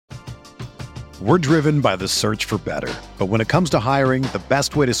We're driven by the search for better. But when it comes to hiring, the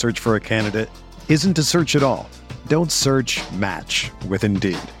best way to search for a candidate isn't to search at all. Don't search, match with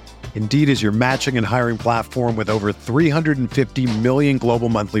Indeed. Indeed is your matching and hiring platform with over 350 million global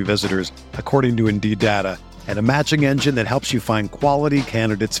monthly visitors, according to Indeed data, and a matching engine that helps you find quality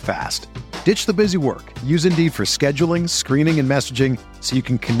candidates fast. Ditch the busy work. Use Indeed for scheduling, screening, and messaging so you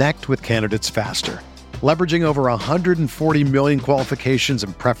can connect with candidates faster. Leveraging over 140 million qualifications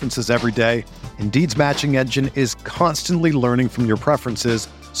and preferences every day, Indeed's matching engine is constantly learning from your preferences,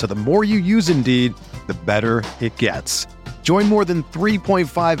 so the more you use Indeed, the better it gets. Join more than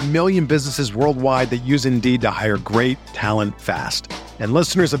 3.5 million businesses worldwide that use Indeed to hire great talent fast. And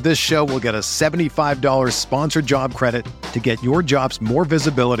listeners of this show will get a $75 sponsored job credit to get your jobs more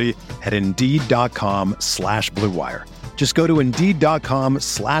visibility at Indeed.com/Blue Wire. Just go to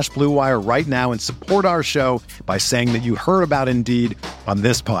Indeed.com/Blue Wire right now and support our show by saying that you heard about Indeed on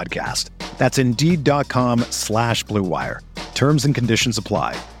this podcast. That's Indeed.com/Blue Wire. Terms and conditions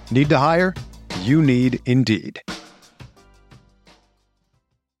apply. Need to hire? You need Indeed.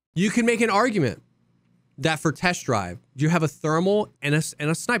 You can make an argument that for test drive, you have a thermal and a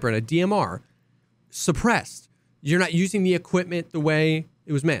sniper and a DMR suppressed. You're not using the equipment the way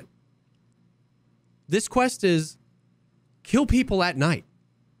it was meant. This quest is kill people at night.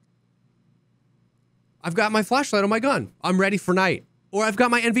 I've got my flashlight on my gun. I'm ready for night. Or I've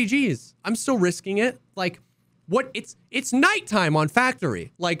got my NVGs. I'm still risking it. Like, what? It's nighttime on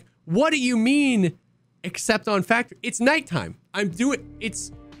factory. Like, what do you mean except on factory? It's nighttime.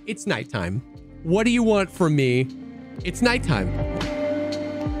 It's nighttime. What do you want from me? It's nighttime.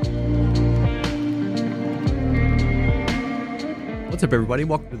 What's up, everybody?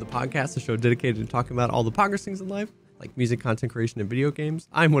 Welcome to the podcast, the show dedicated to talking about all the progress things in life, like music, content creation, and video games.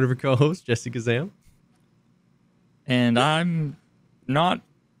 I'm one of your co-hosts, Jesse Kazam. And I'm not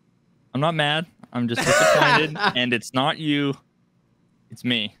mad. I'm just disappointed. And it's not you. It's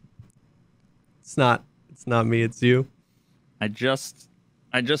me. It's not me, it's you. I just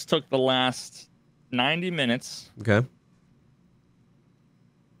took the last 90 minutes. Okay.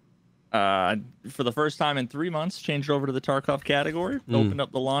 For the first time in 3 months, changed over to the Tarkov category. Opened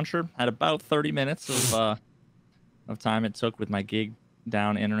up the launcher. Had about 30 minutes of time it took with my gig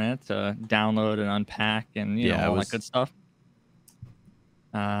down internet to download and unpack and all that good stuff.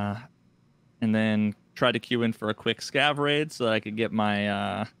 And then tried to queue in for a quick scav raid so that I could get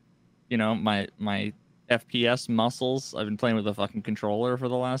my my FPS muscles. I've been playing with a fucking controller for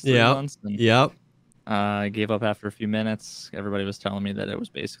the last 3 months. And, I gave up after a few minutes. Everybody was telling me that it was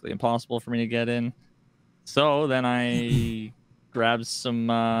basically impossible for me to get in. So then I grabbed some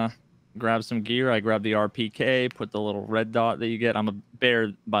gear. I grabbed the RPK, put the little red dot that you get. I'm a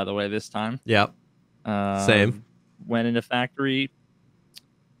bear, by the way, this time. Yep. Same. Went into factory.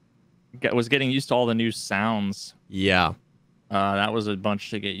 Was getting used to all the new sounds. Yeah. That was a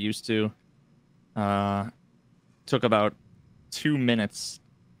bunch to get used to. Took about 2 minutes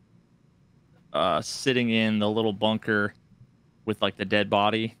sitting in the little bunker with like the dead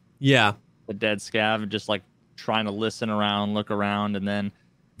body. Yeah. The dead scav, just like trying to listen around, look around, and then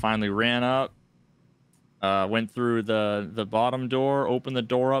finally ran up, went through the bottom door, opened the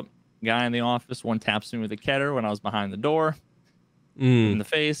door up. Guy in the office, one taps me with a Keter when I was behind the door in the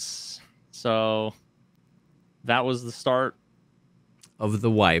face. So that was the start of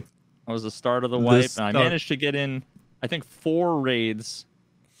the wipe. That was the start of the wipe. And I managed to get in, I think, 4 raids.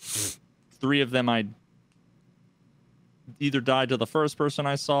 3 of them I either died to the first person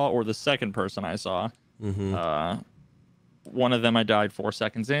I saw or the second person I saw. Mm-hmm. One of them I died 4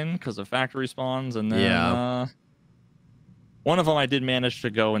 seconds in because of factory spawns. And then one of them I did manage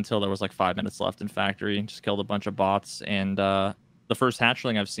to go until there was like 5 minutes left in factory. Just killed a bunch of bots. And the first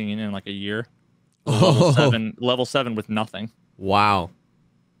hatchling I've seen in like a year. Level 7 with nothing. Wow.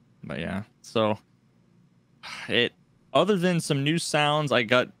 But yeah, so other than some new sounds, I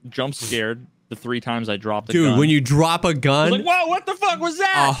got jump scared the 3 times I dropped a gun. Dude, when you drop a gun, I was like, whoa, what the fuck was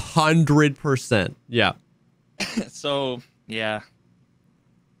that? 100%. Yeah. So yeah.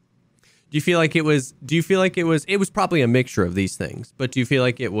 Do you feel like it was probably a mixture of these things, but do you feel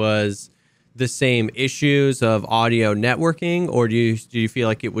like it was the same issues of audio networking, or do you feel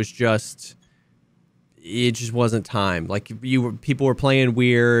like it just wasn't time? Like people were playing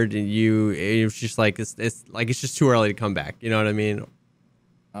weird, and it was just like it's just too early to come back. You know what I mean?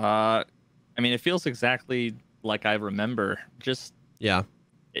 I mean, it feels exactly like I remember. It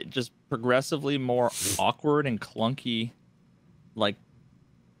just progressively more awkward and clunky. Like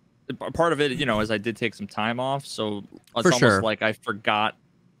part of it, is I did take some time off, so it's almost like I forgot.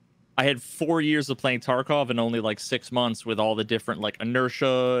 I had 4 years of playing Tarkov and only like 6 months with all the different like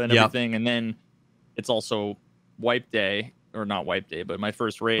inertia and everything, and then it's also wipe day, or not wipe day, but my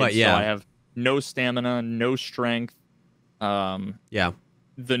first raid. But, yeah. So I have no stamina, no strength. Yeah.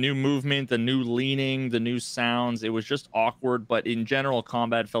 The new movement, the new leaning, the new sounds, it was just awkward. But in general,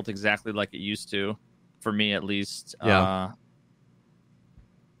 combat felt exactly like it used to, for me at least. Yeah.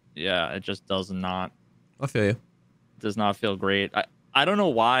 Yeah, it just does not. I feel you. Does not feel great. I don't know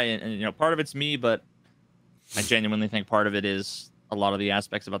why, and you know, part of it's me, but I genuinely think part of it is a lot of the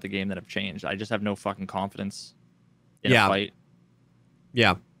aspects about the game that have changed. I just have no fucking confidence in a fight.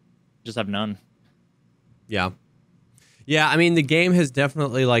 Yeah. Just have none. Yeah. Yeah, I mean, the game has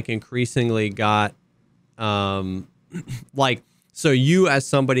definitely, like, increasingly got, like, so you as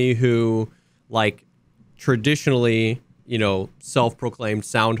somebody who, like, traditionally, you know, self-proclaimed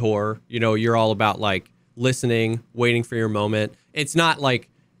sound whore, you know, you're all about, like, listening, waiting for your moment. It's not like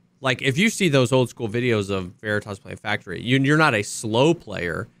if you see those old school videos of Veritas playing Factory, you're not a slow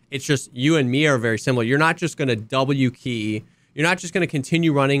player. It's just you and me are very similar. You're not just going to W key. You're not just going to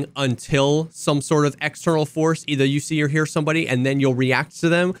continue running until some sort of external force, either you see or hear somebody, and then you'll react to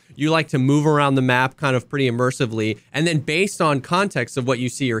them. You like to move around the map kind of pretty immersively. And then based on context of what you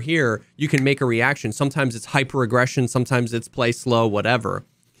see or hear, you can make a reaction. Sometimes it's hyper-aggression. Sometimes it's play slow, whatever.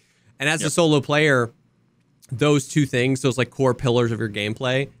 And as a solo player, those two things, those like core pillars of your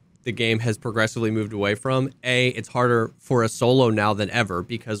gameplay, the game has progressively moved away from. It's harder for a solo now than ever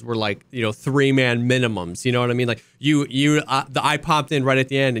because we're like, you know, 3-man minimums. You know what I mean? Like I popped in right at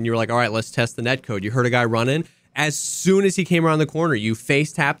the end and you were like, all right, let's test the netcode. You heard a guy running. As soon as he came around the corner, you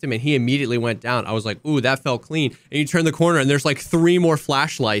face tapped him and he immediately went down. I was like, ooh, that felt clean. And you turn the corner and there's like 3 more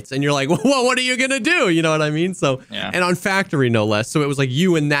flashlights and you're like, well, what are you going to do? You know what I mean? So, and on Factory, no less. So it was like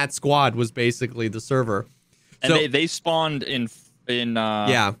you and that squad was basically the server. And so, they spawned in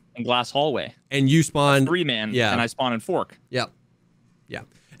Glass Hallway, and you spawned 3-man, and I spawned in Fork. Yeah.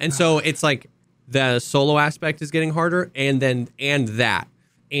 And so it's like the solo aspect is getting harder, and the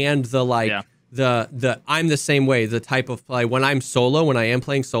like the I'm the same way. The type of play when I'm solo, when I am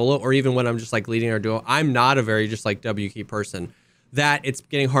playing solo, or even when I'm just like leading our duo, I'm not a very just like W key person. That it's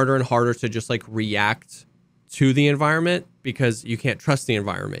getting harder and harder to just like react to the environment because you can't trust the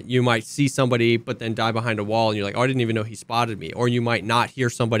environment. You might see somebody but then die behind a wall and you're like, oh, I didn't even know he spotted me. Or you might not hear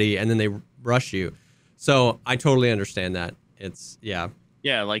somebody and then they rush you. So I totally understand that. It's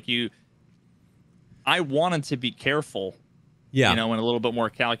like I wanted to be careful, you know, and a little bit more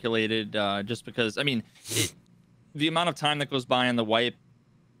calculated, just because, I mean, the amount of time that goes by on the wipe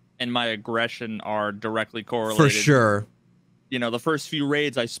and my aggression are directly correlated. For sure. You know, the first few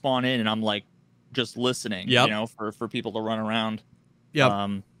raids I spawn in and I'm like, just listening, you know, for people to run around.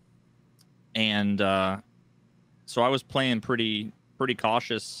 So I was playing pretty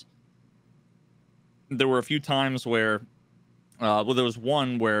cautious. There were a few times where, there was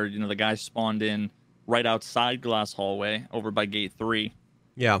one where, you know, the guy spawned in right outside Glass Hallway over by Gate 3.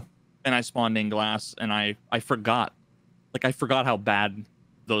 Yeah. And I spawned in Glass and I forgot how bad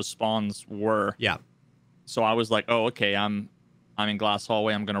those spawns were. Yeah. So I was like, oh, okay, I'm in Glass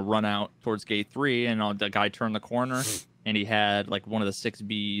Hallway. I'm going to run out towards Gate 3, and the guy turned the corner, and he had, like, one of the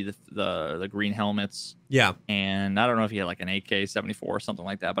 6B, the green helmets. Yeah. And I don't know if he had, like, an AK-74 or something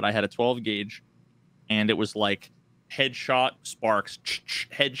like that, but I had a 12-gauge, and it was, like, headshot, sparks,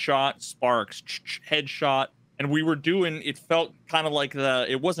 headshot, sparks, headshot. And we were doing, it felt kind of like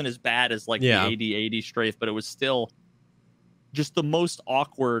it wasn't as bad as, like, the AD-80 strafe, but it was still just the most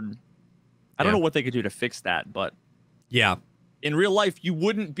awkward. I don't know what they could do to fix that, but... Yeah. In real life, you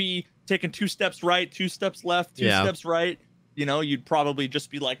wouldn't be taking 2 steps right, 2 steps left, 2 steps right. You know, you'd probably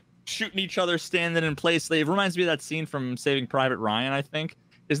just be like shooting each other, standing in place. It reminds me of that scene from Saving Private Ryan, I think.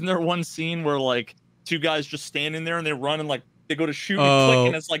 Isn't there one scene where like 2 guys just standing there and they run and like they go to shoot and click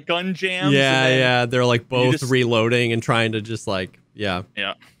and it's like gun jams? Yeah. They're like both reloading and trying to just like, Yeah.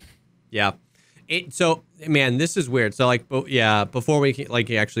 So, man, this is weird. So like, before we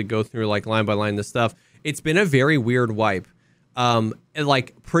like actually go through like line by line this stuff, it's been a very weird wipe.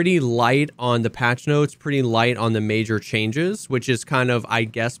 Like pretty light on the patch notes, pretty light on the major changes, which is kind of, I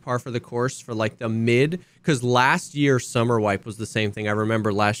guess, par for the course for like the mid, because last year's summer wipe was the same thing. I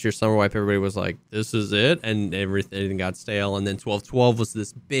remember last year's summer wipe, everybody was like, this is it, and everything got stale. And then 12.12 was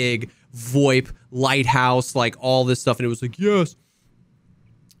this big VoIP lighthouse, like all this stuff, and it was like, yes.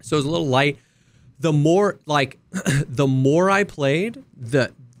 So it was a little light. The more like the more I played,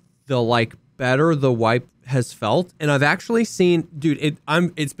 the like better the wipe has felt. And I've actually seen, dude,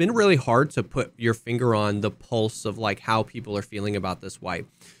 it's been really hard to put your finger on the pulse of like how people are feeling about this wipe.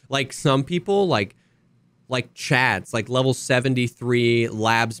 Like some people like Chads, like level 73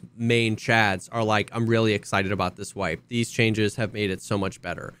 labs main Chads are like, I'm really excited about this wipe. These changes have made it so much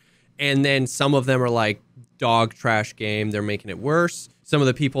better. And then some of them are like dog trash game. They're making it worse. Some of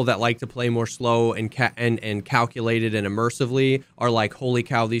the people that like to play more slow and calculated and immersively are like, holy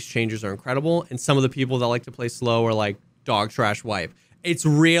cow, these changes are incredible. And some of the people that like to play slow are like dog trash wipe. It's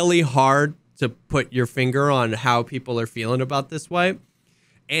really hard to put your finger on how people are feeling about this wipe.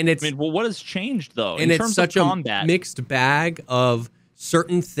 And it's, well, what has changed though? And it's such a mixed bag of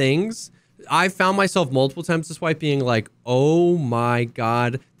certain things. I found myself multiple times this wipe being like, oh my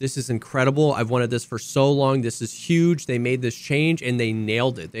God, this is incredible. I've wanted this for so long. This is huge. They made this change and they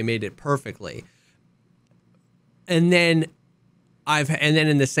nailed it. They made it perfectly. And then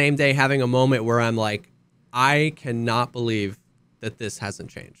in the same day having a moment where I'm like, I cannot believe that this hasn't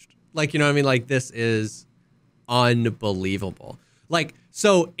changed. Like, you know what I mean? Like, this is unbelievable. Like,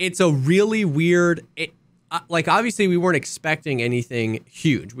 so it's a really weird, like, obviously we weren't expecting anything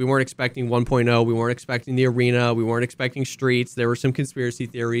huge. We weren't expecting 1.0. We weren't expecting the arena. We weren't expecting streets. There were some conspiracy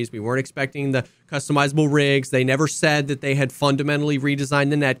theories. We weren't expecting the customizable rigs. They never said that they had fundamentally redesigned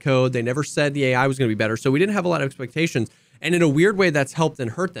the netcode. They never said the AI was going to be better. So we didn't have a lot of expectations. And in a weird way, that's helped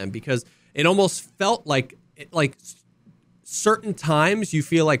and hurt them because it almost felt like certain times you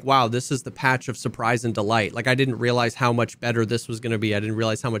feel like, wow, this is the patch of surprise and delight. Like, I didn't realize how much better this was going to be. I didn't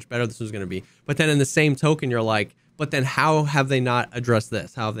realize how much better this was going to be. But then in the same token, you're like, but then how have they not addressed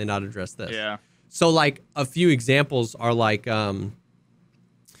this? How have they not addressed this? Yeah. So like a few examples are like the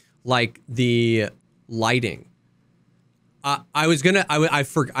lighting.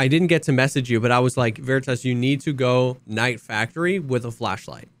 I didn't get to message you, but I was like, Veritas, you need to go Night Factory with a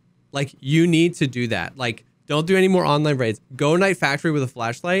flashlight. Like, you need to do that. Like, don't do any more online raids. Go Night Factory with a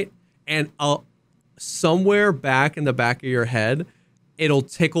flashlight, and somewhere back in the back of your head, it'll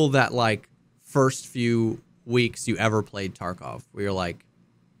tickle that like first few weeks you ever played Tarkov, where you're like,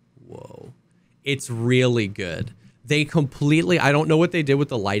 whoa, it's really good. They completely, I don't know what they did with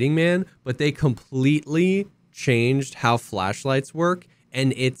the lighting, man, but they completely changed how flashlights work,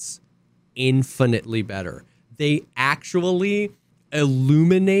 and it's infinitely better. They actually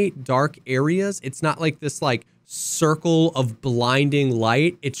illuminate dark areas. It's not like this like circle of blinding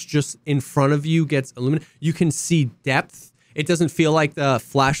light. It's just in front of you gets illuminated. You can see depth. It doesn't feel like the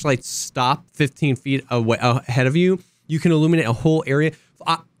flashlights stop 15 feet away ahead of you. You can illuminate a whole area.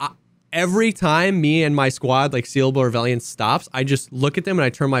 Every time me and my squad, like Sealable or Valiant, stops, I just look at them and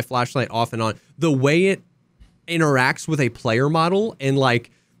I turn my flashlight off and on. The way it interacts with a player model and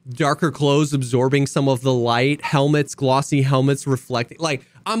like darker clothes absorbing some of the light, helmets, glossy helmets reflecting. Like,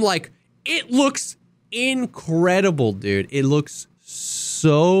 I'm like, it looks incredible, dude. It looks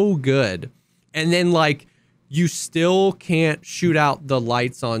so good. And then like, you still can't shoot out the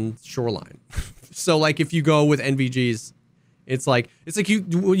lights on Shoreline. So like, if you go with NVGs, it's like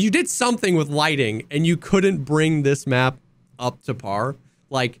you did something with lighting and you couldn't bring this map up to par.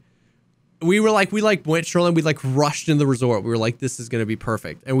 Like, we went Shoreline, we like rushed in the resort. We were like, this is going to be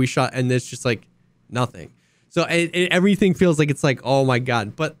perfect. And we shot, and it's just like nothing. So everything feels like it's like, oh my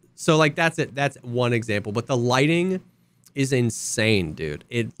God. But so like, that's it. That's one example. But the lighting is insane, dude.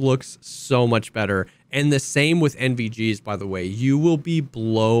 It looks so much better. And the same with NVGs, by the way. You will be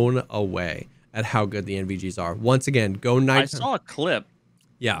blown away at how good the NVGs are. Once again, go night. I saw a clip.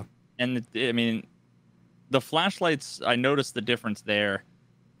 Yeah. And I mean, the flashlights, I noticed the difference there.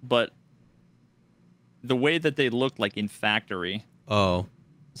 But the way that they look like in factory. Oh.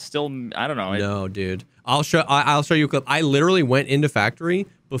 Still, I don't know. No, dude. I'll show you a clip. I literally went into factory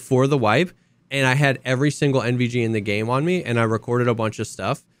before the wipe, and I had every single NVG in the game on me, and I recorded a bunch of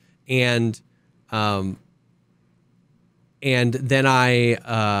stuff. And then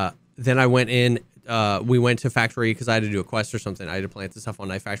I went in. We went to factory because I had to do a quest or something. I had to plant the stuff on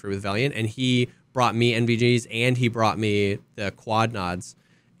Night Factory with Valiant, and he brought me NVGs and he brought me the quad nods.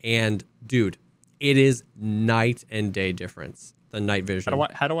 And dude, it is night and day difference. The night vision.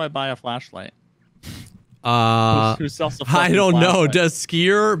 How do I buy a flashlight? Who sells a flashlight? I don't know. Does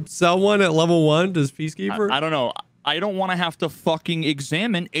Skier sell one at level 1? Does Peacekeeper? I don't know. I don't want to have to fucking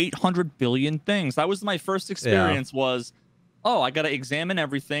examine 800 billion things. That was my first experience. Was, oh, I got to examine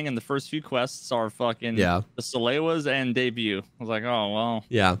everything, and the first few quests are fucking the Salewas and debut. I was like, oh well.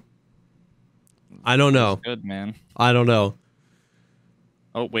 Yeah. I don't know. Good, man. I don't know.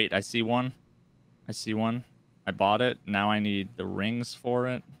 Oh wait, I see one. I bought it. Now I need the rings for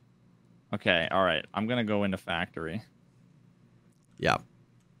it. Okay, all right. I'm gonna go into factory. Yeah.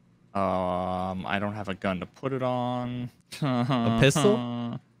 I don't have a gun to put it on. A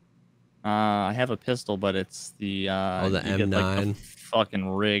pistol? I have a pistol, but it's the the M9. Like the fucking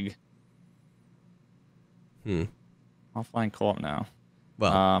rig. Offline co-op now.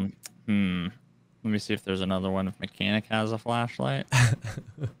 Well. Let me see if there's another one. If Mechanic has a flashlight.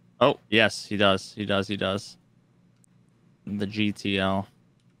 Oh, yes, he does. He does. The GTL.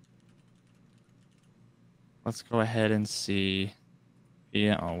 Let's go ahead and see.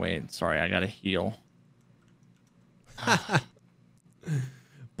 Yeah. Oh, wait. Sorry, I got to heal.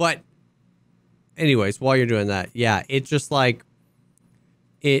 But anyways, while you're doing that, yeah, it's just like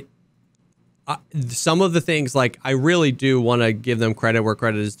it. Some of the things, like, I really do want to give them credit where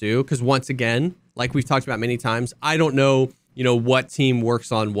credit is due, because once again, like we've talked about many times, I don't know, what team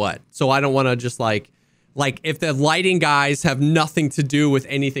works on what. So I don't want to just like if the lighting guys have nothing to do with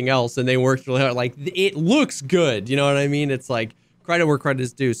anything else and they work really hard, like, it looks good. You know what I mean? It's like credit where credit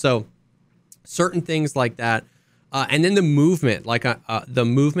is due. So certain things like that. And then the movement, like the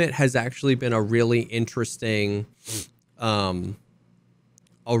movement has actually been a really interesting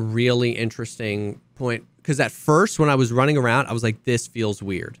point, because at first when I was running around, I was like, this feels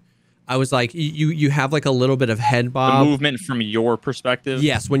weird. I was like, you have like a little bit of head bob. The movement from your perspective?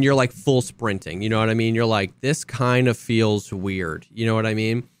 Yes, when you're like full sprinting, you know what I mean? You're like, this kind of feels weird. You know what I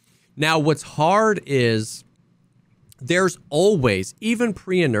mean? Now, what's hard is there's always, even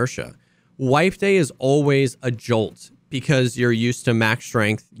pre-inertia, wipe day is always a jolt, because you're used to max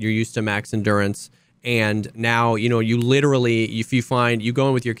strength, you're used to max endurance. And now, you literally, if you go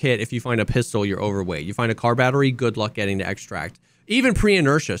in with your kit, if you find a pistol, you're overweight. You find a car battery, good luck getting to extract. Even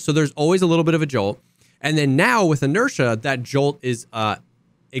pre-inertia. So there's always a little bit of a jolt. And then now with inertia, that jolt is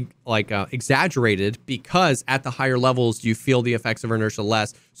exaggerated, because at the higher levels, you feel the effects of inertia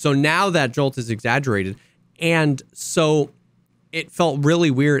less. So now that jolt is exaggerated. And so it felt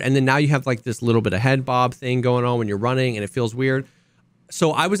really weird. And then now you have like this little bit of head bob thing going on when you're running, and it feels weird.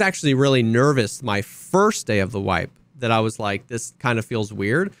 So I was actually really nervous my first day of the wipe, that I was like, this kind of feels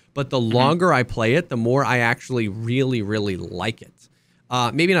weird. But the longer I play it, the more I actually really, really like it.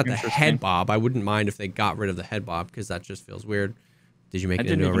 Maybe not the head bob. I wouldn't mind if they got rid of the head bob, because that just feels weird. Did you make it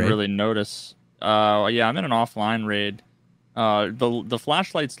into a raid? I didn't even really notice. Yeah, I'm in an offline raid. The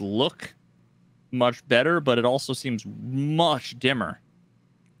flashlights look much better, but it also seems much dimmer.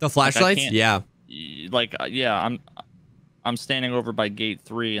 The flashlights? Yeah. I'm standing over by gate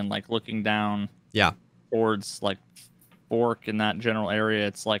 3 and like looking down. Yeah. Towards like Fork in that general area.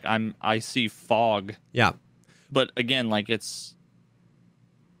 It's like I see fog. Yeah. But again, like it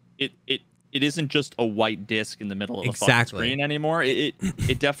isn't just a white disc in the middle of the fucking screen anymore.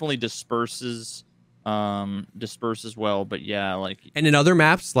 It definitely disperses well, but yeah, like. And in other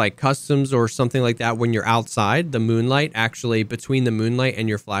maps like customs or something like that, when you're outside, the moonlight actually between the moonlight and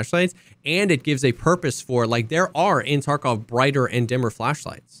your flashlights, and it gives a purpose for, like, there are in Tarkov brighter and dimmer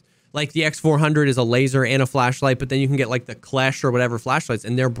flashlights. Like the X400 is a laser and a flashlight, but then you can get like the Klesh or whatever flashlights,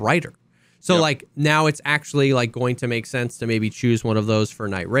 and they're brighter. So like now it's actually like going to make sense to maybe choose one of those for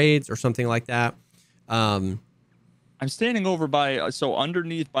night raids or something like that. I'm standing over by, so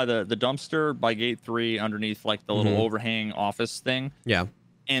underneath by the dumpster by gate 3, underneath like the little overhang office thing. Yeah.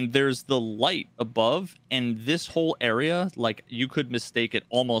 And there's the light above, and this whole area, like, you could mistake it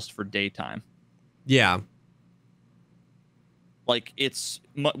almost for daytime. Yeah. Like, it's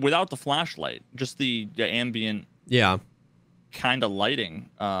without the flashlight, just the ambient kind of lighting.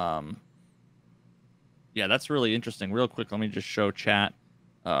 Yeah, that's really interesting. Real quick, let me just show chat.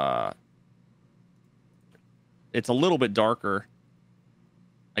 It's a little bit darker,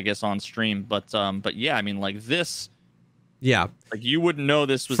 I guess, on stream, but yeah, I mean, like, this. Yeah. Like, you wouldn't know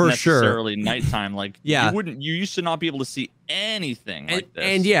this was for necessarily sure. Nighttime. Like, you used to not be able to see anything like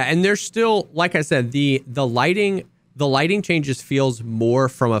this. And there's still, like I said, the lighting changes feels more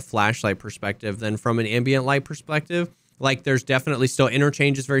from a flashlight perspective than from an ambient light perspective. Like, there's definitely still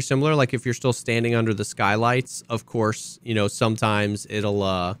interchange is very similar. Like, if you're still standing under the skylights, of course, sometimes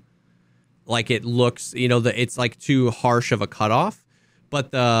it'll like it looks, it's like too harsh of a cutoff.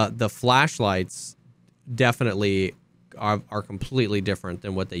 But the flashlights definitely are completely different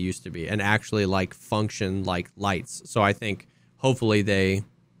than what they used to be, and actually like function like lights. So I think hopefully they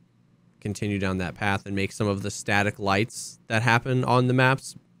continue down that path and make some of the static lights that happen on the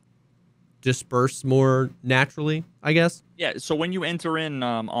maps disperse more naturally, I guess. Yeah, so when you enter in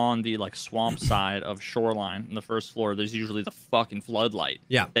on the like swamp side of Shoreline in the first floor, there's usually the fucking floodlight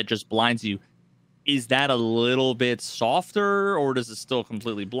that just blinds you. Is that a little bit softer, or does it still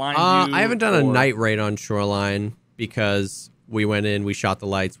completely blind you? I haven't done a night raid on Shoreline because we went in, we shot the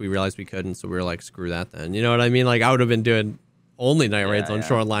lights, we realized we couldn't, so we were like, screw that then. You know what I mean? Like, I would have been doing only night raids on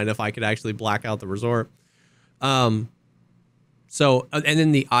Shoreline if I could actually black out the resort. So, and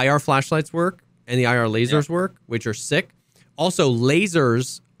then the IR flashlights work and the IR lasers work, which are sick. Also,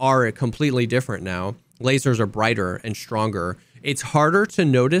 lasers are completely different now. Lasers are brighter and stronger. It's harder to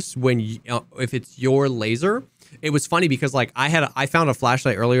notice when if it's your laser, it was funny because like I found a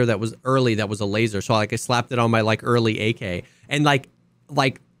flashlight earlier that was a laser. So like I slapped it on my like early AK, and like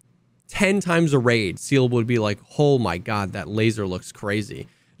 10 times a raid, Seal would be like, oh my God, that laser looks crazy.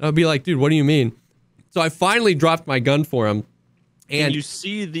 And I'd be like, dude, what do you mean? So I finally dropped my gun for him. And you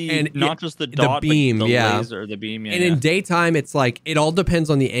see not just the dot, beam, but the laser, the beam. Yeah, and in daytime, it's like, it all depends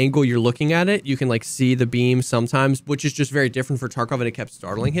on the angle you're looking at it. You can like see the beam sometimes, which is just very different for Tarkov, and it kept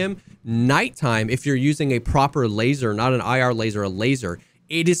startling him. Nighttime, if you're using a proper laser, not an IR laser, a laser,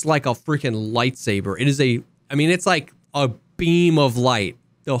 it is like a freaking lightsaber. It's like a beam of light.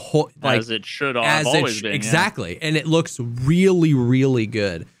 The whole, like, as it should have always been. Exactly. And it looks really, really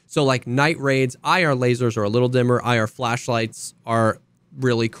good. So like night raids, IR lasers are a little dimmer. IR flashlights are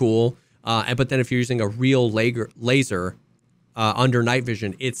really cool. But then if you're using a real laser under night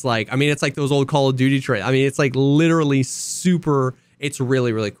vision, it's like those old Call of Duty traits. I mean, it's like literally super. It's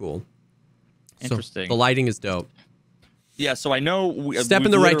really, really cool. Interesting. So the lighting is dope. Yeah. So I know step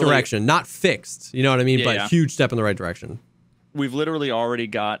in the right direction, not fixed. You know what I mean? Yeah, but huge step in the right direction. We've literally already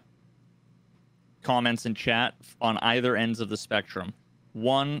got comments in chat on either ends of the spectrum.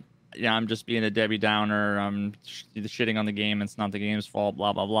 One, yeah, I'm just being a Debbie Downer. I'm shitting on the game. It's not the game's fault,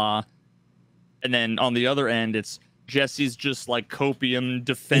 blah, blah, blah. And then on the other end, it's Jesse's just like copium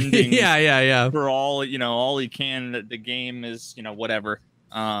defending for all he can. The game is, whatever.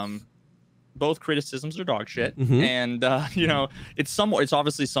 Both criticisms are dog shit. Mm-hmm. And, it's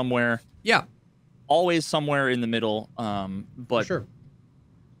obviously somewhere. Yeah. Always somewhere in the middle. But sure.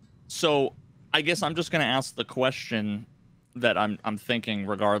 So I guess I'm just going to ask the question that I'm thinking,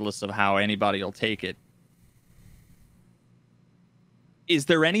 regardless of how anybody will take it. Is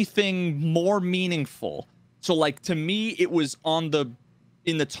there anything more meaningful? So like, to me, it was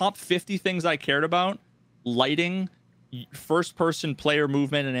in the top 50 things I cared about: lighting, first person player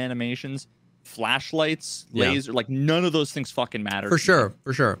movement and animations, flashlights, laser, like none of those things fucking matter. For sure.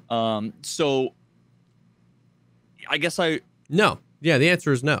 So I guess no. Yeah, the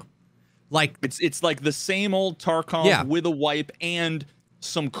answer is no. Like it's like the same old Tarkov with a wipe and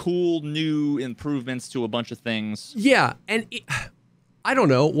some cool new improvements to a bunch of things. Yeah, and I don't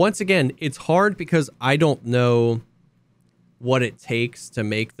know. Once again, it's hard because I don't know what it takes to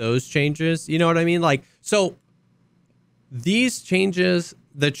make those changes. You know what I mean? Like, so these changes,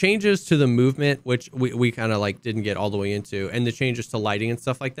 the changes to the movement, which we kind of like didn't get all the way into, and the changes to lighting and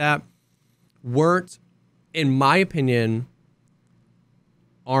stuff like that weren't, in my opinion,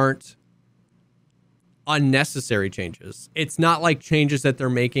 aren't unnecessary changes. It's not like changes that they're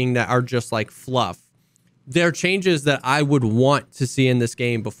making that are just like fluff. They're changes that I would want to see in this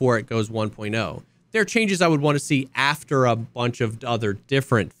game before it goes 1.0. They're changes I would want to see after a bunch of other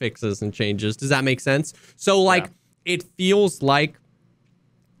different fixes and changes. Does that make sense? So like, it feels like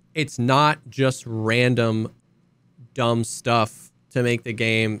it's not just random dumb stuff to make the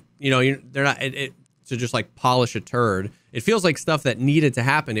game, they're not to just like polish a turd. It feels like stuff that needed to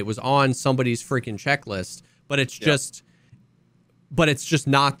happen. It was on somebody's freaking checklist, but it's just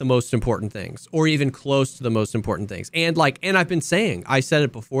not the most important things, or even close to the most important things. And I've been saying, I said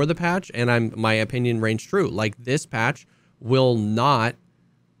it before the patch, and my opinion reigns true. Like, this patch will not,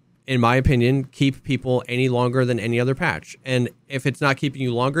 in my opinion, keep people any longer than any other patch. And if it's not keeping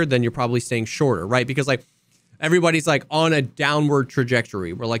you longer, then you're probably staying shorter, right? Because like, everybody's like on a downward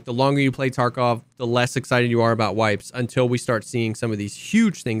trajectory where like the longer you play Tarkov, the less excited you are about wipes, until we start seeing some of these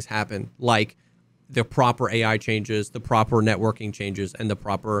huge things happen, like the proper AI changes, the proper networking changes, and the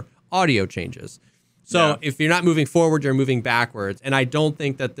proper audio changes. So if you're not moving forward, you're moving backwards. And I don't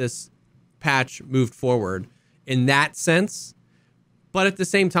think that this patch moved forward in that sense. But at the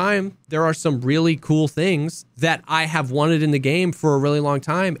same time, there are some really cool things that I have wanted in the game for a really long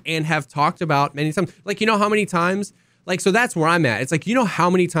time and have talked about many times. Like, how many times? Like, so that's where I'm at. It's like, how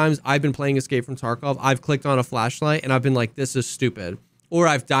many times I've been playing Escape from Tarkov, I've clicked on a flashlight and I've been like, this is stupid. Or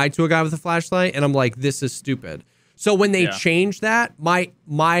I've died to a guy with a flashlight and I'm like, this is stupid. So when they change that,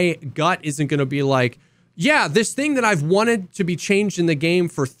 my gut isn't going to be like, yeah, this thing that I've wanted to be changed in the game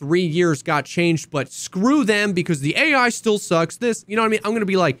for 3 years got changed, but screw them because the AI still sucks. This, you know what I mean? I'm going to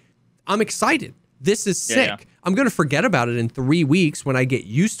be like, I'm excited. This is sick. Yeah. I'm going to forget about it in 3 weeks when I get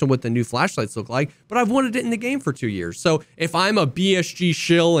used to what the new flashlights look like, but I've wanted it in the game for 2 years. So if I'm a BSG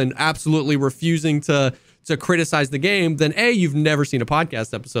shill and absolutely refusing to criticize the game, then A, you've never seen a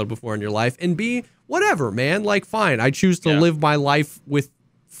podcast episode before in your life, and B, whatever, man. Like, fine. I choose to live my life with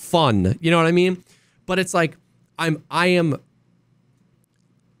fun. You know what I mean? But it's like, I am,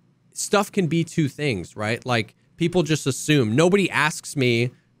 stuff can be two things, right? Like, people just assume. Nobody asks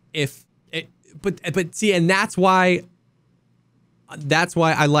me if it, but see, and that's why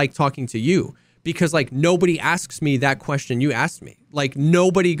I like talking to you, because like nobody asks me that question you asked me. Like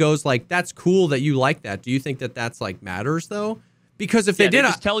nobody goes like, that's cool that you like that. Do you think that that's like matters though? Because if they did,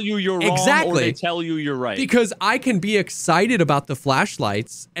 just tell you you're wrong, or they tell you you're right. Because I can be excited about the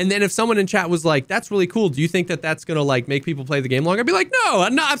flashlights, and then if someone in chat was like, "That's really cool. Do you think that that's gonna like make people play the game longer?" I'd be like, "No,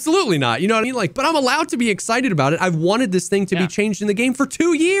 absolutely not." You know what I mean? Like, but I'm allowed to be excited about it. I've wanted this thing to be changed in the game for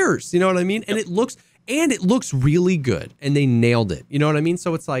 2 years. You know what I mean? And it looks really good, and they nailed it. You know what I mean?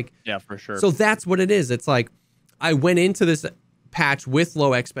 So it's like, yeah, for sure. So that's what it is. It's like I went into this patch with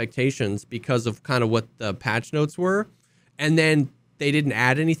low expectations because of kind of what the patch notes were. And then they didn't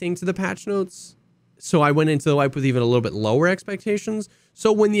add anything to the patch notes. So I went into the wipe with even a little bit lower expectations.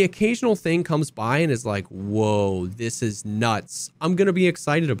 So when the occasional thing comes by and is like, whoa, this is nuts, I'm going to be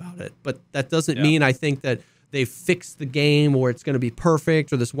excited about it. But that doesn't mean I think that they fixed the game or it's going to be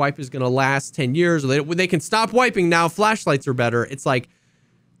perfect or this wipe is going to last 10 years or they can stop wiping now. Flashlights are better. It's like,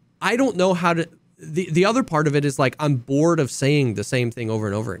 I don't know how to... The other part of it is like, I'm bored of saying the same thing over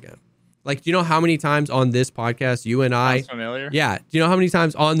and over again. Like, do you know how many times on this podcast you and I... Sounds familiar. Yeah. Do you know how many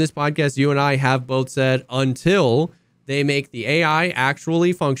times on this podcast you and I have both said, until they make the AI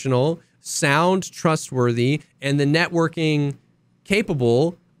actually functional, sound trustworthy, and the networking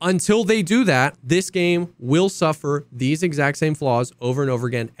capable, until they do that, this game will suffer these exact same flaws over and over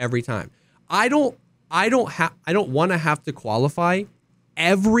again every time. I don't want to have to qualify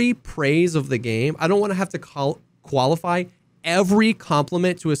every praise of the game. I don't want to have to qualify every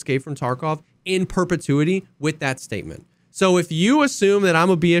compliment to Escape from Tarkov in perpetuity with that statement. So if you assume that I'm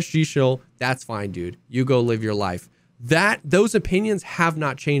a BSG shill, that's fine, dude. You go live your life. Those opinions have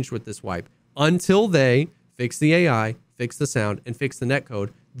not changed with this wipe until they fix the AI, fix the sound, and fix the netcode.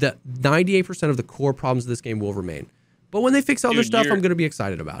 The 98% of the core problems of this game will remain. But when they fix other stuff, I'm going to be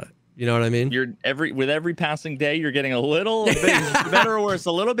excited about it. You know what I mean? With every passing day, you're getting a little bit better or worse,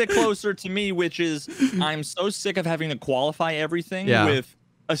 a little bit closer to me, which is I'm so sick of having to qualify everything with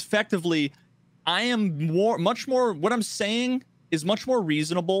effectively. I am much more. What I'm saying is much more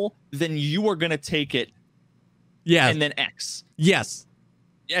reasonable than you are going to take it. Yeah. And then X. Yes.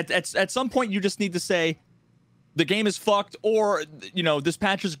 At some point, you just need to say the game is fucked, or this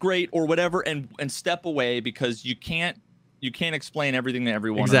patch is great, or whatever, and step away because you can't explain everything to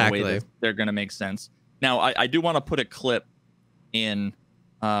everyone in a way that they're going to make sense. Now, I do want to put a clip in.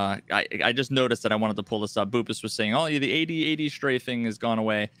 I just noticed that I wanted to pull this up. Boopus was saying, oh, the AD strafing has gone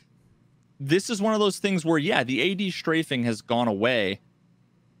away. This is one of those things where, the AD strafing has gone away.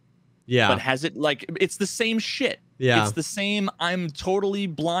 Yeah. But has it, it's the same shit. Yeah. It's the same, I'm totally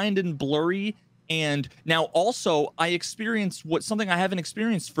blind and blurry. And now also, I experienced something I haven't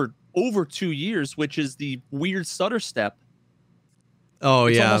experienced for over 2 years, which is the weird stutter step. Oh,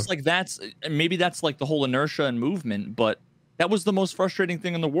 it's almost like maybe that's like the whole inertia and movement, but that was the most frustrating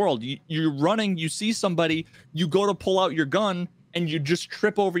thing in the world. You're running, you see somebody, you go to pull out your gun, and you just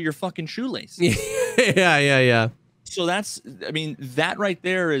trip over your fucking shoelace. Yeah. So that right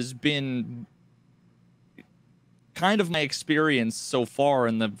there has been kind of my experience so far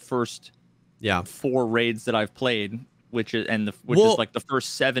in the first 4 raids that I've played, which is like the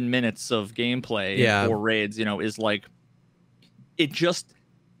first 7 minutes of gameplay in 4 raids, is like, it just,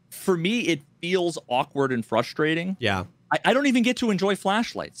 for me, it feels awkward and frustrating. Yeah. I don't even get to enjoy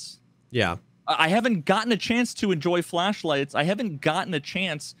flashlights. Yeah. I haven't gotten a chance to enjoy flashlights. I haven't gotten a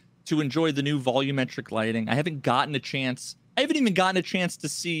chance to enjoy the new volumetric lighting. I haven't even gotten a chance to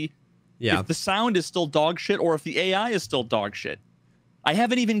see if the sound is still dog shit or if the AI is still dog shit. I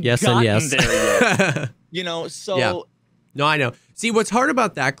haven't even gotten there yet. So... Yeah. No, I know. See, what's hard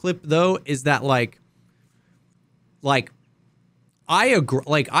about that clip, though, is that, like, I agree.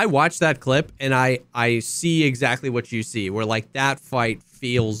 Like, I watch that clip, and I see exactly what you see, where, like, that fight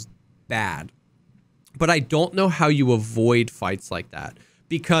feels bad. But I don't know how you avoid fights like that.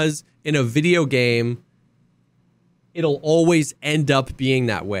 Because in a video game, it'll always end up being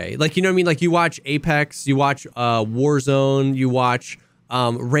that way. Like, you know what I mean? Like, you watch Apex, you watch Warzone, you watch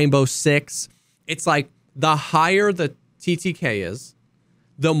Rainbow Six. It's like, the higher the TTK is,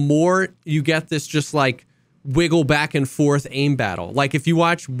 the more you get this just, like, wiggle back and forth aim battle. Like, if you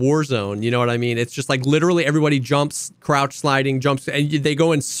watch Warzone, you know what I mean? It's just, like, literally everybody jumps, crouch sliding, jumps, and they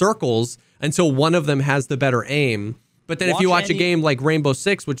go in circles until one of them has the better aim. But then if you watch a game like Rainbow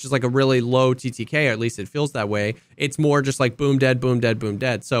Six, which is like a really low TTK, or at least it feels that way, it's more just like boom, dead, boom, dead, boom,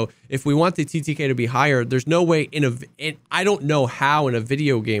 dead. So if we want the TTK to be higher, there's no way I don't know how in a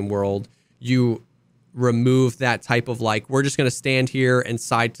video game world you remove that type of, like, we're just going to stand here and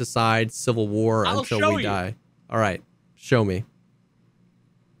side to side Civil War until we die. All right. Show me.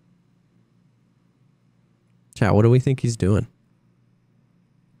 Chat, what do we think he's doing?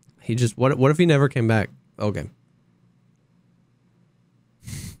 He just what if he never came back? Okay.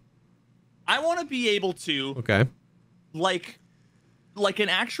 I want to be able to like an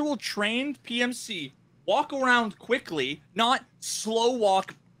actual trained PMC walk around quickly, not slow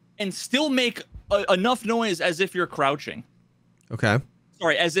walk and still make enough noise as if you're crouching. Okay.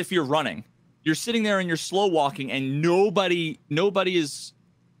 Sorry, as if you're running. You're sitting there and you're slow walking and nobody is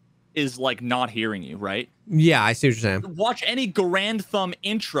like not hearing you, right? Yeah, I see what you're saying. Watch any Garand Thumb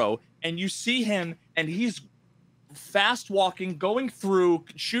intro and you see him and he's fast walking, going through,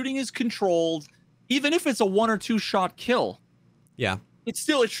 shooting is controlled, even if it's a 1 or 2 shot kill. Yeah. It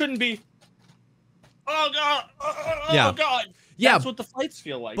shouldn't be, oh God, yeah. God. Yeah. That's what the fights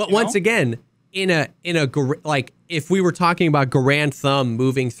feel like. But once again, in a like if we were talking about Garand Thumb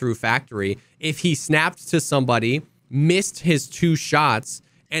moving through factory, if he snapped to somebody, missed his 2 shots,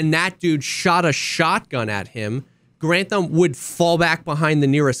 and that dude shot a shotgun at him, Garand Thumb would fall back behind the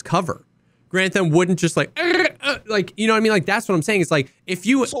nearest cover. Garand Thumb wouldn't just like, you know what I mean? Like, that's what I'm saying. It's like,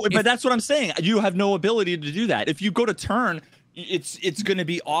 but that's what I'm saying. You have no ability to do that. If you go to turn, it's going to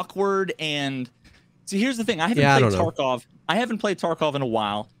be awkward. And see, here's the thing. I haven't played Tarkov. I haven't played Tarkov in a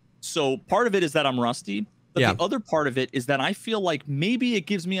while. So part of it is that I'm rusty. But the other part of it is that I feel like maybe it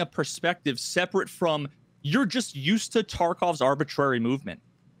gives me a perspective separate from you're just used to Tarkov's arbitrary movement.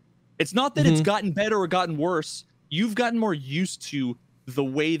 It's not that it's gotten better or gotten worse. You've gotten more used to the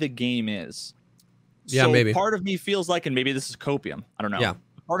way the game is. Yeah, so maybe. Part of me feels like, and maybe this is copium, I don't know. Yeah.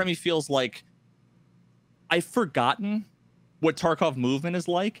 Part of me feels like I've forgotten what Tarkov movement is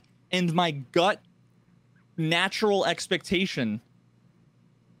like, and my gut natural expectation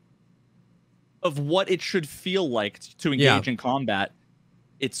of what it should feel like to engage in combat,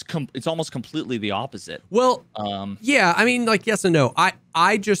 it's almost completely the opposite. Well, yeah, I mean, like, yes and no.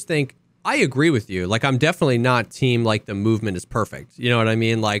 I just think I agree with you. Like, I'm definitely not team like the movement is perfect. You know what I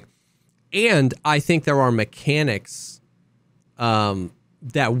mean? Like, and I think there are mechanics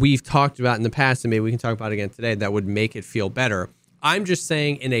that we've talked about in the past, and maybe we can talk about again today, that would make it feel better. I'm just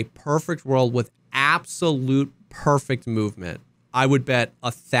saying, in a perfect world with absolute perfect movement, I would bet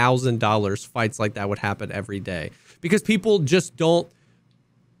 $1,000 fights like that would happen every day, because people just don't.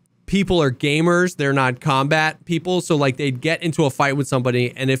 People are gamers. They're not combat people. So like they'd get into a fight with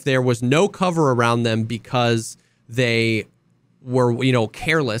somebody, and if there was no cover around them because they were, you know,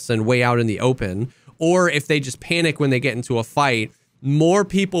 careless and way out in the open, or if they just panic when they get into a fight, more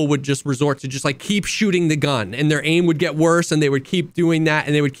people would just resort to just like keep shooting the gun, and their aim would get worse, and they would keep doing that,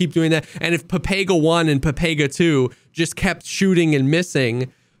 and they would keep doing that. And if Papega 1 and Papega 2 just kept shooting and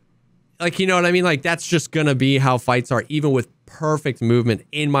missing, like, you know what I mean? Like, that's just going to be how fights are, even with perfect movement,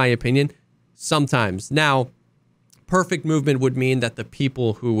 in my opinion, sometimes. Now, perfect movement would mean that the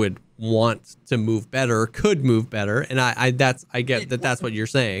people who would want to move better could move better. And I get that that's what you're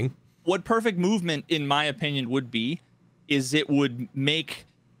saying. What perfect movement, in my opinion, would be is it would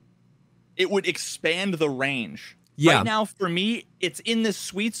expand the range. Yeah. Right now, for me, it's in this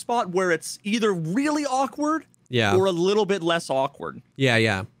sweet spot where it's either really awkward or a little bit less awkward. Yeah,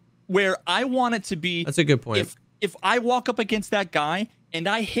 yeah. Where I want it to be. That's a good point. If I walk up against that guy and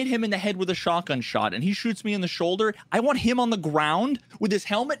I hit him in the head with a shotgun shot and he shoots me in the shoulder, I want him on the ground with his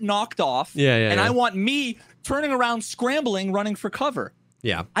helmet knocked off. And I want me turning around, scrambling, running for cover.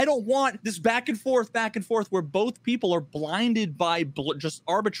 Yeah. I don't want this back and forth where both people are blinded by just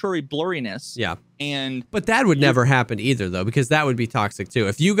arbitrary blurriness. Yeah. But that would never happen either, though, because that would be toxic too.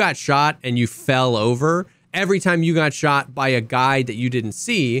 If you got shot and you fell over, every time you got shot by a guy that you didn't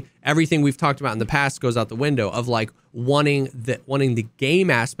see, everything we've talked about in the past goes out the window of like wanting the game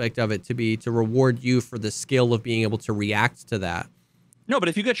aspect of it to reward you for the skill of being able to react to that. No, but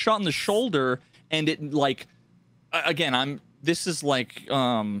if you get shot in the shoulder and it like, again, this is like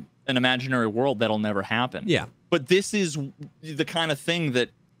an imaginary world that'll never happen. Yeah. But this is the kind of thing that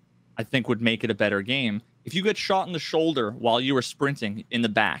I think would make it a better game. If you get shot in the shoulder while you were sprinting in the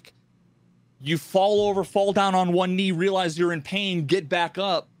back, you fall over, fall down on one knee, realize you're in pain, get back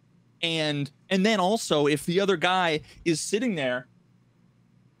up. And then also, if the other guy is sitting there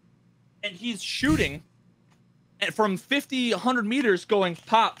and he's shooting from 50, 100 meters going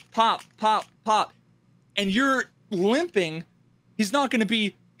pop, pop, pop, pop, and you're limping, he's not going to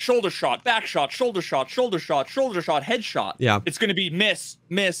be shoulder shot, back shot, shoulder shot, shoulder shot, shoulder shot, head shot. Yeah. It's going to be miss,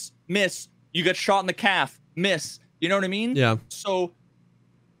 miss, miss. You get shot in the calf, miss. You know what I mean? Yeah. So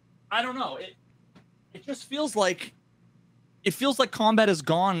I don't know. It just feels like combat has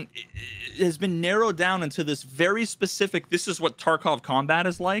gone. It has been narrowed down into this very specific. This is what Tarkov combat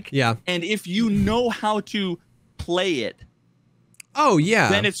is like. Yeah. And if you know how to play it, oh yeah,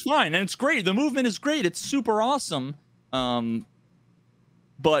 then it's fine and it's great. The movement is great. It's super awesome.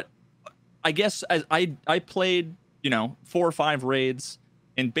 But I guess I played, 4 or 5 raids,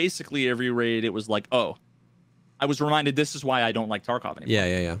 and basically every raid it was like, oh, I was reminded this is why I don't like Tarkov anymore.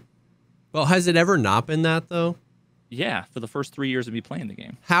 Yeah. Well, has it ever not been that though? Yeah, for the first 3 years of me playing the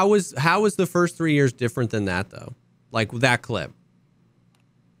game. How was the first 3 years different than that though? Like that clip.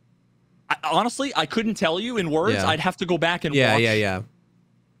 Honestly, I couldn't tell you in words. Yeah. I'd have to go back and watch.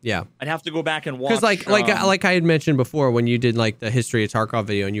 Yeah. I'd have to go back and watch. Because like I had mentioned before, when you did like the history of Tarkov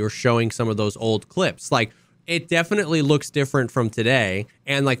video and you were showing some of those old clips, like it definitely looks different from today.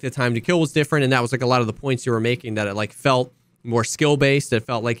 And like the time to kill was different. And that was like a lot of the points you were making, that it like felt more skill based. It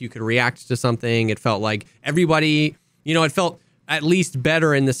felt like you could react to something. It felt like everybody, it felt at least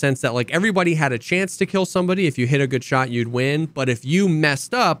better in the sense that like everybody had a chance to kill somebody. If you hit a good shot, you'd win. But if you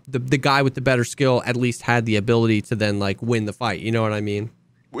messed up, the guy with the better skill at least had the ability to then like win the fight. You know what I mean?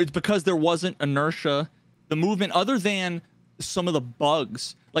 It's because there wasn't inertia, the movement, other than some of the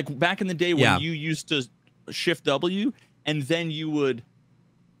bugs. Like back in the day when you used to shift W and then you would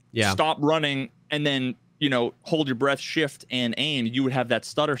stop running and then, hold your breath, shift and aim, you would have that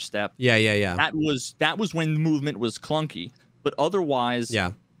stutter step. Yeah. That was when the movement was clunky. But otherwise,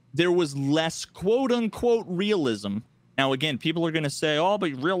 there was less quote unquote realism. Now, again, people are going to say, oh,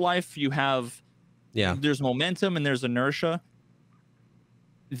 but real life, you have, there's momentum and there's inertia.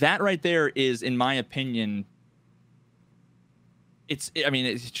 That right there is, in my opinion, it's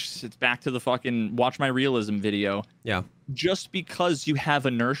back to the fucking watch my realism video. Yeah. Just because you have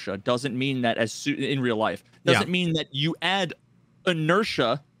inertia doesn't mean that in real life, doesn't mean that you add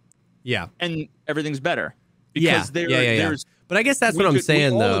inertia. Yeah. And everything's better. Because there's, but I guess that's what I'm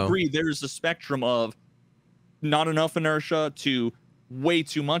saying, we all though. Agree there's a spectrum of not enough inertia to way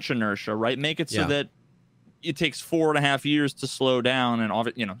too much inertia, right? Make it so that it takes 4.5 years to slow down, and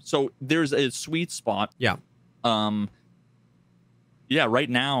so there's a sweet spot. Yeah. Right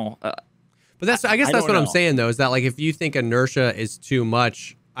now. But I guess that's what I'm saying, though, is that like if you think inertia is too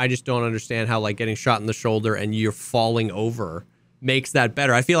much, I just don't understand how like getting shot in the shoulder and you're falling over makes that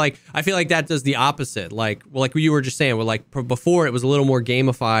better. I feel like that does the opposite. Like you were just saying, before it was a little more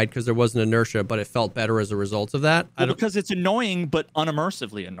gamified because there wasn't inertia, but it felt better as a result of that. Because it's annoying, but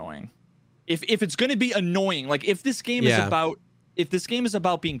unimmersively annoying. If it's going to be annoying, like if this game is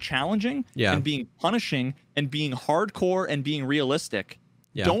about being challenging and being punishing and being hardcore and being realistic,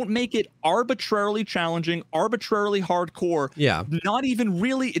 don't make it arbitrarily challenging, arbitrarily hardcore. Yeah. Not even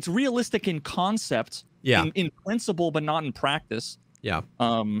really. It's realistic in concept. Yeah. In principle, but not in practice. Yeah.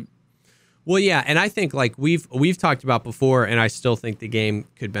 Well, yeah, and I think like we've talked about before, and I still think the game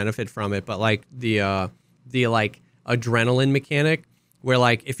could benefit from it. But like the like adrenaline mechanic, where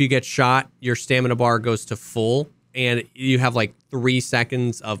like if you get shot, your stamina bar goes to full, and you have like 3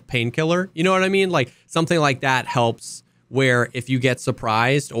 seconds of painkiller. You know what I mean? Like something like that helps. Where if you get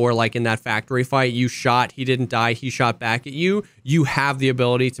surprised, or like in that factory fight, you shot, he didn't die, he shot back at you, you have the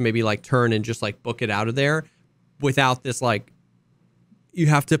ability to maybe like turn and just like book it out of there without this like, you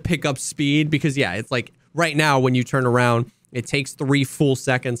have to pick up speed, because it's like right now when you turn around, it takes 3 full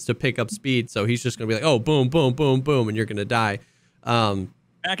seconds to pick up speed. So he's just going to be like, oh, boom, boom, boom, boom, and you're going to die.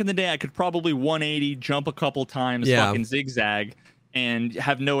 Back in the day, I could probably 180, jump a couple times, fucking zigzag, and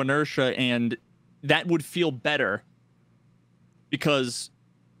have no inertia, and that would feel better. Because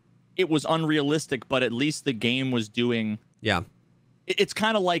it was unrealistic, but at least the game was doing. Yeah. It's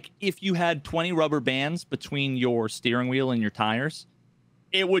kind of like if you had 20 rubber bands between your steering wheel and your tires,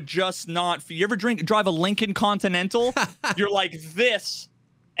 it would just not. You ever drive a Lincoln Continental? You're like this,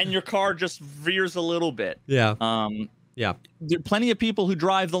 and your car just veers a little bit. Yeah. There are plenty of people who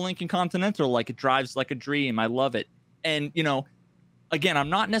drive the Lincoln Continental like it drives like a dream. I love it. And, again, I'm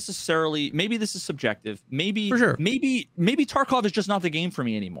not necessarily, maybe this is subjective. Maybe, for sure. Maybe Tarkov is just not the game for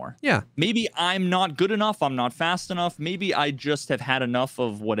me anymore. Yeah. Maybe I'm not good enough. I'm not fast enough. Maybe I just have had enough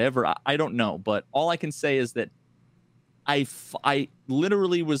of whatever. I don't know. But all I can say is that I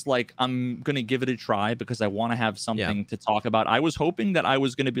literally was like, I'm going to give it a try because I want to have something to talk about. I was hoping that I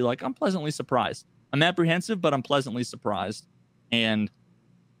was going to be like, I'm pleasantly surprised. I'm apprehensive, but I'm pleasantly surprised. And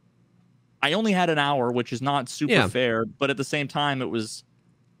I only had an hour, which is not super fair, but at the same time,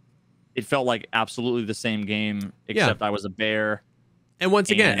 it felt like absolutely the same game, except I was a bear. And once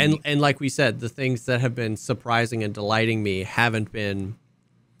again, and like we said, the things that have been surprising and delighting me haven't been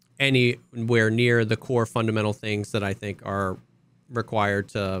anywhere near the core fundamental things that I think are required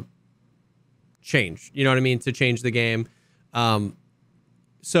to change. You know what I mean? To change the game.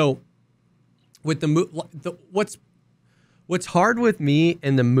 So with what's hard with me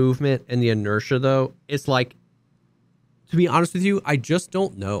and the movement and the inertia, though, is like, to be honest with you, I just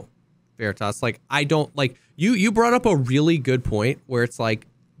don't know, Veritas. Like, I don't like you brought up a really good point where it's like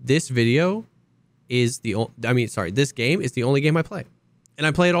this video is this game is the only game I play. And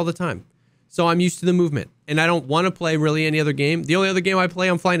I play it all the time. So I'm used to the movement. And I don't want to play really any other game. The only other game I play,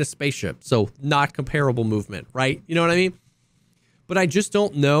 I'm flying a spaceship. So not comparable movement, right? You know what I mean? But I just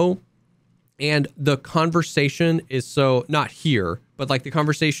don't know. And the conversation is so, not here, but like the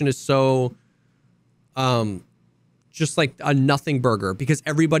conversation is so just like a nothing burger because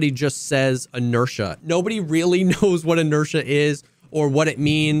everybody just says inertia. Nobody really knows what inertia is or what it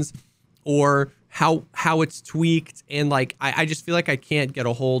means or how it's tweaked. And like, I just feel like I can't get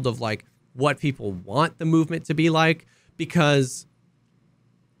a hold of like what people want the movement to be like because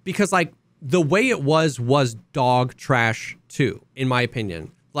like the way it was dog trash too, in my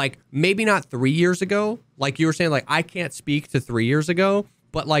opinion. Like maybe not 3 years ago, like you were saying, like I can't speak to 3 years ago,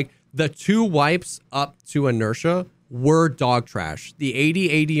 but like the 2 wipes up to inertia were dog trash. The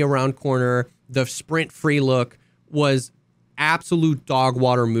 80-80 around corner, the sprint free look was absolute dog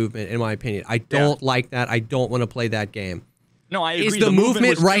water movement, in my opinion. I don't like that. I don't want to play that game. No, I agree. Is the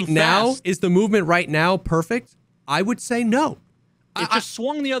movement right now? Is the movement right now perfect? I would say no. It just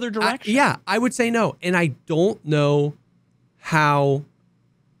swung the other direction. Yeah, I would say no. And I don't know how.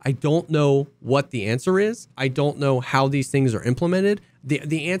 I don't know what the answer is. I don't know how these things are implemented.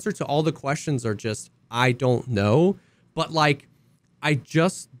 The answer to all the questions are just, I don't know. But like, I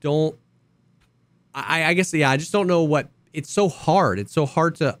just don't, I guess, yeah, I just don't know what, it's so hard. It's so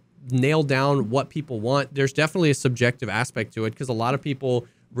hard to nail down what people want. There's definitely a subjective aspect to it because a lot of people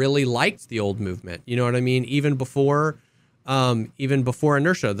really liked the old movement. You know what I mean? Even before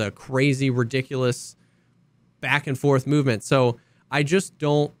inertia, the crazy, ridiculous back and forth movement. So I just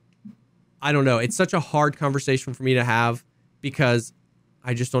don't, I don't know. It's such a hard conversation for me to have because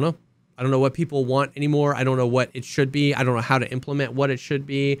I just don't know. I don't know what people want anymore. I don't know what it should be. I don't know how to implement what it should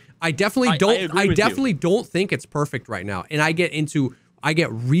be. I definitely don't think it's perfect right now. And I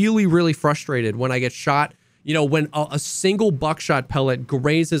get really, really frustrated when I get shot. You know, when a single buckshot pellet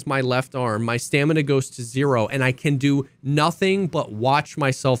grazes my left arm, my stamina goes to 0 and I can do nothing but watch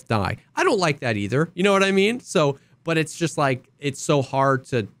myself die. I don't like that either. You know what I mean? So, but it's just like, it's just hard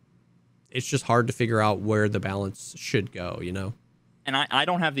to figure out where the balance should go, you know? And I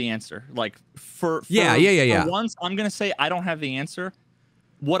don't have the answer. Like for once, I'm going to say I don't have the answer.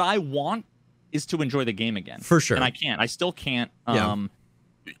 What I want is to enjoy the game again. For sure. And I still can't.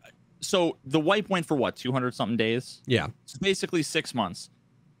 So the wipe went for what, 200 something days? Yeah. It's basically 6 months.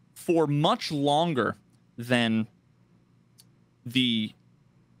 For much longer than the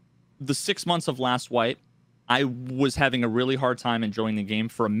 6 months of last wipe, I was having a really hard time enjoying the game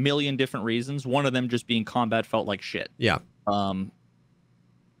for a million different reasons. One of them just being combat felt like shit. Yeah.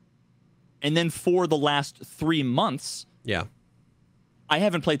 And then for the last 3 months, I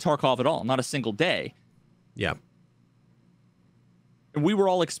haven't played Tarkov at all, not a single day. Yeah. And we were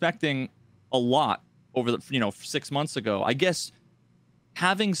all expecting a lot over the 6 months ago. I guess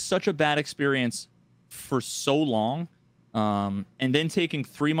having such a bad experience for so long, and then taking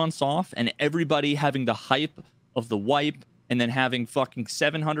 3 months off, and everybody having the hype of the wipe, and then having fucking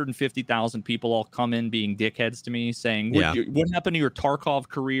 750,000 people all come in being dickheads to me, saying, "What happened to your Tarkov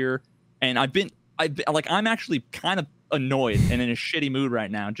career?" And I'm actually kind of annoyed and in a shitty mood right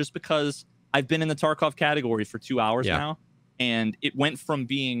now, just because I've been in the Tarkov category for 2 hours now, and it went from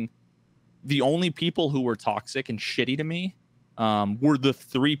being the only people who were toxic and shitty to me were the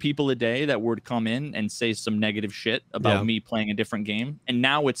 3 people a day that would come in and say some negative shit about me playing a different game, and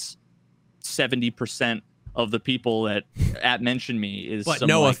now it's 70% of the people that mention me is. But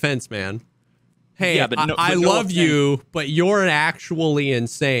no offense, man. Hey, I love you, but you're actually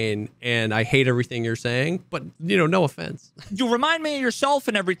insane, and I hate everything you're saying. But no offense. You remind me of yourself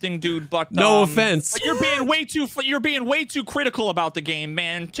and everything, dude. But no offense. But you're being way too critical about the game,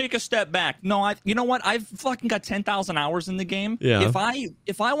 man. Take a step back. No, you know what? I've fucking got 10,000 hours in the game. Yeah.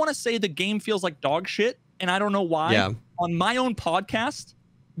 If I want to say the game feels like dog shit, and I don't know why, on my own podcast,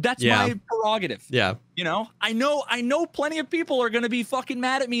 that's my prerogative. Yeah. I know plenty of people are going to be fucking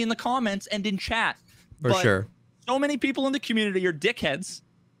mad at me in the comments and in chat. For sure. So many people in the community are dickheads,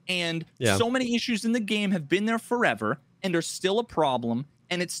 and so many issues in the game have been there forever and are still a problem,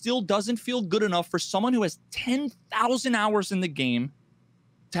 and it still doesn't feel good enough for someone who has 10,000 hours in the game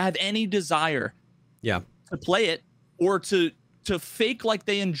to have any desire to play it or to fake like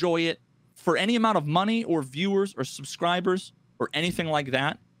they enjoy it for any amount of money or viewers or subscribers or anything like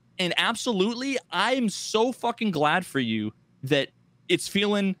that. And absolutely, I'm so fucking glad for you that it's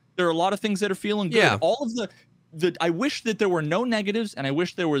feeling, there are a lot of things that are feeling good. Yeah. All of the I wish that there were no negatives, and I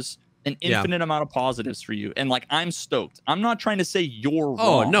wish there was an infinite amount of positives for you. And like, I'm stoked. I'm not trying to say you're wrong.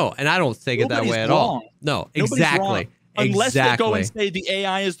 Oh, no. And I don't think it that way at all. No, exactly. Unless they go and say the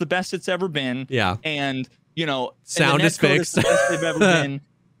AI is the best it's ever been. Yeah. And, you know, sound is fixed. The best they've ever been.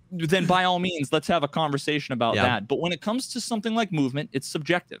 Then by all means, let's have a conversation about that. But when it comes to something like movement, it's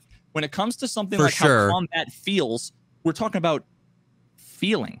subjective. When it comes to something like how combat feels, we're talking about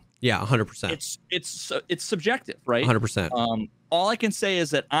feeling. Yeah, 100%. It's subjective, right? 100%. All I can say is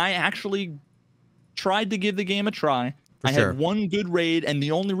that I actually tried to give the game a try. I had one good raid, and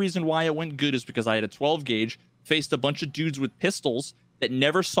the only reason why it went good is because I had a 12 gauge, faced a bunch of dudes with pistols that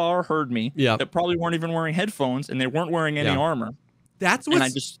never saw or heard me, that probably weren't even wearing headphones, and they weren't wearing any armor. That's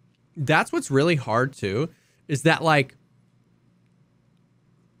what's really hard too, is that like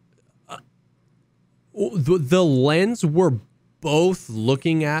the lens we're both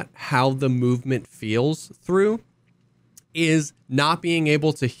looking at how the movement feels through is not being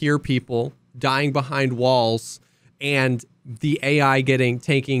able to hear people dying behind walls and the AI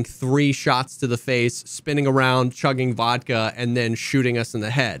taking 3 shots to the face, spinning around, chugging vodka, and then shooting us in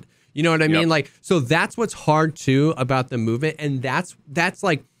the head. You know what I mean? Like, so that's what's hard too about the movement. And that's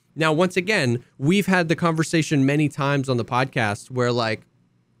like, now, once again, we've had the conversation many times on the podcast where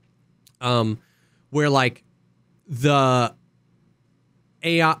the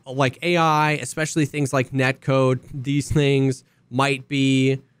AI, especially things like netcode, these things might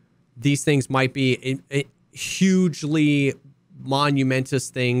be hugely monumentous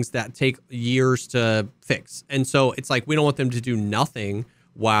things that take years to fix. And so it's like, we don't want them to do nothing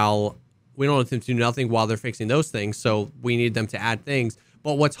while they're fixing those things. So we need them to add things.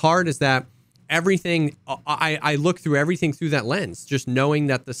 But what's hard is that everything, I look through everything through that lens, just knowing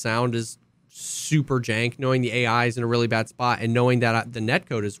that the sound is super jank, knowing the AI is in a really bad spot, and knowing that the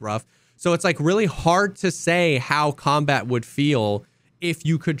netcode is rough. So it's like really hard to say how combat would feel if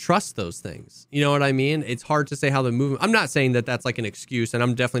you could trust those things. You know what I mean? It's hard to say how the movement, I'm not saying that that's like an excuse, and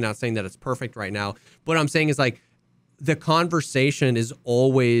I'm definitely not saying that it's perfect right now. What I'm saying is like the conversation is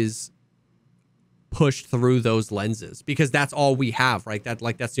always pushed through those lenses because that's all we have, right?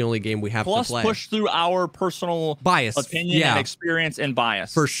 That's the only game we have to play. Plus push through our personal bias, opinion and experience and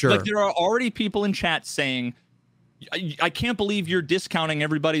bias. For sure. Like there are already people in chat saying, I can't believe you're discounting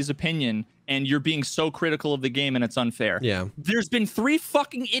everybody's opinion and you're being so critical of the game and it's unfair. Yeah. There's been 3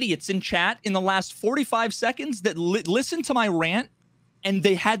 fucking idiots in chat in the last 45 seconds that listened to my rant and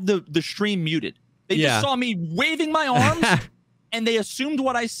they had the stream muted. They just saw me waving my arms and they assumed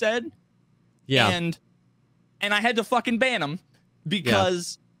what I said. Yeah. And I had to fucking ban them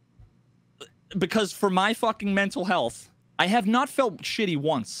because for my fucking mental health, I have not felt shitty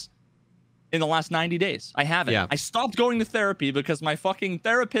once in the last 90 days. I haven't. Yeah. I stopped going to therapy because my fucking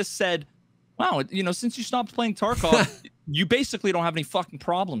therapist said, wow, you know, since you stopped playing Tarkov, you basically don't have any fucking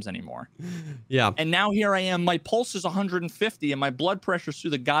problems anymore. Yeah. And now here I am. My pulse is 150 and my blood pressure's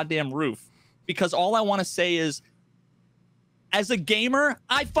through the goddamn roof because all I want to say is, as a gamer,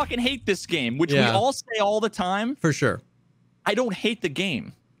 I fucking hate this game, which we all say all the time. For sure. I don't hate the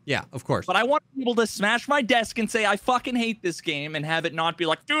game. Yeah, of course. But I want to be able to smash my desk and say, I fucking hate this game and have it not be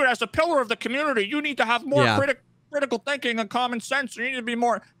like, dude, as a pillar of the community, you need to have more critical thinking and common sense. You need to be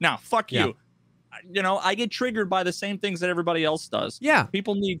more. Now, fuck you. You know, I get triggered by the same things that everybody else does. Yeah.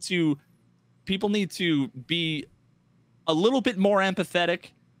 People need to be a little bit more empathetic,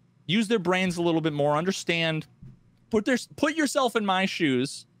 use their brains a little bit more, understand. Put yourself in my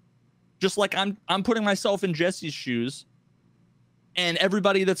shoes, just like I'm putting myself in Jesse's shoes, and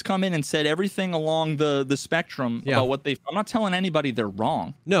everybody that's come in and said everything along the spectrum about what I'm not telling anybody they're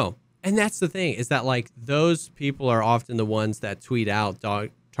wrong. No, and that's the thing is that like those people are often the ones that tweet out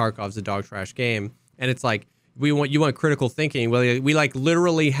Tarkov's a dog trash game, and it's like you want critical thinking. Well, we like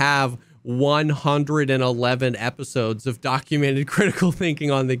literally have 111 episodes of documented critical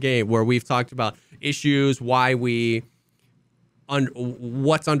thinking on the game where we've talked about issues, why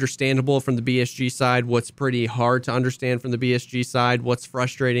what's understandable from the BSG side, what's pretty hard to understand from the BSG side, what's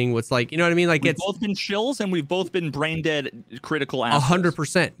frustrating, what's like, you know what I mean? Like we've both been chills and we've both been brain dead critical assholes.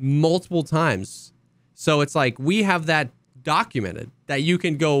 100%, multiple times. So it's like we have that documented that you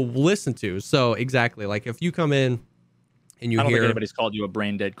can go listen to. So exactly, like if you come in and you I don't hear think anybody's called you a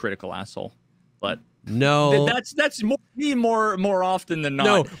brain dead critical asshole, but no, that's more often than not.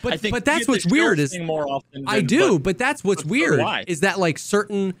 No, but that's what's weird is more often. But that's what's weird is that like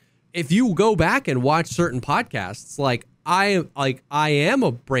if you go back and watch certain podcasts, like I am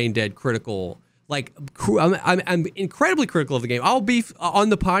a brain dead critical. Like I'm incredibly critical of the game. I'll be on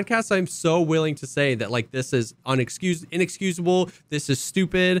the podcast. I'm so willing to say that like this is inexcusable. This is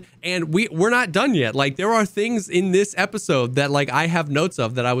stupid, and we're not done yet. Like there are things in this episode that like I have notes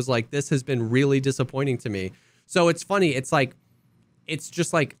of that I was like, this has been really disappointing to me. So it's funny. It's like, it's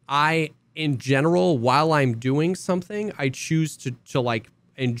just like in general, while I'm doing something, I choose to like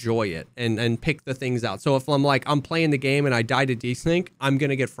enjoy it and pick the things out. So if I'm playing the game and I die to desync, I'm going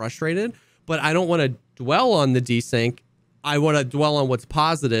to get frustrated, but I don't want to dwell on the desync. I want to dwell on what's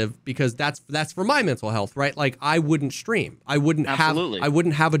positive because that's for my mental health, right? Like I wouldn't stream. I wouldn't have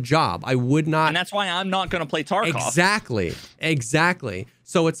a job. I would not. And that's why I'm not going to play Tarkov. Exactly.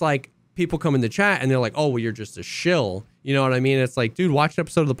 So it's like people come in the chat and they're like, "Oh, well, you're just a shill." You know what I mean? It's like, dude, watch an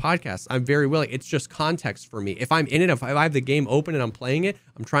episode of the podcast. I'm very willing. It's just context for me. If I'm in it, if I have the game open and I'm playing it,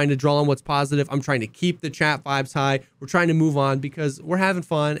 I'm trying to draw on what's positive. I'm trying to keep the chat vibes high. We're trying to move on because we're having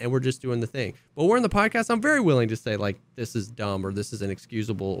fun and we're just doing the thing. But we're in the podcast. I'm very willing to say like, this is dumb or this is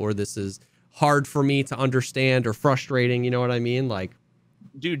inexcusable or this is hard for me to understand or frustrating. You know what I mean? Like,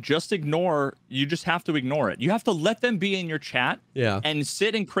 dude, just ignore. You just have to ignore it. You have to let them be in your chat and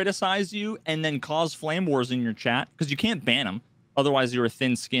sit and criticize you and then cause flame wars in your chat because you can't ban them. Otherwise, you're a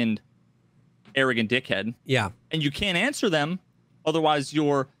thin-skinned, arrogant dickhead. Yeah. And you can't answer them. Otherwise,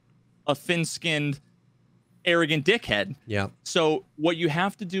 you're a thin-skinned, arrogant dickhead. Yeah. So what you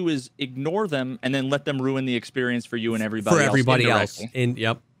have to do is ignore them and then let them ruin the experience for you and everybody else. For everybody else.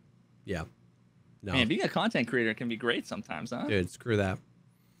 Yep. Yeah. No. Man, being a content creator can be great sometimes, huh? Dude, screw that.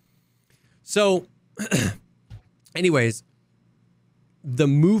 So, anyways, the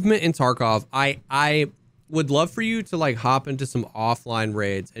movement in Tarkov, I would love for you to like hop into some offline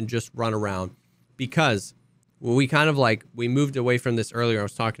raids and just run around because we kind of like, we moved away from this earlier. I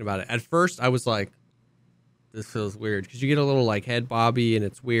was talking about it. At first, I was like, this feels weird because you get a little like head bobby and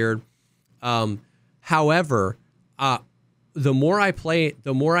it's weird. However, the more I play,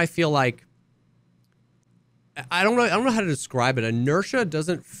 the more I feel like, I don't know how to describe it. Inertia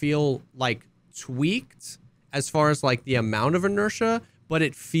doesn't feel like tweaked as far as like the amount of inertia, but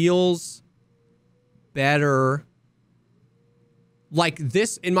it feels better. Like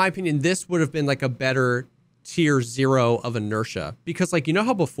this, in my opinion, this would have been like a better tier 0 of inertia because like, you know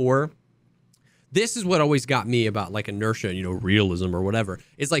how before, this is what always got me about like inertia, you know, realism or whatever.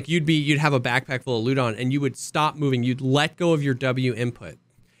 It's like you'd have a backpack full of loot on and you would stop moving. You'd let go of your W input.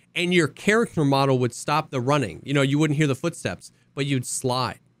 And your character model would stop the running. You know, you wouldn't hear the footsteps, but you'd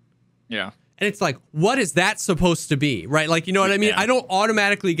slide. Yeah. And it's like, what is that supposed to be? Right? Like, you know what I mean? Yeah. I don't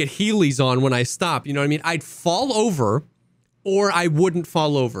automatically get Heelys on when I stop. You know what I mean? I'd fall over or I wouldn't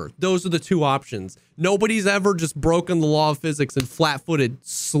fall over. Those are the two options. Nobody's ever just broken the law of physics and flat-footed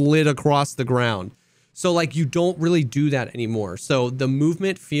slid across the ground. So, like, you don't really do that anymore. So the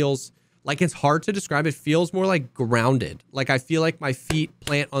movement feels... like, it's hard to describe. It feels more like grounded. Like, I feel like my feet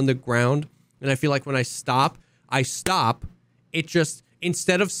plant on the ground. And I feel like when I stop. It just,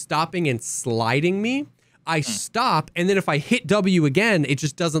 instead of stopping and sliding me, I stop. And then if I hit W again, it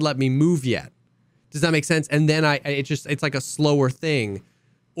just doesn't let me move yet. Does that make sense? And then it's like a slower thing.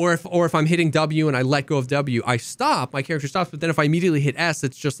 Or if I'm hitting W and I let go of W, I stop. My character stops. But then if I immediately hit S,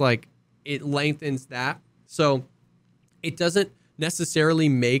 it's just like, it lengthens that. So it doesn't necessarily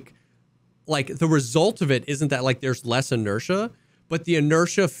make... like the result of it isn't that like there's less inertia, but the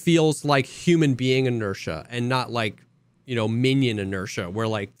inertia feels like human being inertia and not like, you know, minion inertia where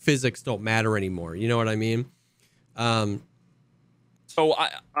like physics don't matter anymore. You know what I mean? So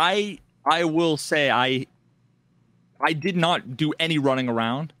I will say I did not do any running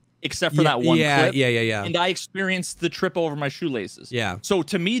around except for that one clip. Yeah. And I experienced the trip over my shoelaces. Yeah. So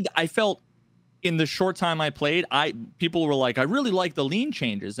to me, I felt in the short time I played, people were like, I really like the lean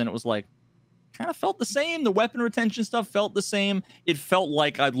changes. And it was like, kind of felt the same. The weapon retention stuff felt the same. It felt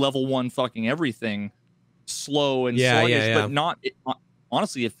like I'd level 1 fucking everything slow and sluggish, but not.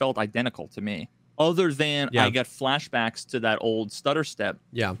 Honestly, it felt identical to me. Other than I got flashbacks to that old stutter step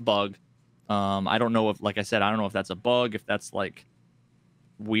bug. I don't know if, like I said, I don't know if that's a bug, if that's like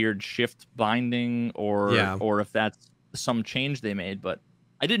weird shift binding or if that's some change they made, but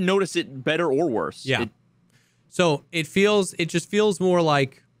I didn't notice it better or worse. Yeah. So it just feels more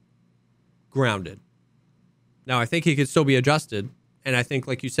like grounded. Now, I think it could still be adjusted. And I think,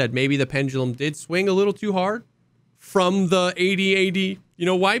 like you said, maybe the pendulum did swing a little too hard from the 80, you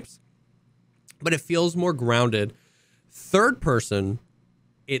know, wipes. But it feels more grounded. Third person,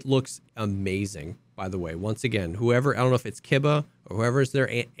 it looks amazing, by the way. Once again, whoever, I don't know if it's Kiba or whoever's their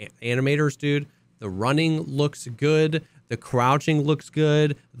animators, dude. The running looks good. The crouching looks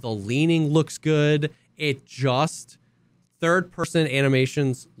good. The leaning looks good. It just... third person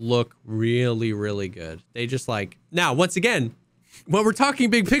animations look really, really good. They just like, now, once again, when we're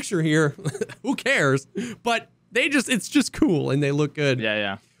talking big picture here, who cares? But it's just cool and they look good.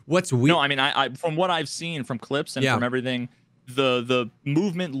 Yeah. What's weird? No, I mean, I from what I've seen from clips and from everything, the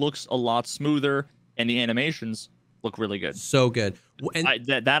movement looks a lot smoother and the animations look really good. So good. And I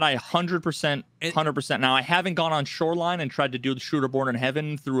 100%. Now, I haven't gone on Shoreline and tried to do the Shooter Born in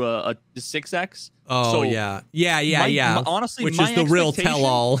Heaven through a 6X. Oh, so yeah. Honestly, which is the real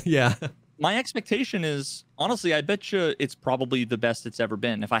tell-all. Yeah. My expectation is, honestly, I bet you it's probably the best it's ever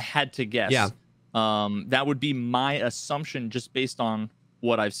been. If I had to guess, that would be my assumption just based on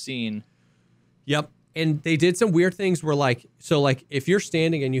what I've seen. Yep. And they did some weird things where if you're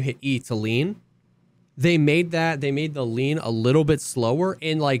standing and you hit E to lean, they made the lean a little bit slower.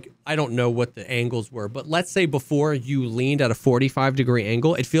 And I don't know what the angles were, but let's say before you leaned at a 45-degree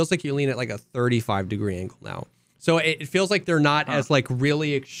angle, it feels like you lean at a 35-degree angle now. So it feels like they're not as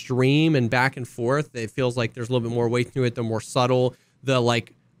really extreme and back and forth. It feels like there's a little bit more weight to it. They're more subtle. The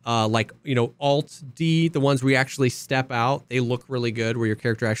Alt D, the ones where you actually step out, they look really good. Where your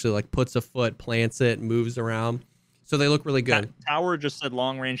character actually puts a foot, plants it, moves around. So they look really good. Tower just said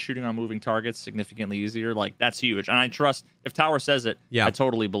long range shooting on moving targets significantly easier. That's huge, and I trust if Tower says it. Yeah, I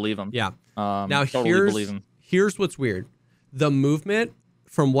totally believe him. Yeah. Now here's what's weird. The movement,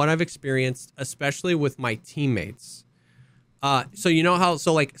 from what I've experienced, especially with my teammates. So you know how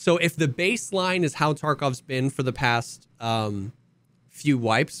so if the baseline is how Tarkov's been for the past few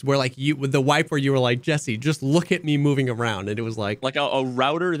wipes, where with the wipe where you were like, Jesse, just look at me moving around, and it was like a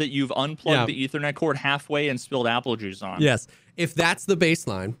router that you've unplugged the Ethernet cord halfway and spilled apple juice on. Yes. If that's the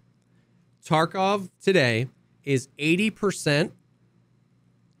baseline, Tarkov today is 80%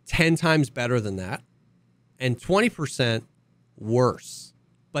 10 times better than that and 20% worse.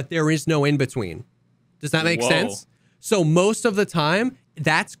 But there is no in between. Does that make sense? So most of the time,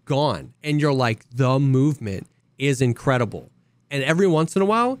 that's gone. And you're like, the movement is incredible. And every once in a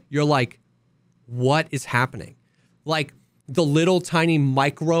while, you're like, what is happening? The little tiny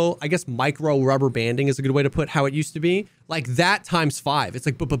micro rubber banding is a good way to put how it used to be. That times 5. It's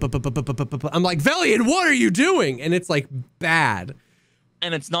I'm like, Velian, what are you doing? And it's bad.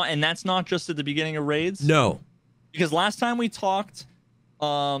 And that's not just at the beginning of raids? No. Because last time we talked,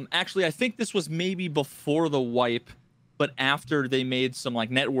 actually, I think this was maybe before the wipe, but after they made some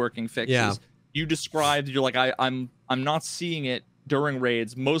networking fixes. Yeah. You described, you're like, I'm not seeing it during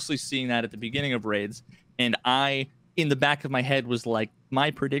raids, mostly seeing that at the beginning of raids. And in the back of my head was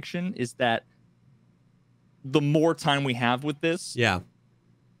my prediction is that the more time we have with this,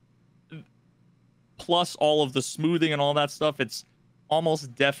 plus all of the smoothing and all that stuff, it's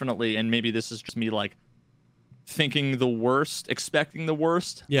almost definitely, and maybe this is just me thinking the worst, expecting the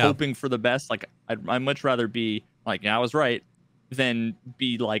worst, hoping for the best. I'd much rather be I was right, than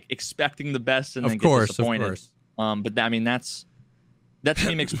be expecting the best and then get disappointed. Of course. But that to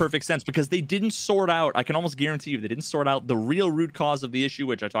me makes perfect sense because they didn't sort out. I can almost guarantee you they didn't sort out the real root cause of the issue,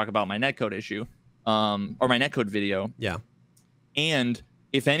 which I talk about in my netcode issue, or my netcode video. Yeah. And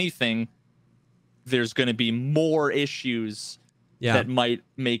if anything, there's going to be more issues that might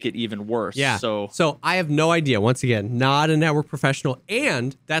make it even worse. Yeah. So I have no idea. Once again, not a network professional,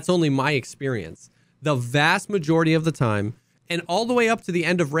 and that's only my experience. The vast majority of the time, and all the way up to the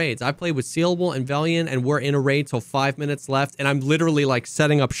end of raids, I play with Sealable and Velian, and we're in a raid till 5 minutes left, and I'm literally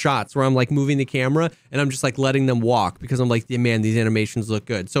setting up shots where I'm moving the camera, and I'm just letting them walk because I'm like, man, these animations look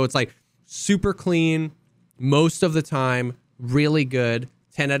good. So it's super clean most of the time, really good,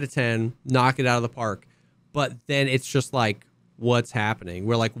 10 out of 10, knock it out of the park. But then it's just what's happening?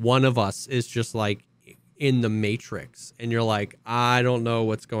 Where one of us is just in the Matrix, and you're like, I don't know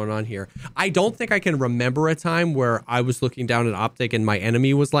what's going on here. I don't think I can remember a time where I was looking down at Optic and my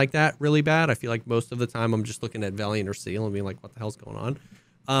enemy was like that really bad. I feel like most of the time I'm just looking at Velian or Seal and being like, what the hell's going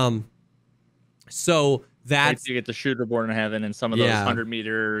on? So that's you get the Shooter Born in Heaven and some of those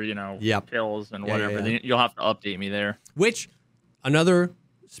 100-meter, kills and whatever. Then you'll have to update me there. Which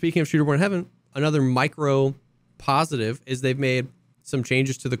speaking of Shooter Born in Heaven, another micro positive is they've made some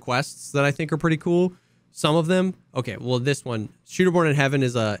changes to the quests that I think are pretty cool. Some of them, okay, well, this one, Shooter Born in Heaven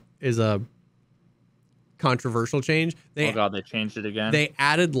is a controversial change. Oh god, they changed it again. They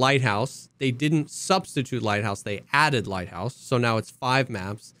added Lighthouse. They didn't substitute Lighthouse. They added Lighthouse. So now it's 5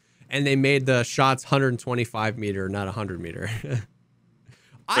 maps, and they made the shots 125 meter, not 100 meter.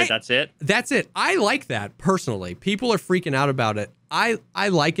 Wait, that's it? That's it. I like that personally. People are freaking out about it. I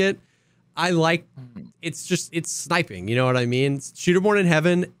like it. It's sniping. You know what I mean? Shooter Born in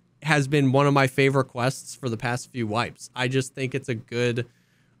Heaven has been one of my favorite quests for the past few wipes. I just think it's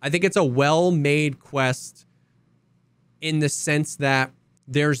a well-made quest in the sense that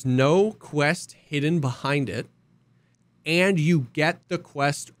there's no quest hidden behind it, and you get the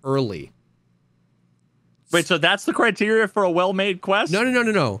quest early. Wait, so that's the criteria for a well-made quest?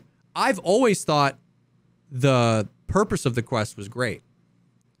 No. I've always thought the purpose of the quest was great.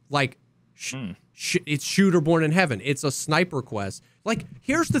 It's Shooter Born in Heaven. It's a sniper quest. Like,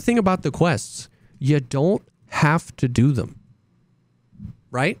 here's the thing about the quests. You don't have to do them.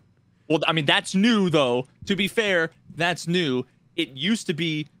 Right? Well, I mean, that's new, though. To be fair, that's new. It used to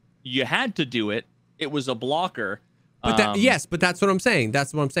be you had to do it. It was a blocker. But yes, but that's what I'm saying.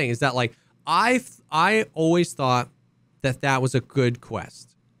 That's what I'm saying is that, like, I always thought that was a good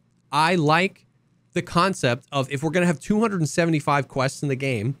quest. I like the concept of, if we're going to have 275 quests in the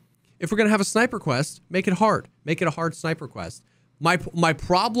game, if we're going to have a sniper quest, make it hard. Make it a hard sniper quest. My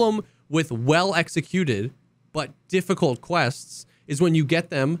problem with well-executed but difficult quests is when you get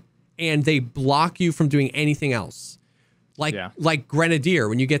them and they block you from doing anything else. Like Grenadier,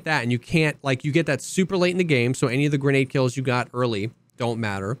 when you get that and you can't, like, you get that super late in the game, so any of the grenade kills you got early don't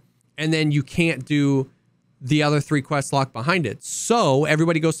matter. And then you can't do the other 3 quests locked behind it. So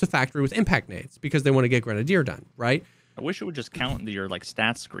everybody goes to factory with impact nades because they want to get Grenadier done, right? I wish it would just count into your, like,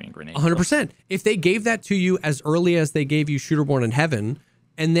 stats screen grenade. 100%. If they gave that to you as early as they gave you Shooter Born in Heaven,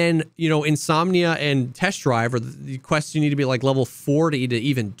 and then, you know, Insomnia and Test Drive are the quests you need to be like level 40 to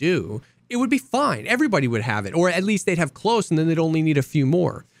even do, it would be fine. Everybody would have it, or at least they'd have close, and then they'd only need a few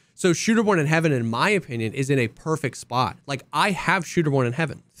more. So Shooter Born in Heaven, in my opinion, is in a perfect spot. Like, I have Shooter Born in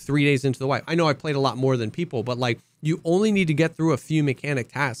Heaven 3 days into the wipe. I know I played a lot more than people, but, like, you only need to get through a few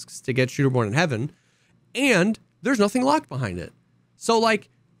mechanic tasks to get Shooter Born in Heaven, and there's nothing locked behind it. So, like,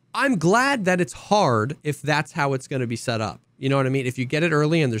 I'm glad that it's hard if that's how it's going to be set up. You know what I mean? If you get it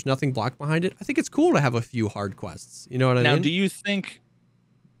early and there's nothing blocked behind it, I think it's cool to have a few hard quests. You know what I mean? Now, do you think...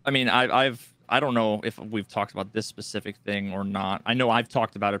 I mean, I don't know if we've talked about this specific thing or not. I know I've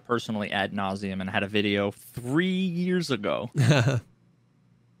talked about it personally ad nauseum and had a video 3 years ago,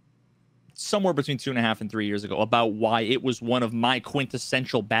 somewhere between 2.5 and 3 years ago, about why it was one of my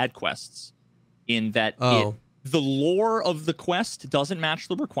quintessential bad quests. In that, the lore of the quest doesn't match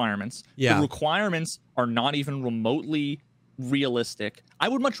the requirements. Yeah. The requirements are not even remotely realistic. I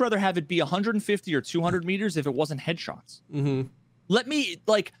would much rather have it be 150 or 200 meters if it wasn't headshots. Mm-hmm. Let me,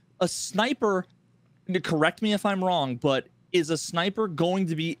 like, a sniper, correct me if I'm wrong, but is a sniper going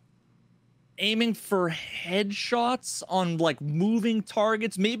to be aiming for headshots on, like, moving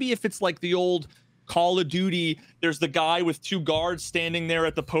targets? Maybe if it's like the old Call of Duty, there's the guy with 2 guards standing there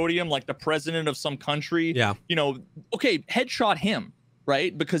at the podium, like the president of some country. Yeah. You know, okay, headshot him,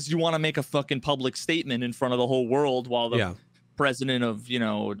 right? Because you want to make a fucking public statement in front of the whole world while the president of, you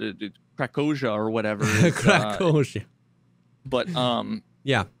know, Krakosia or whatever. Is, Krakosia. But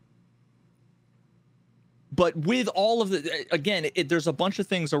yeah. But with all of the, again, there's a bunch of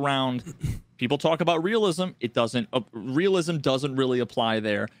things around. People talk about realism. It doesn't. Realism doesn't really apply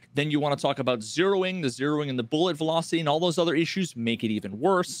there. Then you want to talk about zeroing and the bullet velocity and all those other issues make it even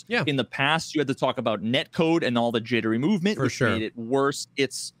worse. Yeah. In the past, you had to talk about netcode and all the jittery movement, which made it worse.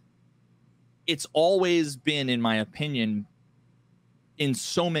 It's always been, in my opinion, in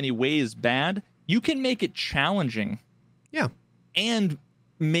so many ways bad. You can make it challenging. Yeah. And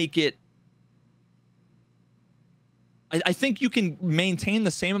make it, I think you can maintain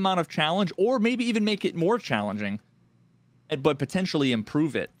the same amount of challenge, or maybe even make it more challenging, but potentially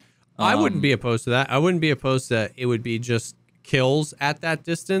improve it. I wouldn't be opposed to that. I wouldn't be opposed to it would be just kills at that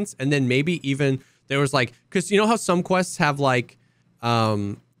distance, and then maybe even there was, like, because you know how some quests have, like,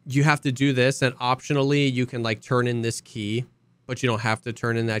 you have to do this, and optionally you can, like, turn in this key, but you don't have to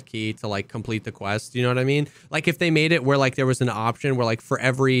turn in that key to, like, complete the quest. You know what I mean? Like, if they made it where, like, there was an option where, like, for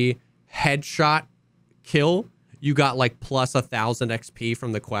every headshot kill, you got, like, plus 1,000 XP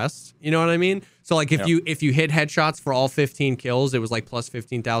from the quest. You know what I mean? So, like, if you hit headshots for all 15 kills, it was, like, plus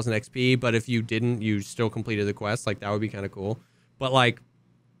 15,000 XP. But if you didn't, you still completed the quest. Like, that would be kind of cool. But, like,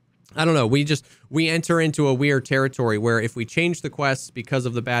 I don't know. We enter into a weird territory where if we change the quests because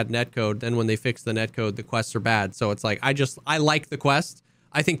of the bad netcode, then when they fix the netcode, the quests are bad. So it's like, I like the quest.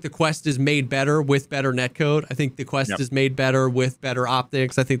 I think the quest is made better with better netcode. I think the quest is made better with better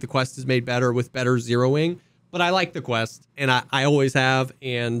optics. I think the quest is made better with better zeroing. But I like the quest, and I always have,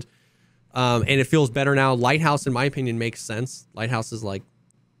 and it feels better now. Lighthouse, in my opinion, makes sense. Lighthouse is like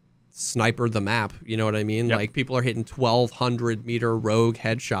sniper the map, you know what I mean? Like, people are hitting 1,200 meter rogue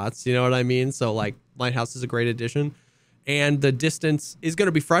headshots, you know what I mean? So, like, Lighthouse is a great addition. And the distance is going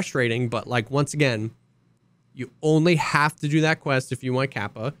to be frustrating, but, like, once again, you only have to do that quest if you want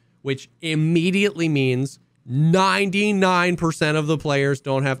Kappa, which immediately means 99% of the players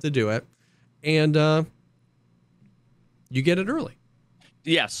don't have to do it. And, you get it early.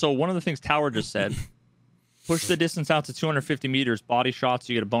 Yeah, so one of the things Tower just said, push the distance out to 250 meters, body shots,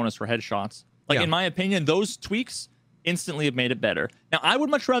 you get a bonus for headshots. Like, in my opinion, those tweaks instantly have made it better. Now, I would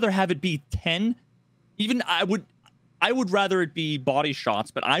much rather have it be 10. Even I I would rather it be body shots,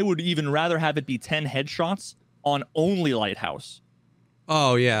 but I would even rather have it be 10 headshots on only Lighthouse.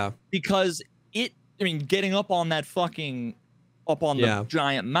 Oh, yeah. Because getting up on that fucking, up on the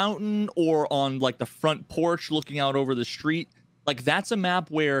giant mountain or on like the front porch looking out over the street, like that's a map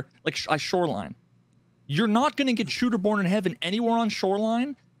where, like Shoreline, you're not going to get Shooter Born in Heaven anywhere on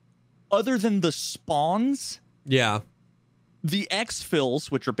Shoreline other than the spawns. Yeah. The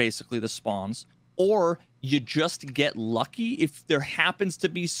exfils, which are basically the spawns, or you just get lucky if there happens to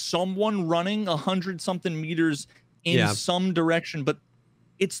be someone running 100-something meters in some direction, but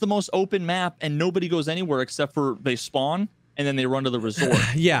it's the most open map and nobody goes anywhere except for they spawn and then they run to the resort.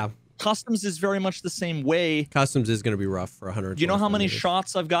 Yeah. Customs is very much the same way. Customs is going to be rough for 100. You know how many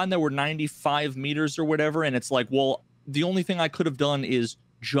shots I've gotten that were 95 meters or whatever? And it's like, well, the only thing I could have done is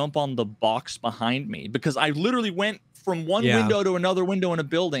jump on the box behind me because I literally went from one window to another window in a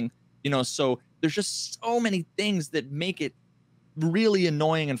building, so there's just so many things that make it really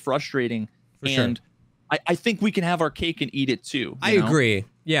annoying and frustrating. For sure. I think we can have our cake and eat it too. I agree.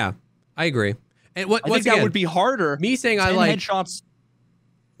 Yeah, I agree. And I think that would be harder. Me saying I like headshots.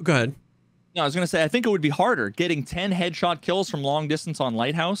 Go ahead. No, I was going to say, I think it would be harder getting 10 headshot kills from long distance on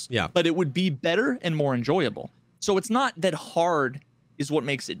Lighthouse. Yeah. But it would be better and more enjoyable. So it's not that hard is what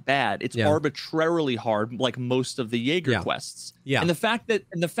makes it bad. It's arbitrarily hard, like most of the Jaeger quests. Yeah. And the fact that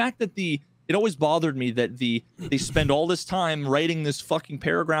it always bothered me that they spend all this time writing this fucking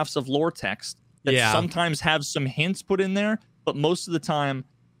paragraphs of lore text that sometimes have some hints put in there, but most of the time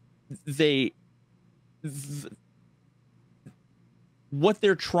what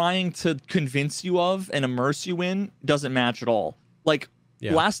they're trying to convince you of and immerse you in doesn't match at all. Like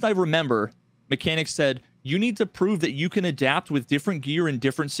last I remember, Mechanics said, you need to prove that you can adapt with different gear in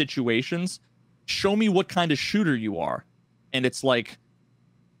different situations. Show me what kind of shooter you are. And it's like,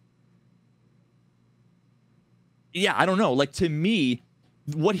 I don't know. Like, to me,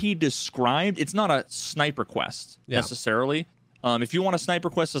 what he described, it's not a sniper quest necessarily. If you want a sniper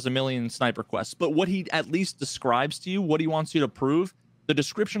quest, there's a million sniper quests. But what he at least describes to you, what he wants you to prove, the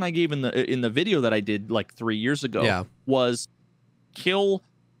description I gave in the video that I did like 3 years ago was kill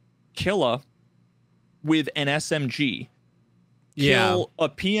Killa with an SMG. Kill a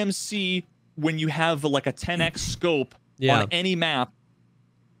PMC when you have like a 10x scope on any map,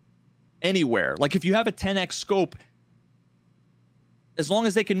 anywhere. Like if you have a 10x scope, as long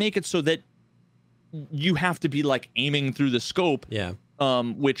as they can make it so that you have to be like aiming through the scope.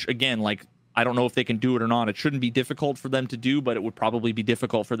 Which again, like, I don't know if they can do it or not. It shouldn't be difficult for them to do, but it would probably be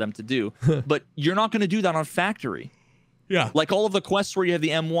difficult for them to do. But you're not going to do that on Factory. Like all of the quests where you have the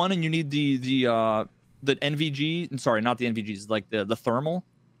M1 and you need the NVG. Sorry, not the NVGs, like the thermal.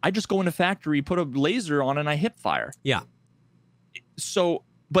 I just go into Factory, put a laser on, and I hip fire. So,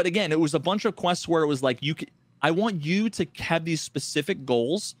 but again, it was a bunch of quests where it was like, I want you to have these specific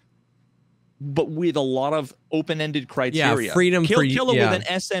goals, but with a lot of open-ended criteria. Freedom for you. Kill it with an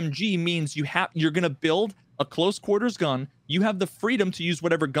SMG means you're going to build a close quarters gun. You have the freedom to use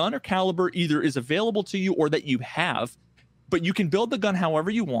whatever gun or caliber either is available to you or that you have, but you can build the gun however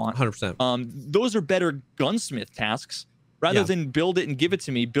you want. 100%. Those are better gunsmith tasks rather than build it and give it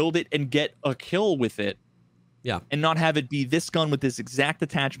to me. Build it and get a kill with it. And not have it be this gun with this exact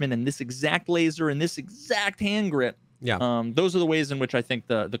attachment and this exact laser and this exact hand grip. Those are the ways in which I think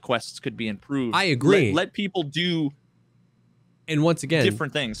the quests could be improved. I agree. Let people do, and once again,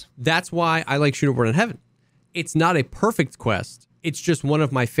 different things. That's why I like Shooter Born in Heaven. It's not a perfect quest. It's just one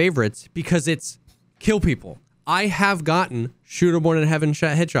of my favorites because it's kill people. I have gotten Shooter Born in Heaven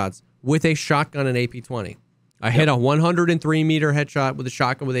headshots with a shotgun and AP-20. I hit a 103-meter headshot with a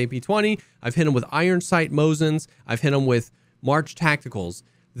shotgun with AP-20. I've hit them with Iron Sight Mosins. I've hit them with March Tacticals.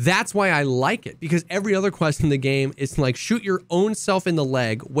 That's why I like it, because every other quest in the game is like shoot your own self in the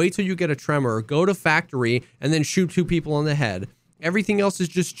leg, wait till you get a tremor, go to Factory, and then shoot 2 people on the head. Everything else is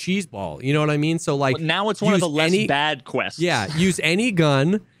just cheeseball. You know what I mean? So like, now it's one of the less bad quests. Use any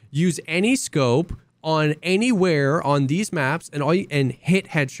gun, use any scope on anywhere on these maps, and hit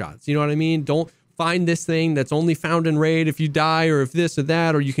headshots. You know what I mean? Don't find this thing that's only found in raid if you die, or if this or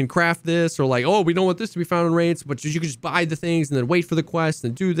that, or you can craft this, or like, oh, we don't want this to be found in raids, but you can just buy the things and then wait for the quest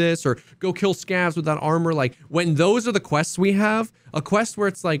and do this, or go kill scavs with that armor. Like, when those are the quests we have, a quest where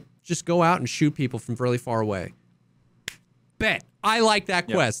it's like, just go out and shoot people from really far away. Bet. I like that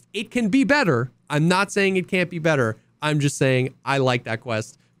quest. It can be better. I'm not saying it can't be better. I'm just saying I like that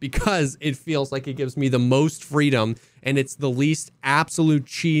quest because it feels like it gives me the most freedom, and it's the least absolute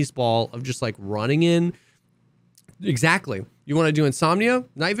cheese ball of just like running in. Exactly. You want to do Insomnia,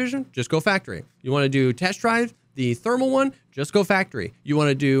 Night Vision? Just go Factory. You want to do Test Drive? the thermal one, just go factory. You want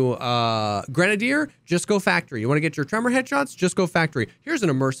to do Grenadier, just go factory. You want to get your tremor headshots, just go factory. Here's an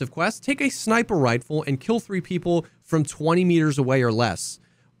immersive quest. Take a sniper rifle and kill 3 people from 20 meters away or less.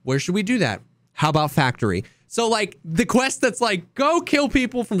 Where should we do that? How about factory? So like the quest that's like, go kill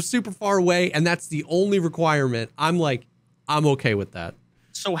people from super far away, and that's the only requirement. I'm okay with that.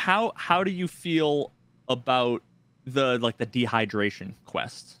 So how do you feel about the dehydration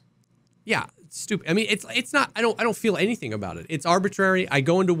quest? Yeah, it's stupid. I mean, it's not. I don't feel anything about it. It's arbitrary. I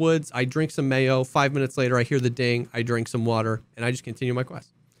go into woods. I drink some mayo. 5 minutes later, I hear the ding. I drink some water, and I just continue my quest.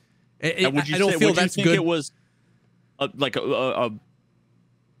 I don't feel that's good. It was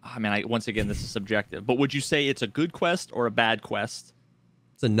I mean, once again, this is subjective. But would you say it's a good quest or a bad quest?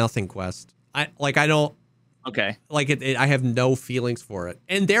 It's a nothing quest. I don't. Okay. Like I have no feelings for it,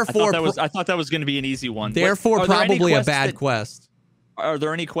 and therefore I thought that was going to be an easy one. Therefore, probably a bad quest. Are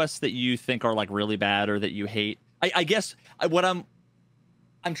there any quests that you think are like really bad or that you hate? I guess what I'm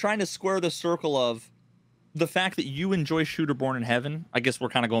trying to square the circle of the fact that you enjoy Shooterborn in Heaven. I guess we're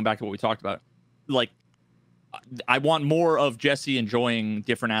kind of going back to what we talked about. Like, I want more of Jesse enjoying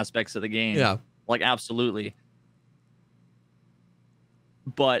different aspects of the game. Yeah. Like, absolutely.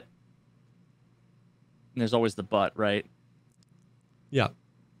 But there's always the but, right? Yeah.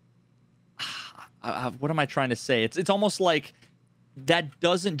 What am I trying to say? It's almost like that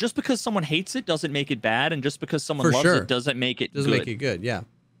doesn't, just because someone hates it doesn't make it bad, and just because someone loves it doesn't make it good. Make it good, yeah.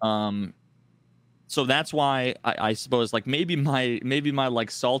 So that's why I suppose like maybe my like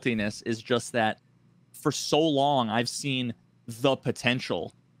saltiness is just that for so long I've seen the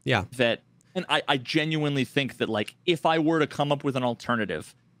potential. Yeah. That, and I genuinely think that like if I were to come up with an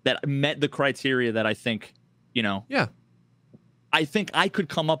alternative that met the criteria that I think, yeah, I think I could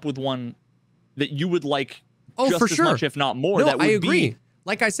come up with one that you would like just for as sure. much, if not more. No, that would I agree.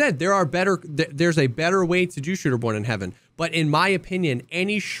 Like I said, there's a better way to do Shooterborn in Heaven. But in my opinion,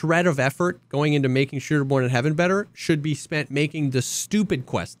 any shred of effort going into making Shooterborn in Heaven better should be spent making the stupid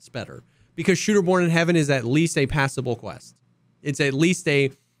quests better. Because Shooterborn in Heaven is at least a passable quest. It's at least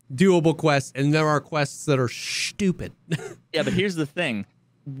a doable quest, and there are quests that are stupid. Yeah, but here's the thing.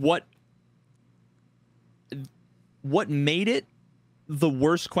 What made it the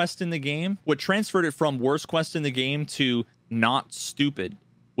worst quest in the game, what transferred it from worst quest in the game to not stupid,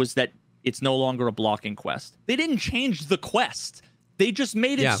 was that it's no longer a blocking quest. They didn't change the quest. They just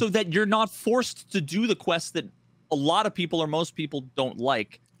made it so that you're not forced to do the quest that a lot of people or most people don't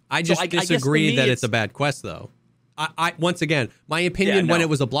like. I disagree that it's a bad quest, though. I once again, my opinion when it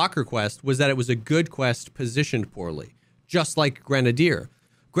was a blocker quest was that it was a good quest positioned poorly, just like Grenadier.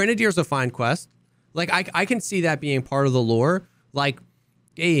 Grenadier's a fine quest. Like, I can see that being part of the lore. Like,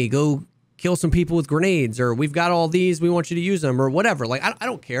 hey, go kill some people with grenades, or we've got all these, we want you to use them, or whatever. Like, I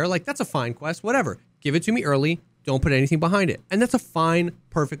don't care. Like, that's a fine quest, whatever. Give it to me early. Don't put anything behind it. And that's a fine,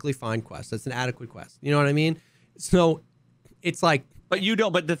 perfectly fine quest. That's an adequate quest. You know what I mean? So it's like... But you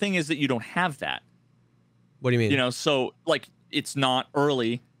don't, but the thing is that you don't have that. What do you mean? So, like, it's not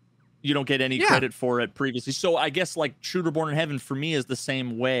early. You don't get any credit for it previously. So I guess, like, Shooterborn in Heaven for me is the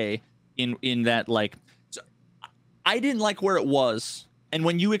same way in that, like... So I didn't like where it was. And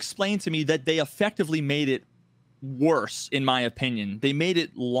when you explained to me that they effectively made it worse, in my opinion, they made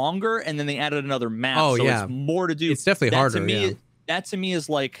it longer and then they added another map. Oh, so yeah. It's more to do. It's definitely harder. That to me is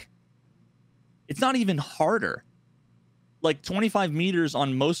like, it's not even harder. Like 25 meters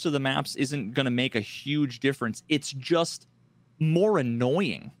on most of the maps isn't going to make a huge difference. It's just more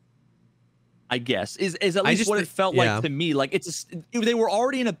annoying, I guess, is at least what it felt like to me. Like they were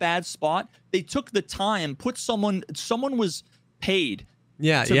already in a bad spot. They took the time, someone was paid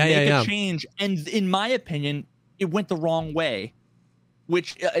to make a change. And in my opinion, it went the wrong way,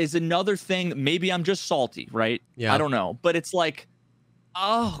 which is another thing. Maybe I'm just salty, right? Yeah. I don't know. But it's like,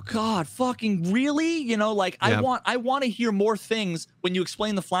 oh God, fucking really? I want to hear more things. When you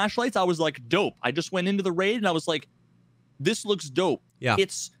explain the flashlights, I was like, dope. I just went into the raid and I was like, this looks dope. Yeah.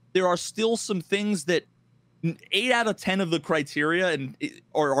 There are still some things that 8 out of 10 of the criteria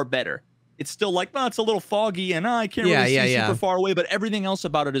are better. It's still like, it's a little foggy and I can't really see super far away, but everything else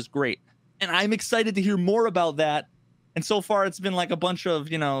about it is great. And I'm excited to hear more about that. And so far it's been like a bunch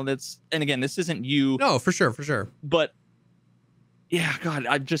of, and again, this isn't you. No, for sure. But yeah, God,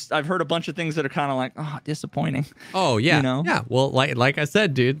 I've heard a bunch of things that are kind of like, disappointing. Oh yeah. Yeah. Well, like I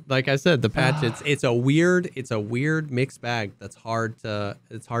said, dude, the patch, it's a weird mixed bag that's hard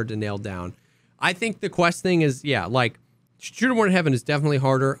to nail down. I think the quest thing is, like, Shooterborn in Heaven is definitely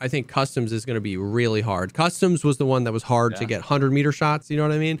harder. I think Customs is going to be really hard. Customs was the one that was hard to get 100-meter shots. You know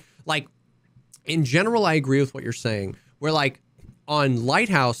what I mean? Like, in general, I agree with what you're saying. Where, like, on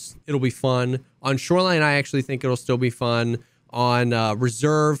Lighthouse, it'll be fun. On Shoreline, I actually think it'll still be fun. On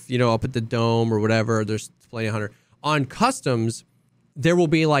Reserve, up at the Dome or whatever, there's plenty of 100. On Customs, there will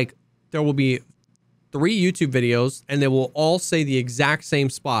be 3 YouTube videos, and they will all say the exact same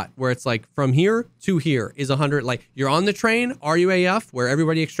spot, where it's like from here to here is 100. Like, you're on the train, RUAF, where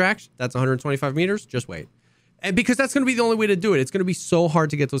everybody extracts, that's 125 meters, just wait. And because that's going to be the only way to do it. It's going to be so hard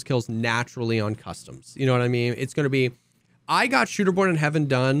to get those kills naturally on Customs. You know what I mean? It's going to be, I got Shooterborn in Heaven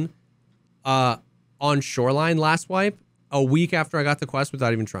done on Shoreline last wipe a week after I got the quest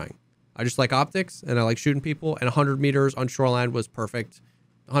without even trying. I just like optics, and I like shooting people, and 100 meters on Shoreline was perfect.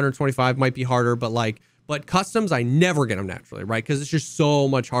 125 might be harder, but Customs, I never get them naturally, right? Because it's just so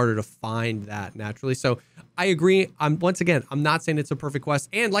much harder to find that naturally. So I agree. I'm not saying it's a perfect quest.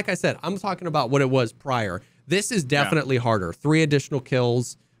 And like I said, I'm talking about what it was prior. This is definitely harder. 3 additional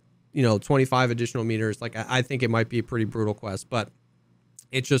kills, 25 additional meters. Like, I think it might be a pretty brutal quest, but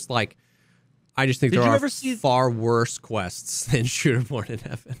it's just like, I just think there are far worse quests than Shooterborn in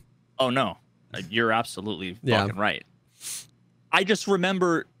Heaven. Oh, no. You're absolutely fucking right. I just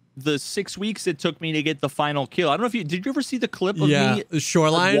remember the 6 weeks it took me to get the final kill. I don't know if did you ever see the clip of me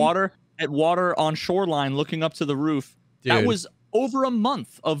Shoreline at water on Shoreline looking up to the roof? Dude. That was over a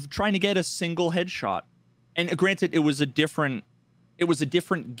month of trying to get a single headshot. And granted, it was a different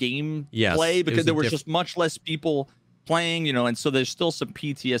game play because there was just much less people playing, and so there's still some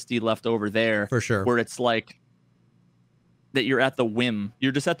PTSD left over there for sure, where it's like that you're at the whim.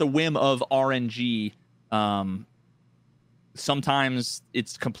 You're just at the whim of RNG. Sometimes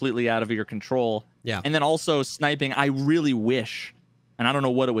it's completely out of your control. Yeah. And then also sniping, I really wish, and I don't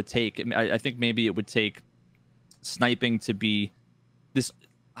know what it would take. I think maybe it would take sniping to be this.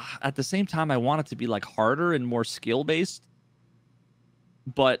 At the same time, I want it to be like harder and more skill based.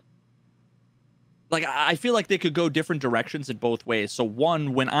 But like, I feel like they could go different directions in both ways. So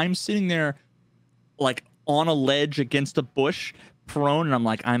one, when I'm sitting there like on a ledge against a bush, prone, and I'm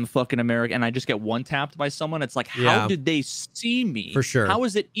like, I'm fucking American, and I just get one tapped by someone, it's like, how did they see me? For sure. How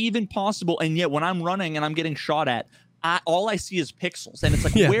is it even possible? And yet when I'm running and I'm getting shot at, all I see is pixels, and it's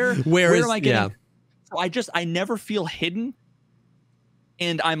like, where am I getting? So I never feel hidden,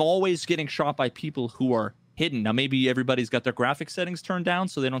 and I'm always getting shot by people who are hidden. Now maybe everybody's got their graphic settings turned down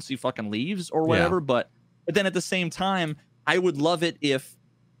so they don't see fucking leaves or whatever, but then at the same time, I would love it if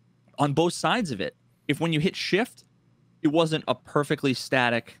on both sides of it, if when you hit shift, it wasn't a perfectly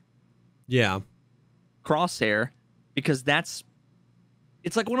static crosshair, because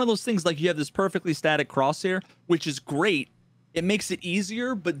it's like one of those things, like you have this perfectly static crosshair, which is great. It makes it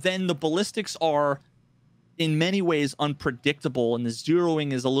easier, but then the ballistics are in many ways unpredictable, and the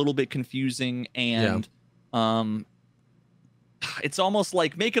zeroing is a little bit confusing, and it's almost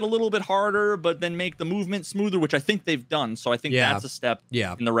like make it a little bit harder, but then make the movement smoother, which I think they've done. So I think that's a step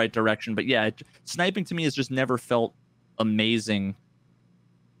in the right direction. But sniping to me has just never felt amazing.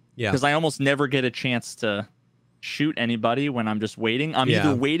 Because I almost never get a chance to shoot anybody when I'm just waiting. I'm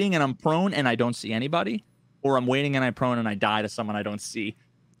either waiting and I'm prone and I don't see anybody, or I'm waiting and I'm prone and I die to someone I don't see.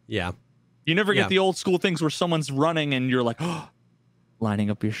 Yeah. You never get the old school things where someone's running and you're like,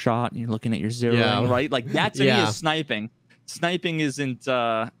 lining up your shot and you're looking at your zeroing, right? Like that to me is sniping. Sniping isn't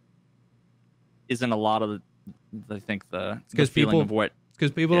a lot of I think the feeling of what,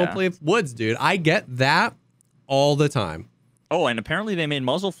 because people don't play woods, dude. I get that all the time. Oh, and apparently they made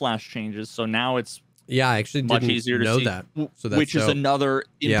muzzle flash changes, so now it's I actually much didn't easier to know see, that. So that's which is another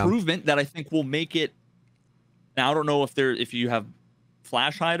improvement that I think will make it. Now I don't know if you have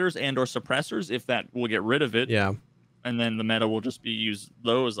flash hiders and or suppressors, if that will get rid of it. Yeah. And then the meta will just be use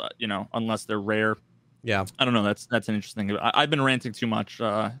those, unless they're rare. Yeah. I don't know. That's an interesting thing. I've been ranting too much.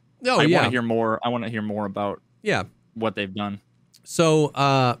 I want to hear more. I want to hear more about what they've done.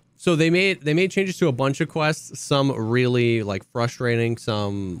 So they made changes to a bunch of quests. Some really like frustrating,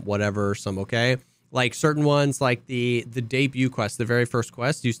 some whatever, some okay. Like certain ones, like the debut quest, the very first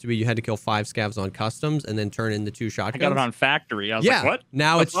quest used to be you had to kill 5 scavs on customs and then turn into 2 shotguns. I got it on factory. I was like, what?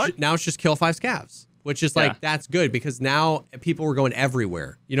 Now it's just kill 5 scavs, which is like that's good because now people were going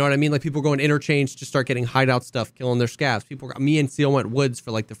everywhere. You know what I mean? Like people were going interchange to start getting hideout stuff, killing their scavs. Me and Seal went woods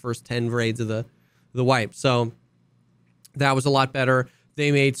for like the first 10 raids of the wipe. So that was a lot better.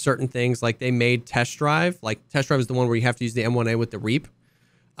 They made certain things, like they made Test Drive. Like Test Drive is the one where you have to use the M1A with the Reap.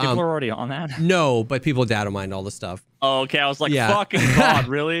 People are already on that? No, but people data mined all the stuff. Oh, okay. I was like, fucking God,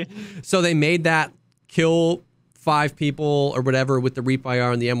 really? So they made that kill 5 people or whatever with the Reap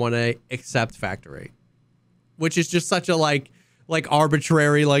IR and the M1A except factory, which is just such a like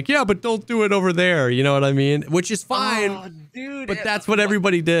arbitrary, but don't do it over there. You know what I mean? Which is fine, dude. But that's what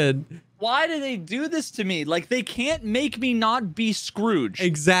everybody did. why do they do this to me? Like, they can't make me not be Scrooge.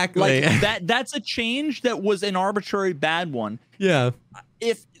 Exactly. Like that's a change that was an arbitrary bad one. Yeah.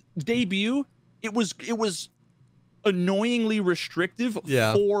 If debut, it was annoyingly restrictive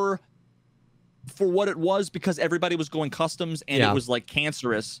for what it was, because everybody was going customs and it was like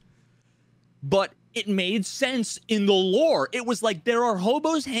cancerous. But it made sense in the lore. It was like, there are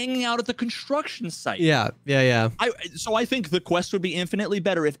hobos hanging out at the construction site. Yeah. So I think the quest would be infinitely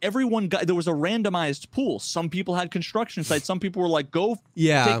better if everyone there was a randomized pool. Some people had construction sites. Some people were like, go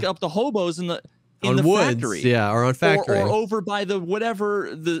pick up the hobos in the woods, factory. or on factory. Or over by the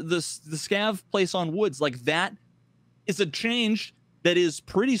whatever, the scav place on woods. Like, that is a change that is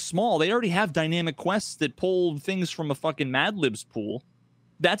pretty small. They already have dynamic quests that pull things from a fucking Mad Libs pool.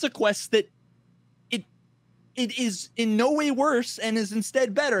 That's a quest that it is in no way worse and is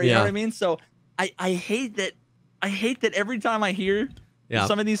instead better. You know what I mean? So I hate that. I hate that every time I hear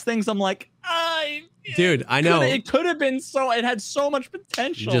some of these things, I'm like, dude, I know. It could have been it had so much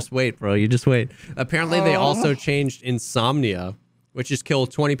potential. You just wait, bro. You just wait. Apparently, they also changed Insomnia, which is kill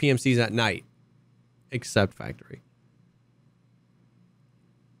 20 PMCs at night, except Factory.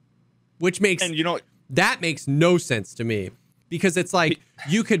 Which makes, and that makes no sense to me, because it's like,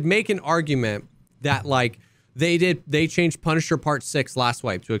 you could make an argument that, like, they changed Punisher Part 6 last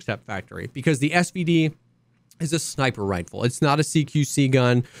wipe to accept Factory, because the SVD is a sniper rifle. It's not a CQC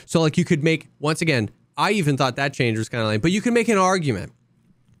gun. So, like, you could make, once again, I even thought that change was kind of lame, but you can make an argument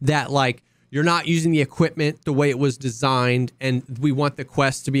that, like, you're not using the equipment the way it was designed, and we want the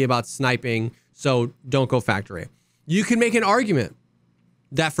quest to be about sniping, so don't go Factory. You can make an argument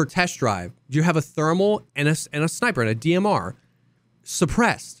that for test drive, you have a thermal and a sniper and a DMR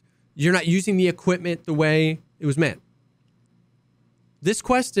suppressed. You're not using the equipment the way it was meant. This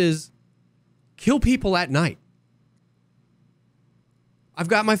quest is kill people at night. I've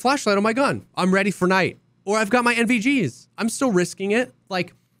got my flashlight on my gun. I'm ready for night. Or I've got my NVGs. I'm still risking it.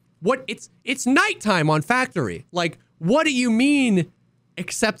 Like, what? It's nighttime on Factory. Like, what do you mean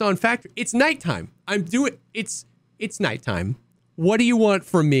except on Factory? It's nighttime. It's nighttime. What do you want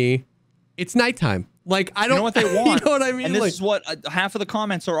from me? It's nighttime. Like, I don't know what they want. You know what I mean? And this is what half of the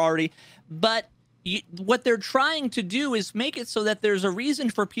comments are already. But what they're trying to do is make it so that there's a reason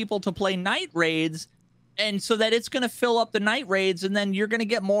for people to play night raids, and so that it's going to fill up the night raids, and then you're going to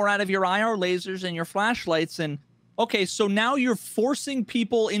get more out of your IR lasers and your flashlights. And okay, so now you're forcing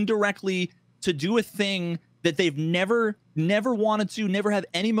people indirectly to do a thing that they've never wanted to, never have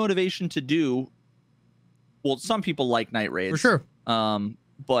any motivation to do. Well, some people like night raids. For sure.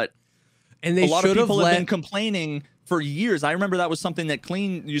 But and they a lot of people have been complaining for years. I remember that was something that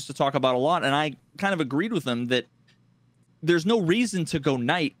Clean used to talk about a lot, and I kind of agreed with him that there's no reason to go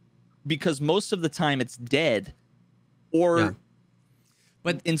night, because most of the time it's dead, or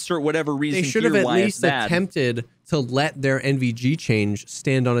but insert whatever reason. They should have at least attempted to let their NVG change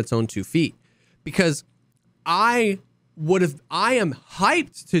stand on its own 2 feet, because I am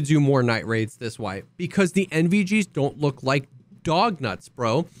hyped to do more night raids this wipe, because the NVGs don't look like dog nuts,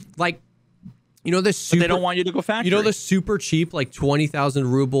 bro. Like, you know, but they don't want you to go Factory. You know, the super cheap, like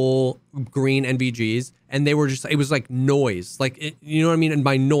 20,000 ruble green NVGs, and they were just, it was like noise. Like, you know what I mean? And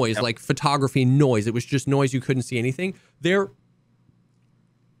by noise, like photography noise. It was just noise. You couldn't see anything. They're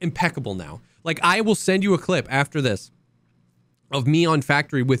impeccable now. Like, I will send you a clip after this of me on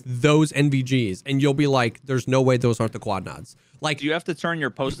Factory with those NVGs, and you'll be like, there's no way those aren't the quad nods. Like, do you have to turn your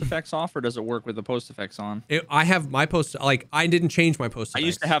post effects off, or does it work with the post effects on? I have my post, like, I didn't change my post effects. I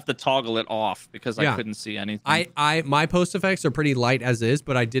used to have to toggle it off because I couldn't see anything. My post effects are pretty light as is,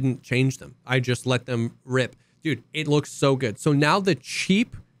 but I didn't change them. I just let them rip. Dude, it looks so good. So now the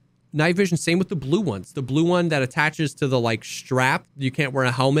cheap night vision, same with the blue ones. The blue one that attaches to the, like, strap. You can't wear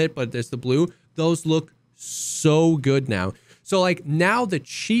a helmet, but there's the blue. Those look so good now. So, like, now the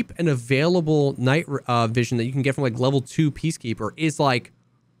cheap and available night vision that you can get from, like, level 2 Peacekeeper is, like,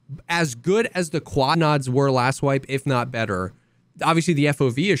 as good as the quad nods were last wipe, if not better. Obviously, the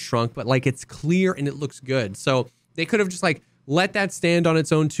FOV is shrunk, but, like, it's clear and it looks good. So they could have just, like, let that stand on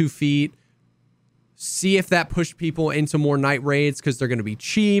its own 2 feet, see if that pushed people into more night raids, because they're going to be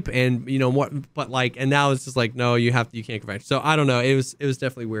cheap, and, you know, what, but, like, and now it's just like, no, you can't go back. So I don't know. It was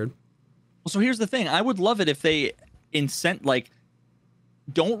definitely weird. Well, so here's the thing. I would love it if they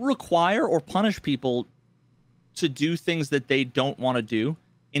don't require or punish people to do things that they don't want to do.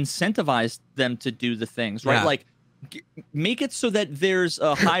 Incentivize them to do the things, right? Yeah. Like, make it so that there's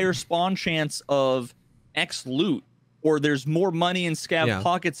a higher spawn chance of X loot, or there's more money in scav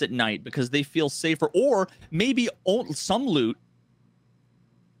pockets at night because they feel safer, or maybe some loot,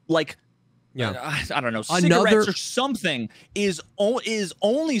 like I don't know, cigarettes or something is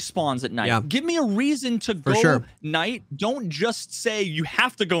only spawns at night. Yeah. Give me a reason to go night. Don't just say you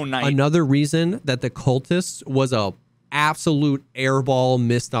have to go night. Another reason that the cultists was a absolute airball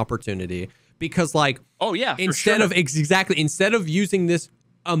missed opportunity, because like, instead of using this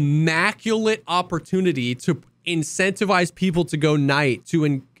immaculate opportunity to incentivize people to go night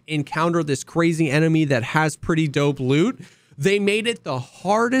to encounter this crazy enemy that has pretty dope loot, they made it the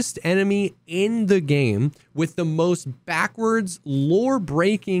hardest enemy in the game with the most backwards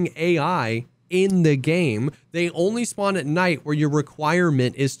lore-breaking AI in the game. They only spawn at night, where your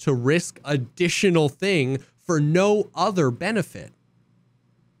requirement is to risk additional thing for no other benefit.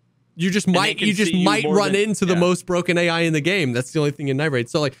 You just might run into the most broken AI in the game. That's the only thing in Night Raid.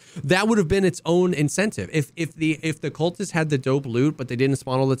 So like that would have been its own incentive. If the cultists had the dope loot, but they didn't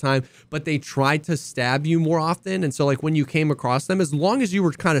spawn all the time, but they tried to stab you more often, and so like when you came across them, as long as you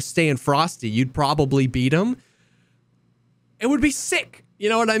were kind of staying frosty, you'd probably beat them. It would be sick. You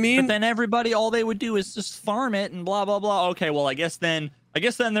know what I mean? But then everybody, all they would do is just farm it and blah blah blah. Okay, well I guess then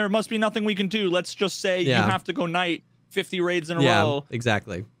there must be nothing we can do. Let's just say you have to go night 50 raids in a row.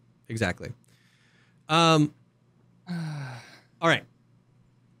 Exactly. All right.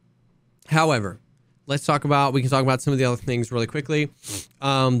 However, we can talk about some of the other things really quickly.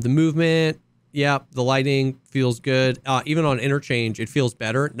 The movement, the lighting feels good. Even on interchange, it feels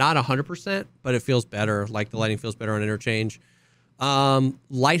better. Not 100%, but it feels better. Like the lighting feels better on interchange.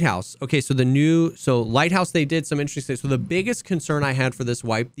 Lighthouse. Okay, so Lighthouse, they did some interesting things. So the biggest concern I had for this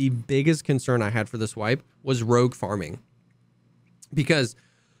wipe was rogue farming. Because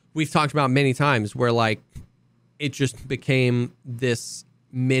we've talked about many times where like it just became this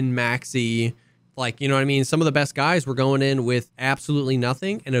min-maxy, like, you know what I mean? Some of the best guys were going in with absolutely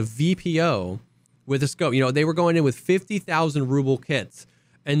nothing and a VPO with a scope. You know, they were going in with 50,000 ruble kits,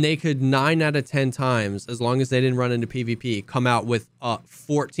 and they could 9 out of 10 times, as long as they didn't run into PvP, come out with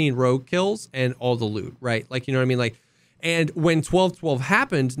 14 rogue kills and all the loot, right? Like, you know what I mean? Like, and when 12-12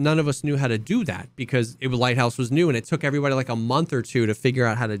 happened, none of us knew how to do that because Lighthouse was new, and it took everybody like a month or two to figure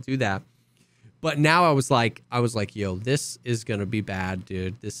out how to do that. But now I was like, yo, this is going to be bad,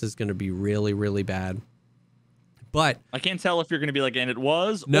 dude. This is going to be really, really bad. But I can't tell if you're going to be like, and it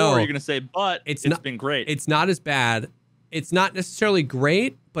was, or you're going to say, but it's been great. It's not as bad. It's not necessarily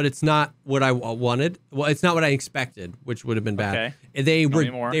great, but it's not what I wanted. Well, it's not what I expected, which would have been bad. Okay. They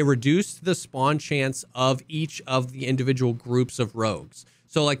reduced the spawn chance of each of the individual groups of rogues.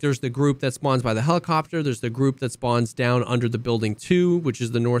 So like there's the group that spawns by the helicopter. There's the group that spawns down under the building 2, which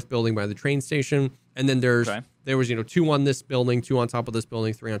is the north building by the train station. And then there was, 2 on this building, 2 on top of this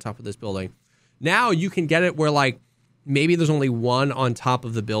building, 3 on top of this building. Now you can get it where like maybe there's only 1 on top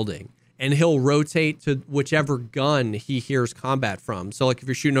of the building, and he'll rotate to whichever gun he hears combat from. So like if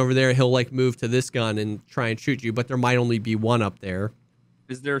you're shooting over there, he'll like move to this gun and try and shoot you, but there might only be 1 up there.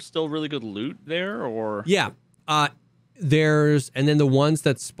 Is there still really good loot there, or? Yeah. And then the ones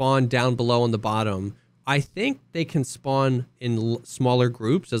that spawn down below on the bottom, I think they can spawn in smaller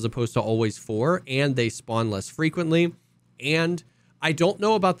groups as opposed to always 4, and they spawn less frequently. And I don't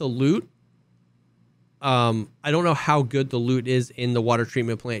know about the loot. I don't know how good the loot is in the water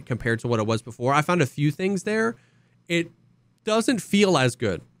treatment plant compared to what it was before. I found a few things there. It doesn't feel as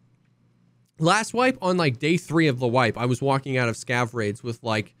good. Last wipe, on like day 3 of the wipe, I was walking out of scav raids with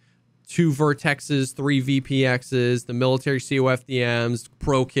like 2 Vertexes, 3 VPXs, the military COFDMs,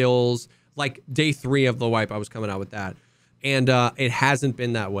 pro kills. Like day 3 of the wipe, I was coming out with that. And it hasn't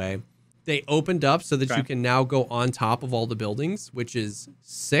been that way. They opened up so that you can now go on top of all the buildings, which is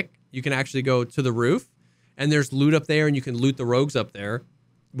sick. You can actually go to the roof, and there's loot up there, and you can loot the rogues up there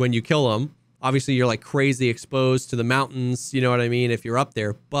when you kill them. Obviously, you're like crazy exposed to the mountains, you know what I mean, if you're up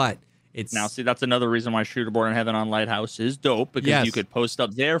there, but it's... Now, see, that's another reason why Shooterborn in Heaven on Lighthouse is dope, because you could post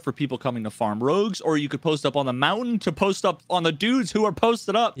up there for people coming to farm rogues, or you could post up on the mountain to post up on the dudes who are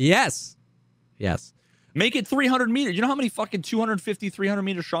posted up. Yes. Make it 300 meters. You know how many fucking 250, 300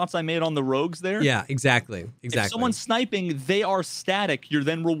 meter shots I made on the rogues there? Yeah, exactly. If someone's sniping, they are static. You're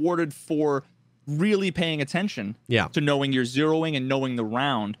then rewarded for really paying attention to knowing you're zeroing and knowing the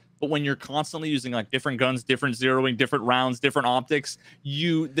round. But when you're constantly using like different guns, different zeroing, different rounds, different optics,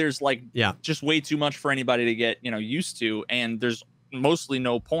 there's like just way too much for anybody to get, used to. And there's mostly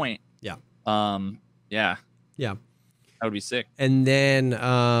no point. Yeah. That would be sick. And then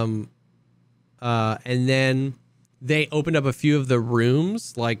they opened up a few of the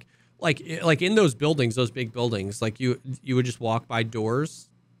rooms, like in those buildings, those big buildings, like you would just walk by doors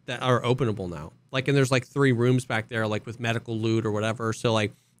that are openable now. Like, and there's like 3 rooms back there, like with medical loot or whatever. So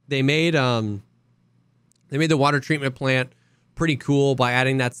like they made the water treatment plant pretty cool by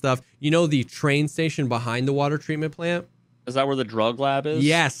adding that stuff. You know, the train station behind the water treatment plant? Is that where the drug lab is?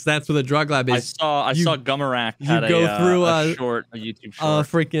 Yes, that's where the drug lab is. I saw Gummerack had a YouTube short.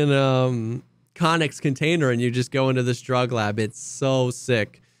 Freaking Connex container, and you just go into this drug lab. It's so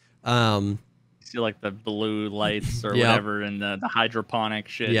sick. You see like the blue lights or whatever, and the hydroponic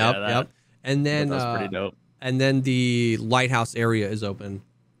shit. Yep. And then that's pretty dope. And then the lighthouse area is open.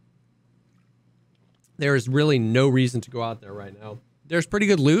 There is really no reason to go out there right now. There's pretty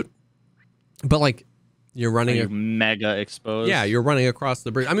good loot, but like you're running mega exposed. Yeah, you're running across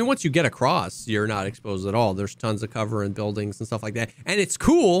the bridge. I mean, once you get across, you're not exposed at all. There's tons of cover and buildings and stuff like that, and it's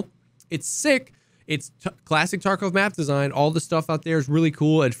cool. It's sick. It's classic Tarkov map design. All the stuff out there is really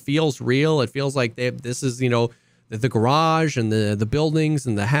cool. It feels real. It feels like this is, you know, the garage and the buildings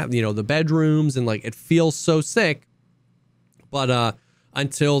and the bedrooms, and like it feels so sick. But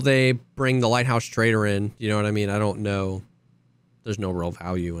until they bring the Lighthouse Trader in, you know what I mean? I don't know. There's no real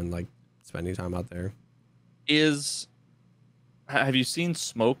value in like spending time out there. Have you seen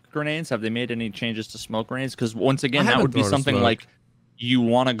smoke grenades? Have they made any changes to smoke grenades? Because once again, that would be something like you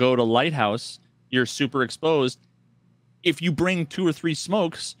want to go to Lighthouse, you're super exposed. If you bring 2 or 3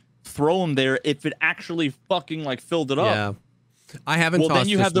 smokes, throw them there. If it actually fucking like filled it up, I haven't. Well, then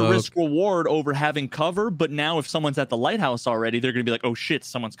you have the risk reward over having cover. But now, if someone's at the lighthouse already, they're gonna be like, "Oh shit,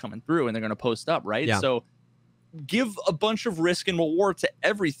 someone's coming through," and they're gonna post up, right? Yeah. So, give a bunch of risk and reward to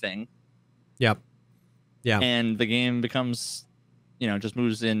everything. Yep. Yeah. And the game becomes, just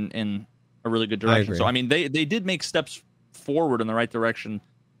moves in a really good direction. So I mean, they did make steps forward in the right direction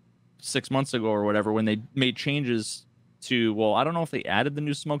 6 months ago or whatever when they made changes to, well, I don't know if they added the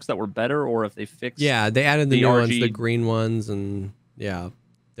new smokes that were better or if they fixed. Yeah, they added the new ones, the green ones, and yeah,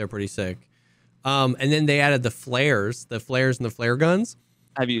 they're pretty sick. And then they added the flares and the flare guns.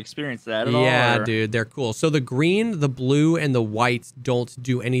 Have you experienced that at all? Yeah, dude, they're cool. So the green, the blue, and the white don't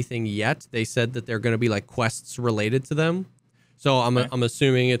do anything yet. They said that they're going to be like quests related to them. So I'm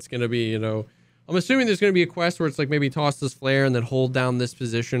assuming it's going to be, I'm assuming there's going to be a quest where it's like maybe toss this flare and then hold down this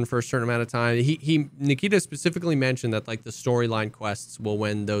position for a certain amount of time. Nikita specifically mentioned that like the storyline quests will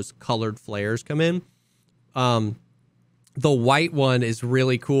when those colored flares come in. The white one is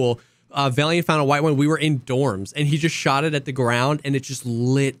really cool. Valiant found a white one. We were in dorms and he just shot it at the ground and it just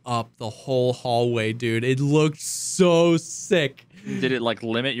lit up the whole hallway, dude. It looked so sick. Did it like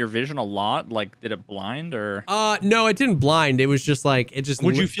limit your vision a lot? Like, did it blind or? No, it didn't blind. It was just like, it just.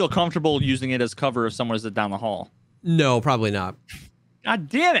 Would you feel comfortable using it as cover if someone was down the hall? No, probably not. God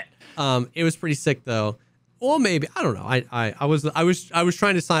damn it. It was pretty sick though. Well, maybe, I don't know. I was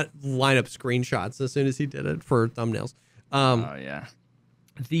trying to line up screenshots as soon as he did it for thumbnails. Oh yeah.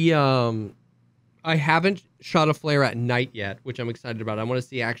 I haven't shot a flare at night yet, which I'm excited about. I want to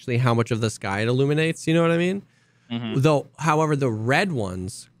see actually how much of the sky it illuminates. You know what I mean? Mm-hmm. Though, however, the red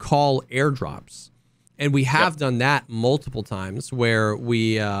ones call airdrops, and we have done that multiple times where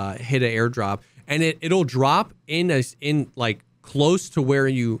we hit an airdrop, and it'll drop in like close to where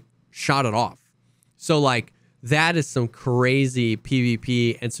you shot it off. So like that is some crazy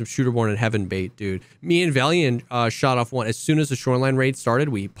PvP and some Shooterborn in Heaven bait, dude. Me and Valiant shot off one as soon as the Shoreline raid started.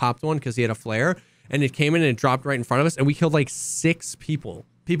 We popped one because he had a flare, and it came in and it dropped right in front of us, and we killed like 6 people.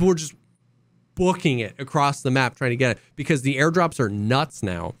 People were just booking it across the map trying to get it because the airdrops are nuts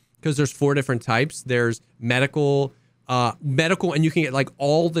now because there's 4 different types. There's medical, and you can get like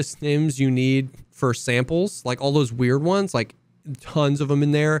all the stims you need for samples, like all those weird ones, like tons of them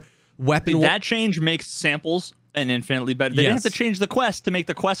in there. Weapon. That change makes samples an infinitely better. They didn't have to change the quest to make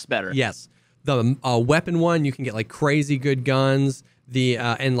the quest better. Yes. The weapon one, you can get like crazy good guns. The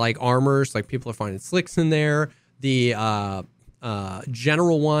and like armors, like people are finding slicks in there. The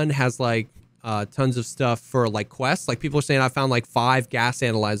general one has like tons of stuff for like quests. Like people are saying I found like 5 gas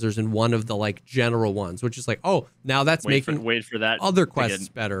analyzers in one of the like general ones, which is like, oh, now that's wait for that other quests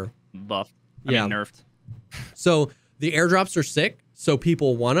better. Buff. I mean, nerfed. So the airdrops are sick. So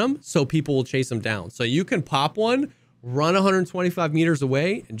people want them. So people will chase them down. So you can pop one, run 125 meters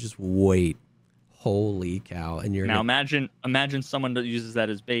away, and just wait. Holy cow! And you're now imagine someone that uses that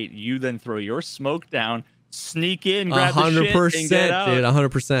as bait. You then throw your smoke down, sneak in, grab the shit, and get out. Dude,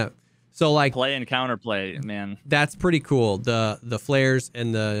 100%. So like play and counterplay, man. That's pretty cool. The flares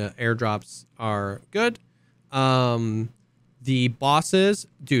and the airdrops are good. The bosses,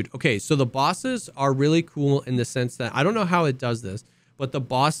 dude. Okay, so the bosses are really cool in the sense that I don't know how it does this, but the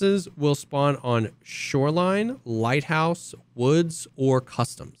bosses will spawn on Shoreline, Lighthouse, Woods, or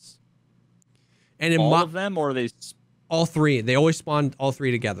Customs. And in all of them, or are they all 3? They always spawn all 3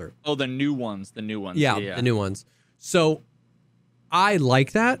 together. Oh, the new ones. Yeah, the new ones. So I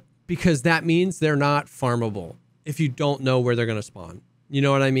like that because that means they're not farmable. if you don't know where they're going to spawn. You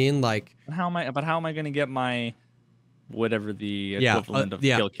know what I mean? Like, how am I going to get my whatever the equivalent of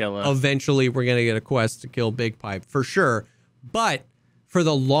Kill Killer? Eventually, we're going to get a quest to kill Big Pipe for sure. But for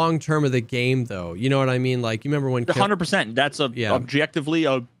the long term of the game, though, you know what I mean? Like, you remember when 100%. That's objectively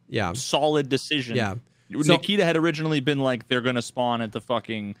a solid decision. Yeah. So, Nikita had originally been like, they're going to spawn at the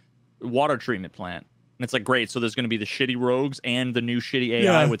fucking water treatment plant. And it's like, great. So there's going to be the shitty rogues and the new shitty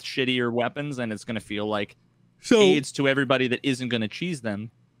AI with shittier weapons. And it's going to feel like aids to everybody that isn't going to cheese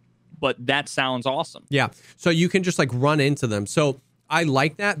them. But that sounds awesome. Yeah. So you can just like run into them. So I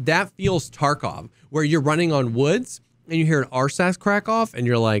like that. That feels Tarkov, where you're running on woods and you hear an RSAS crack off and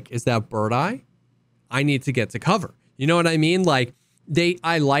you're like, is that bird eye? I need to get to cover. You know what I mean? Like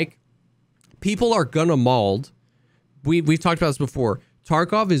people are gonna mauled. We've talked about this before.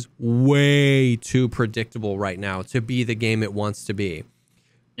 Tarkov is way too predictable right now to be the game it wants to be.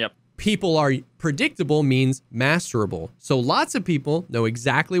 Yep. People are predictable means masterable. So lots of people know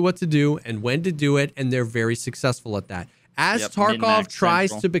exactly what to do and when to do it, and they're very successful at that. As Tarkov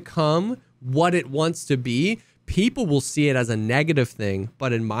tries to become what it wants to be, people will see it as a negative thing,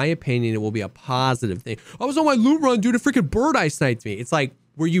 but in my opinion, it will be a positive thing. I was on my loot run, dude, a freaking bird eye sniped me. It's like,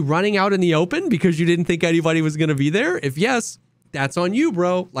 were you running out in the open because you didn't think anybody was going to be there? If yes, that's on you,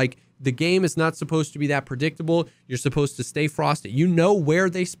 bro. Like, the game is not supposed to be that predictable. You're supposed to stay frosted. You know where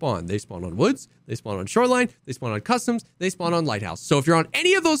they spawn. They spawn on woods. They spawn on shoreline. They spawn on customs. They spawn on lighthouse. So if you're on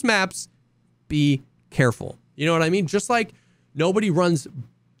any of those maps, be careful. You know what I mean? Just like nobody runs,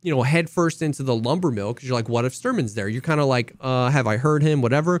 head first into the lumber mill because you're like, what if Sturman's there? You're kind of like, have I heard him?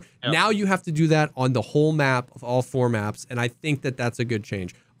 Whatever. Yep. Now you have to do that on the whole map of all 4 maps. And I think that that's a good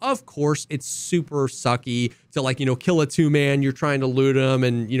change. Of course, it's super sucky to kill a 2-man. You're trying to loot him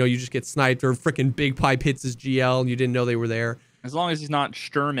and, you just get sniped, or freaking Big Pipe hits his GL and you didn't know they were there. As long as he's not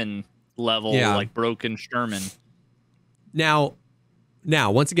Sturman level, like broken Sturman. Now,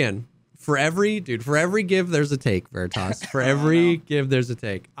 once again, for every give, there's a take, Veritas. For every give, there's a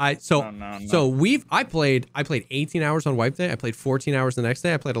take. I played 18 hours on Wipe Day. I played 14 hours the next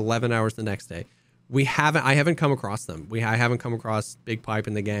day. I played 11 hours the next day. I haven't come across them. I haven't come across Big Pipe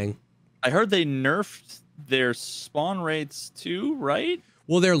and the gang. I heard they nerfed their spawn rates too, right?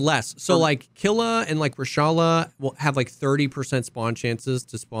 Well, they're less. So like Killa and like Reshala will have like 30% spawn chances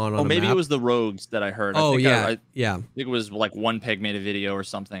to spawn on a maybe map. It was the rogues that I heard. I think it was like One Peg made a video or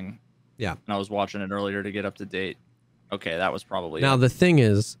something. Yeah. And I was watching it earlier to get up to date. Okay, that was probably Now the thing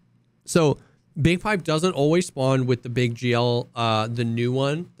is, so Big Pipe doesn't always spawn with the big GL, the new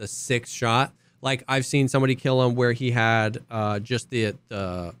one, the 6-shot. Like, I've seen somebody kill him where he had just the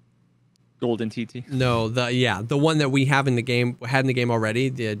golden TT. No, the one that we had in the game already,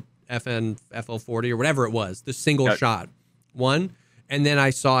 the FL40 or whatever it was, the single shot one. And then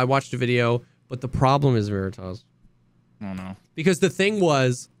I watched a video, but the problem is Veritas. Oh no. Because the thing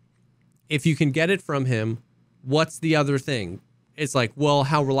was, if you can get it from him, what's the other thing? It's like, well,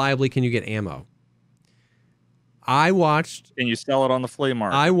 how reliably can you get ammo? And you sell it on the flea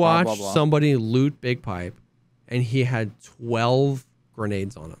market. I watched somebody loot Big Pipe, and he had 12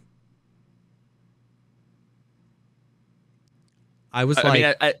 grenades on him.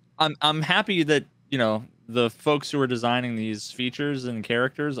 I'm happy that the folks who are designing these features and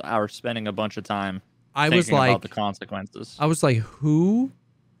characters are spending a bunch of time thinking about the consequences. I was like, who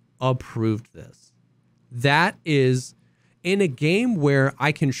approved this? That is in a game where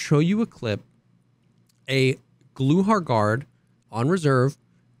I can show you a clip. A Gluhar guard on reserve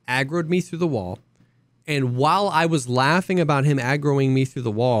aggroed me through the wall, and while I was laughing about him aggroing me through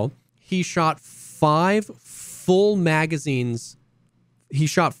the wall, he shot 5 full magazines. He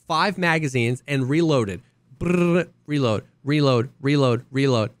shot 5 magazines and reloaded. Reload.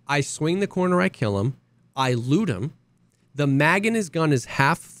 I swing the corner, I kill him, I loot him. The mag in his gun is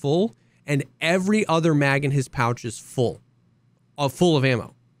half full, and every other mag in his pouch is full of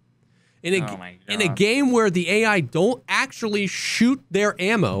ammo. In a game where the AI don't actually shoot their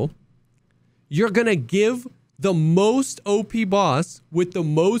ammo, you're going to give the most OP boss with the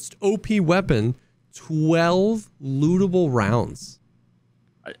most OP weapon 12 lootable rounds.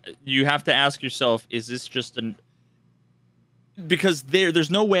 You have to ask yourself, is this just because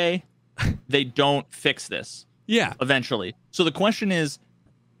there's no way they don't fix this. Yeah. Eventually. So the question is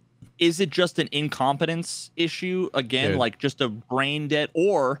it just an incompetence issue again, like just a brain dead,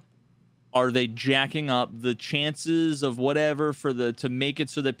 or are they jacking up the chances of whatever to make it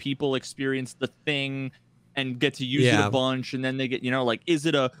so that people experience the thing and get to use it a bunch, and then they get, is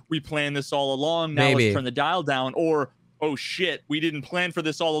it we planned this all along, now let's turn the dial down, or oh shit, we didn't plan for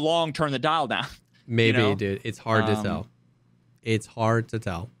this all along, turn the dial down. Maybe, dude. It's hard to tell. It's hard to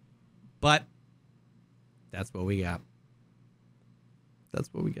tell. But That's what we got.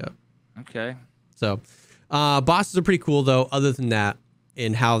 Okay. So, bosses are pretty cool though. Other than that,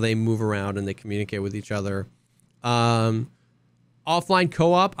 in how they move around and they communicate with each other. Offline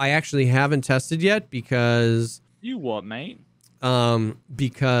co-op, I actually haven't tested yet because you what, mate?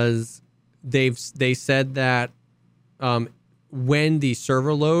 Because they said that when the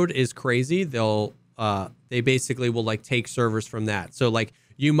server load is crazy, they basically will like take servers from that. So like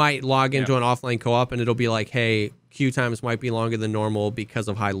you might log into an offline co-op and it'll be like, hey, queue times might be longer than normal because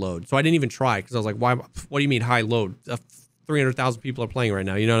of high load. So I didn't even try because I was like, why? What do you mean high load? 300,000 people are playing right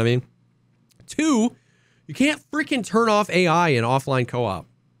now. You know what I mean? 2, you can't freaking turn off AI in offline co-op.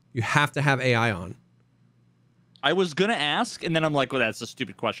 You have to have AI on. I was gonna ask, and then I'm like, well, that's a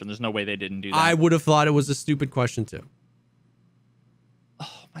stupid question. There's no way they didn't do that. I would have thought it was a stupid question too.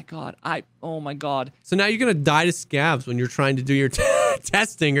 Oh my god. So now you're gonna die to scabs when you're trying to do your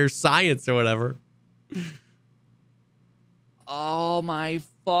testing or science or whatever. Oh my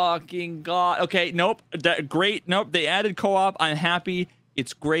fucking god. Okay, nope. Great. Nope. They added co-op. I'm happy.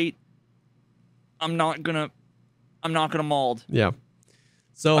 It's great. I'm not gonna mold. Yeah.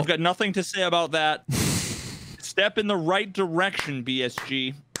 So I've got nothing to say about that. Step in the right direction,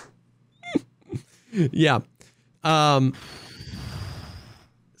 BSG. Yeah.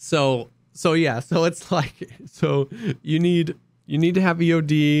 So it's like, so you need to have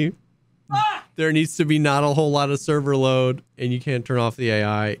EOD. There needs to be not a whole lot of server load, and you can't turn off the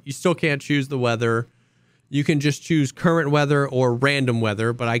AI. You still can't choose the weather. You can just choose current weather or random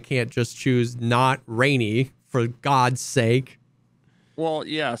weather, but I can't just choose not rainy, for God's sake. Well,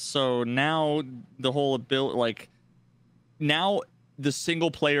 yeah, so now the whole ability, like, now the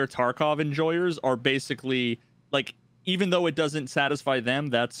single-player Tarkov enjoyers are basically, like, even though it doesn't satisfy them,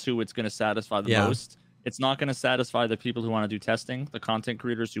 that's who it's going to satisfy the most. It's not going to satisfy the people who want to do testing, the content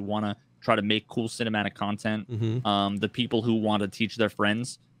creators who want to try to make cool cinematic content, the people who want to teach their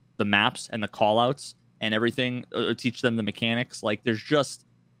friends the maps and the callouts and everything, teach them the mechanics. Like, there's just,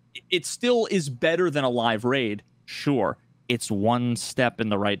 it still is better than a live raid, sure. It's one step in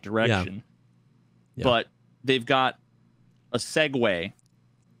the right direction. Yeah. But they've got a segue,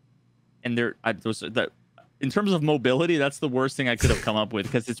 and in terms of mobility, that's the worst thing I could have come up with,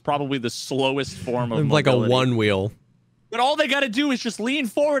 because it's probably the slowest form of mobility. Like a one wheel. But all they got to do is just lean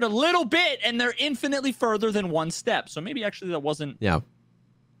forward a little bit, and they're infinitely further than one step. So maybe actually that wasn't... Yeah.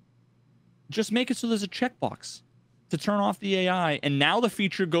 Just make it so there's a checkbox to turn off the AI, and now the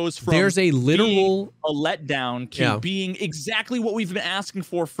feature goes from there's a literal being a letdown to being exactly what we've been asking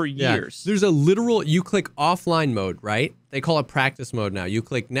for years. There's a literal, you click offline mode, right? They call it practice mode now. You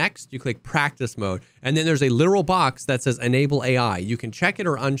click next, you click practice mode, and then there's a literal box that says enable AI. You can check it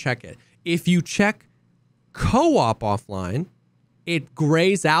or uncheck it. If you check co-op offline, it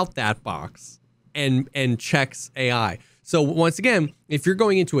grays out that box and checks AI. So once again, if you're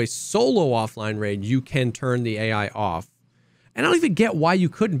going into a solo offline raid, you can turn the AI off. And I don't even get why you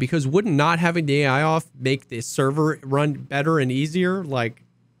couldn't, because wouldn't not having the AI off make the server run better and easier? Like,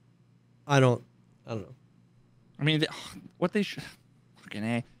 I don't know. I mean, what they should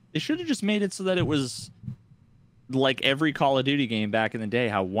they should have just made it so that it was like every Call of Duty game back in the day,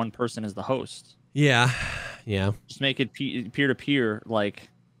 how one person is the host. Yeah. Just make it peer to peer, like.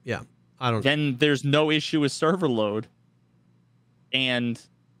 Yeah, I don't. Then there's no issue with server load. And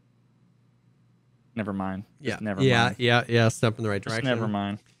never mind. Just never mind. Yeah. Step in the right direction. Just never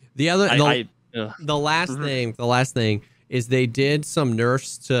mind. The last thing is they did some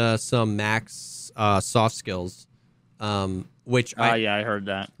nerfs to some max soft skills, which I heard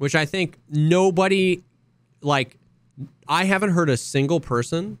that. Which I think nobody, like, I haven't heard a single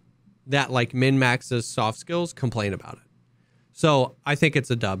person that like min maxes soft skills complain about it. So I think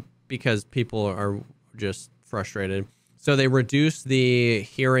it's a dub because people are just frustrated. So they reduced the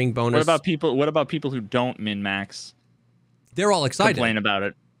hearing bonus. What about people who don't min max? They're all excited. Complain about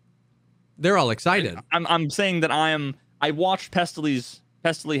it. They're all excited. I'm saying that I watched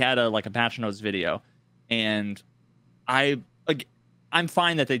Pestily had a patch notes video, and I'm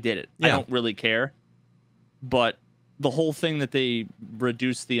fine that they did it. Yeah. I don't really care. But the whole thing that they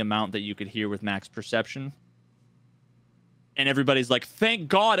reduced the amount that you could hear with max perception, and everybody's like, thank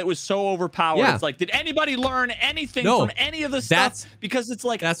God it was so overpowered. Yeah. It's like, did anybody learn anything from any of the stuff? Because it's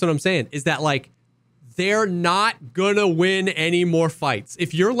like... That's what I'm saying, is that, like, they're not gonna win any more fights.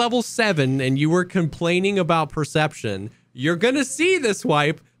 If you're level 7 and you were complaining about perception, you're gonna see this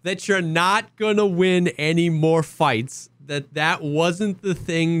wipe that you're not gonna win any more fights. That wasn't the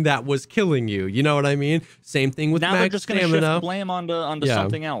thing that was killing you. You know what I mean? Same thing with now max they're just gonna shift blame onto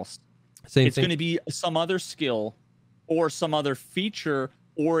something else. It's gonna be some other skill or some other feature,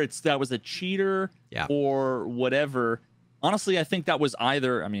 or that was a cheater or whatever. Honestly, I think that was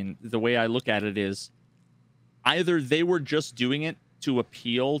either, I mean, the way I look at it is either they were just doing it to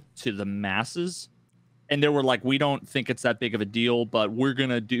appeal to the masses, and they were like, we don't think it's that big of a deal, but we're going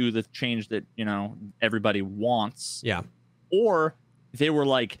to do the change that, you know, everybody wants. Yeah. Or they were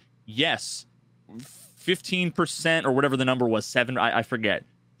like, yes, 15% or whatever the number was, I forget,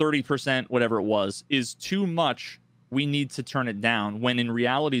 30%, whatever it was, is too much. We need to turn it down. When in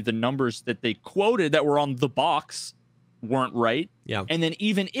reality, the numbers that they quoted that were on the box weren't right. Yeah. And then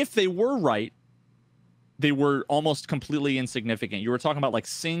even if they were right, they were almost completely insignificant. You were talking about like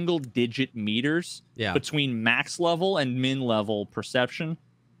single digit meters between max level and min level perception,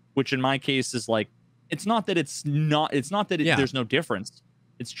 which in my case is like, it's not that there's no difference.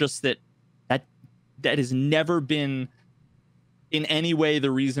 It's just that has never been in any way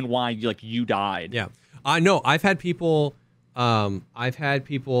the reason why you died. Yeah. I know. I've had people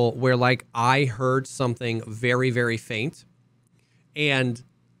where like I heard something very, very faint, and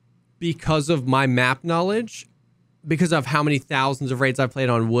because of my map knowledge, because of how many thousands of raids I've played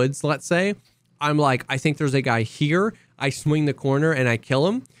on woods, let's say, I'm like, I think there's a guy here. I swing the corner and I kill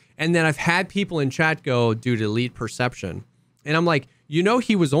him. And then I've had people in chat go, dude, elite perception. And I'm like, you know,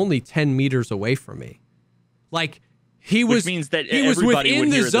 he was only 10 meters away from me. Like, which means that he was within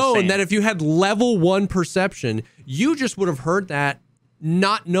the zone that if you had level 1 perception, you just would have heard that,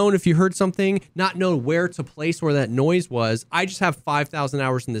 not known if you heard something, not known where to place where that noise was. I just have 5,000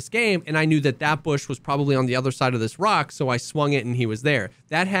 hours in this game, and I knew that bush was probably on the other side of this rock, so I swung it and he was there.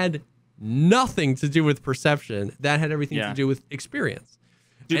 That had nothing to do with perception. That had everything to do with experience.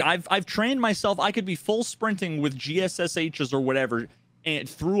 Dude, I've trained myself. I could be full sprinting with GSSHs or whatever and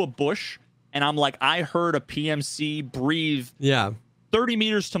through a bush, and I'm like, I heard a PMC breathe 30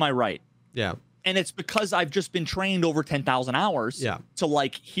 meters to my right. Yeah. And it's because I've just been trained over 10,000 hours to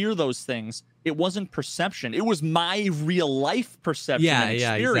like hear those things. It wasn't perception. It was my real life perception and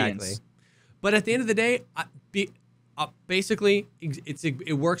experience. Exactly. But at the end of the day, basically,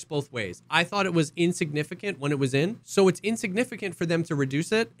 it works both ways. I thought it was insignificant when it was in, so it's insignificant for them to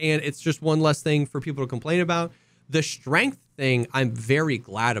reduce it, and it's just one less thing for people to complain about. The strength thing, I'm very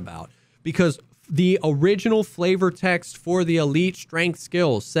glad about, because the original flavor text for the elite strength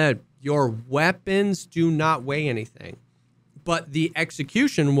skills said your weapons do not weigh anything. But the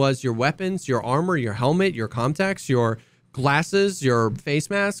execution was your weapons, your armor, your helmet, your contacts, your glasses, your face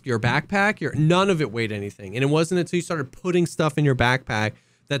mask, your backpack, none of it weighed anything. And it wasn't until you started putting stuff in your backpack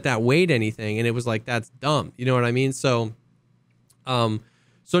that weighed anything. And it was like, that's dumb. You know what I mean? So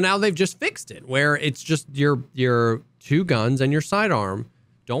now they've just fixed it where it's just your 2 guns and your sidearm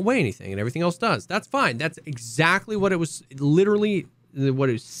don't weigh anything and everything else does. That's fine. That's exactly what it was, literally what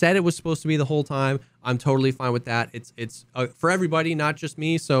it said it was supposed to be the whole time. I'm totally fine with that. It's for everybody, not just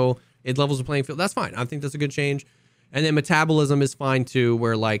me. So it levels the playing field. That's fine. I think that's a good change. And then metabolism is fine too,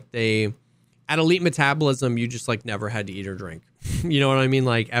 where like at elite metabolism, you just like never had to eat or drink. You know what I mean?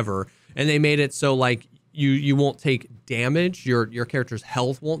 Like ever. And they made it so like you won't take damage. Your character's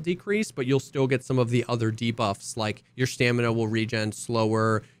health won't decrease, but you'll still get some of the other debuffs. Like your stamina will regen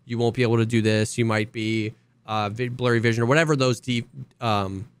slower. You won't be able to do this. You might be blurry vision or whatever those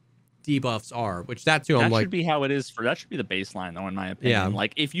debuffs are, which that too, that should be how it is that should be the baseline though, in my opinion. Yeah.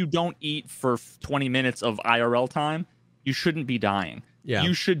 Like if you don't eat for 20 minutes of IRL time, you shouldn't be dying. Yeah.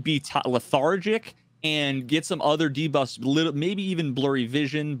 You should be lethargic and get some other debuffs, maybe even blurry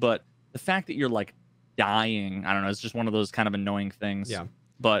vision. But the fact that you're like dying, I don't know, it's just one of those kind of annoying things. Yeah.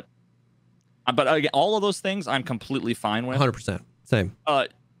 But again, all of those things I'm completely fine with. 100%. Same.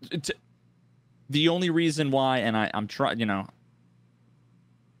 The only reason why, and I'm trying,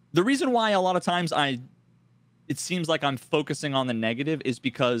 the reason why a lot of times it seems like I'm focusing on the negative is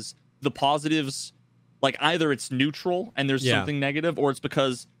because the positives, like either it's neutral and there's something negative, or it's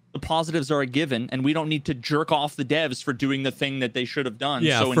because the positives are a given and we don't need to jerk off the devs for doing the thing that they should have done.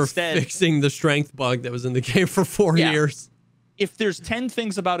 Yeah, so for instead, fixing the strength bug that was in the game for 4 years. If there's 10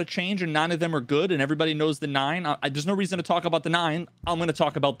 things about a change and 9 of them are good and everybody knows the 9, there's no reason to talk about the 9. I'm going to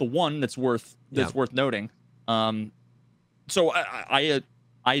talk about the 1 that's worth noting. So I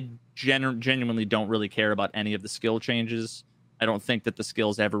genuinely don't really care about any of the skill changes. I don't think that the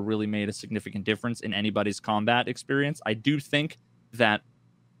skills ever really made a significant difference in anybody's combat experience. I do think that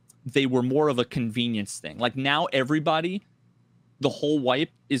they were more of a convenience thing. Like now everybody, the whole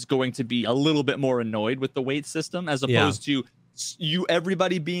wipe is going to be a little bit more annoyed with the weight system as opposed to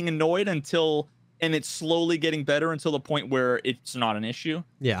everybody being annoyed and it's slowly getting better until the point where it's not an issue.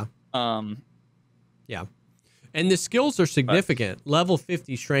 Yeah. Yeah. And the skills are significant. Level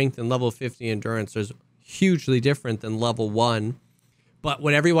 50 strength and level 50 endurance is hugely different than level 1. But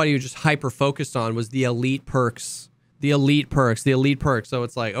what everybody was just hyper focused on was the elite perks. So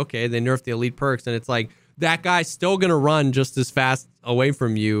it's like, okay, they nerfed the elite perks, and it's like that guy's still gonna run just as fast away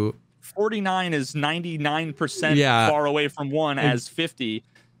from you. 49 is 99% far away from one as 50.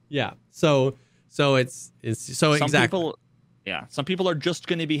 Yeah. So it's so some exactly. Some people are just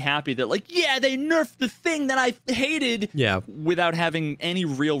going to be happy that like, yeah, they nerfed the thing that I hated. Yeah. Without having any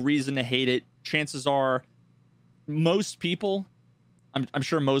real reason to hate it. Chances are most people, I'm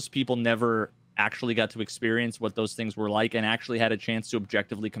sure most people never actually got to experience what those things were like and actually had a chance to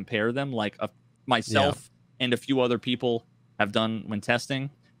objectively compare them, like myself and a few other people have done when testing.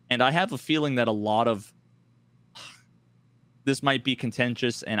 And I have a feeling that a lot of this might be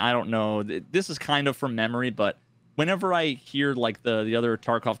contentious, and I don't know. This is kind of from memory, but whenever I hear like the other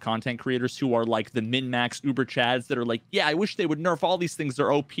Tarkov content creators who are like the min-max Uber Chads that are like, yeah, I wish they would nerf all these things,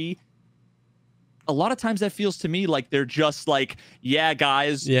 they're OP. A lot of times that feels to me like they're just like, yeah,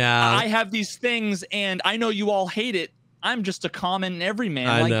 guys, I have these things, and I know you all hate it. I'm just a common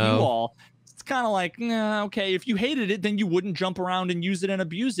everyman like you all. It's kind of like, nah, okay, if you hated it, then you wouldn't jump around and use it and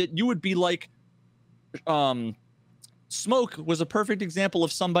abuse it. You would be like, Smoke was a perfect example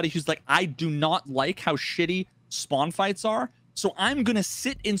of somebody who's like, I do not like how shitty spawn fights are, so I'm going to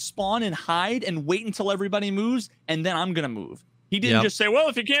sit in spawn and hide and wait until everybody moves, and then I'm going to move. He didn't just say, well,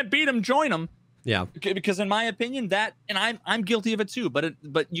 if you can't beat him, join him. Yeah. Because in my opinion, that, and I'm guilty of it too, but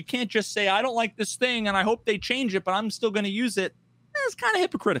you can't just say, I don't like this thing, and I hope they change it, but I'm still going to use it. It's kind of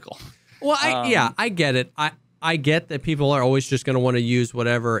hypocritical. Well, I get it. I get that people are always just going to want to use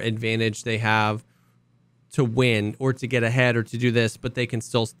whatever advantage they have to win or to get ahead or to do this, but they can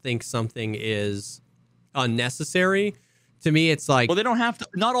still think something is unnecessary. To me, it's like, well, they don't have to.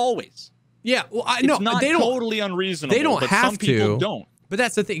 Not always. Yeah, well, they don't totally unreasonable. They don't have some people don't. But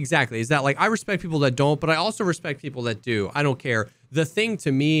that's the thing, exactly. Is that like I respect people that don't, but I also respect people that do. I don't care. The thing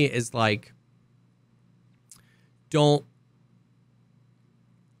to me is like, don't.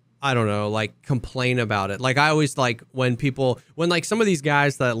 I don't know, like complain about it. Like I always like when like some of these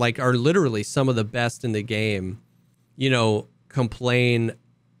guys that like are literally some of the best in the game, complain.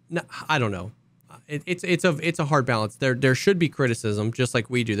 No, I don't know. It's a hard balance. There should be criticism, just like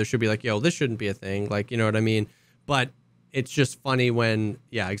we do. There should be like, yo, this shouldn't be a thing. Like, you know what I mean? But it's just funny when,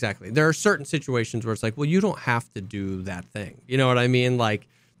 yeah, exactly. There are certain situations where it's like, well, you don't have to do that thing. You know what I mean? Like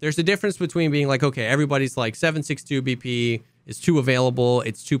there's a difference between being like, okay, everybody's like 7.62 BP. It's too available,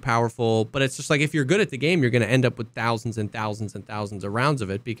 it's too powerful, but it's just like if you're good at the game, you're going to end up with thousands and thousands and thousands of rounds of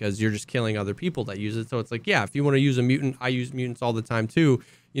it because you're just killing other people that use it. So it's like, yeah, if you want to use a mutant, I use mutants all the time too.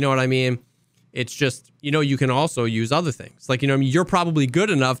 You know what I mean? It's just, you can also use other things. Like, you're probably good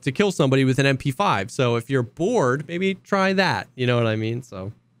enough to kill somebody with an MP5. So if you're bored, maybe try that. You know what I mean?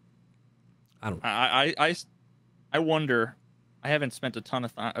 So I don't know. I wonder, I haven't spent a ton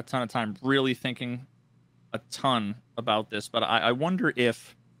of time really thinking a ton about this, but I wonder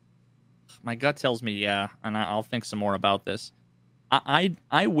if my gut tells me yeah, and I'll think some more about this.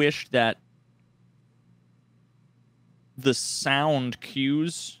 I wish that the sound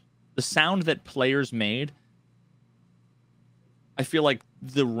cues, the sound that players made, I feel like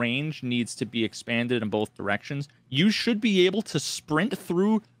the range needs to be expanded in both directions. You should be able to sprint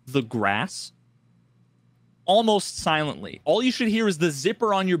through the grass almost silently. All you should hear is the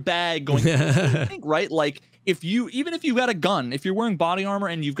zipper on your bag going, I think, right? Like even if you got a gun, if you're wearing body armor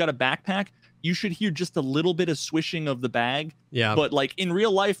and you've got a backpack, you should hear just a little bit of swishing of the bag. Yeah. But like in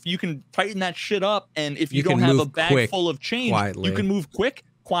real life, you can tighten that shit up. And if you don't have a bag full of change, you can move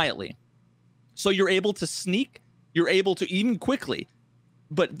quietly. So you're able to sneak, you're able to even quickly.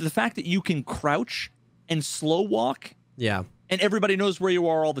 But the fact that you can crouch and slow walk. Yeah. And everybody knows where you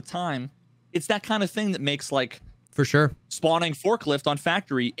are all the time. It's that kind of thing that makes like for sure spawning forklift on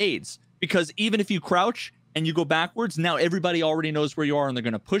factory aids, because even if you crouch and you go backwards, now everybody already knows where you are and they're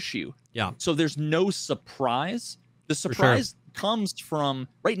going to push you. Yeah. So there's no surprise. The surprise comes from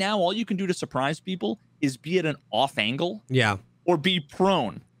right now. All you can do to surprise people is be at an off angle. Yeah. Or be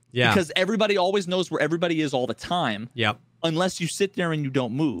prone. Yeah. Because everybody always knows where everybody is all the time. Yep. Unless you sit there and you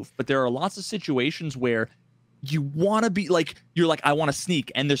don't move. But there are lots of situations where you want to be like, you're like, I want to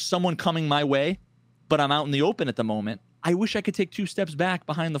sneak and there's someone coming my way, but I'm out in the open at the moment. I wish I could take 2 steps back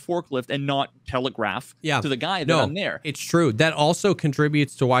behind the forklift and not telegraph to the guy that I'm there. It's true. That also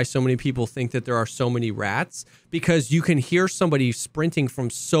contributes to why so many people think that there are so many rats, because you can hear somebody sprinting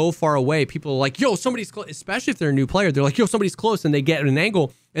from so far away. People are like, yo, somebody's close, especially if they're a new player. They're like, yo, somebody's close, and they get an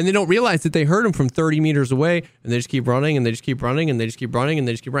angle and they don't realize that they heard him from 30 meters away, and they just keep running and they just keep running and they just keep running and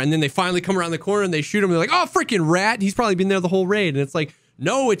they just keep running. And then they finally come around the corner and they shoot him. They're like, oh, freaking rat. He's probably been there the whole raid. And it's like,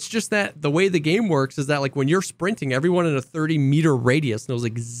 No, it's just that the way the game works is that like when you're sprinting, everyone in a 30-meter radius knows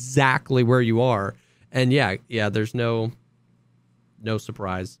exactly where you are. And yeah, there's no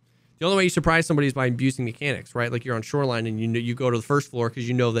surprise. The only way you surprise somebody is by abusing mechanics, right? Like you're on Shoreline and you go to the first floor because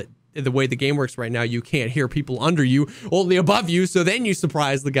you know that the way the game works right now, you can't hear people under you, only above you. So then you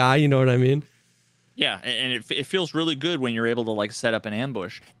surprise the guy. You know what I mean? Yeah, and it feels really good when you're able to like set up an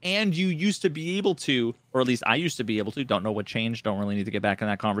ambush. And you used to be able to, or at least I used to be able to, don't know what changed, don't really need to get back in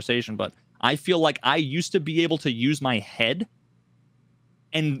that conversation, but I feel like I used to be able to use my head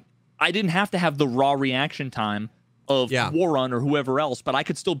and I didn't have to have the raw reaction time of Warrun or whoever else, but I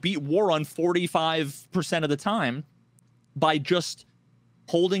could still beat Warrun 45% of the time by just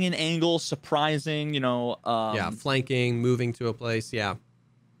holding an angle, surprising, flanking, moving to a place,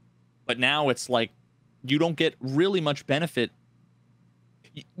 But now it's like you don't get really much benefit.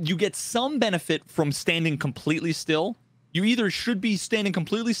 You get some benefit from standing completely still. You either should be standing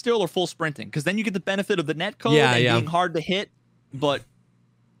completely still or full sprinting, because then you get the benefit of the netcode and being hard to hit, but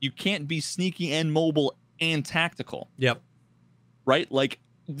you can't be sneaky and mobile and tactical. Yep. Right? Like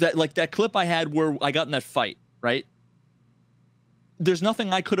that clip I had where I got in that fight, right? There's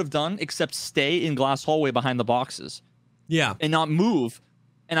nothing I could have done except stay in glass hallway behind the boxes. Yeah. And not move.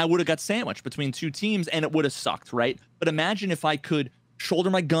 And I would have got sandwiched between two teams and it would have sucked, right? But imagine if I could shoulder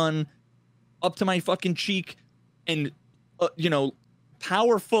my gun up to my fucking cheek and,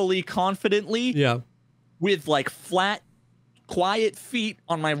 powerfully, confidently, with like flat, quiet feet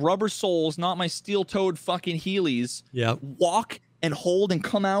on my rubber soles, not my steel-toed fucking Heelys, walk and hold and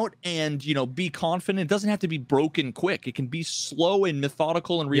come out and, be confident. It doesn't have to be broken quick. It can be slow and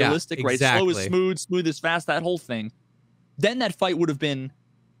methodical and realistic, right? Slow is smooth, smooth is fast, that whole thing. Then that fight would have been,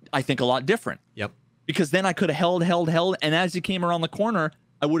 I think, a lot different. Yep. Because then I could have held, and as he came around the corner,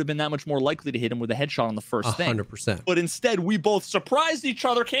 I would have been that much more likely to hit him with a headshot on the first thing. 100%. But instead, we both surprised each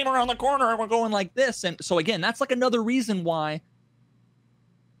other, came around the corner, and we're going like this. And so again, that's like another reason why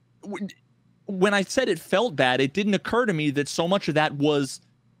when I said it felt bad, it didn't occur to me that so much of that was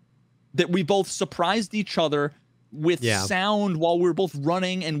that we both surprised each other with sound while we were both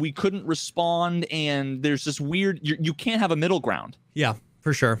running and we couldn't respond. And there's this weird, you can't have a middle ground. Yeah,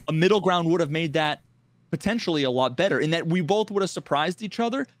 for sure. A middle ground would have made that potentially a lot better in that we both would have surprised each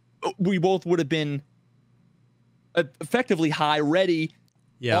other. We both would have been effectively high, ready,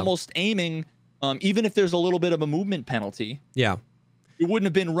 almost aiming, even if there's a little bit of a movement penalty. Yeah. It wouldn't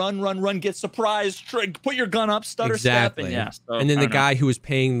have been run, get surprised, put your gun up, stutter step. And, and then the guy who was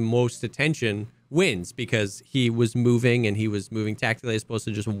paying most attention wins because he was moving and he was moving tactically as opposed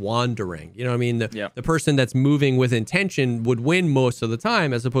to just wandering. You know what I mean? The person that's moving with intention would win most of the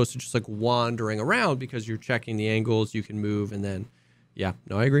time as opposed to just like wandering around because you're checking the angles, you can move, and then,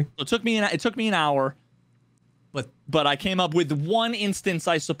 I agree. It took me an hour, but I came up with one instance,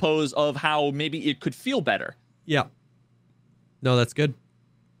 I suppose, of how maybe it could feel better. Yeah. No, that's good.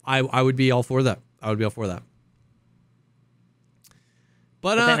 I would be all for that.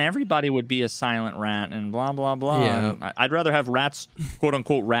 But then everybody would be a silent rat and blah, blah, blah. Yeah. I'd rather have rats, quote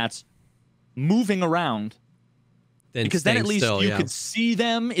unquote rats, moving around. Because then at least you could see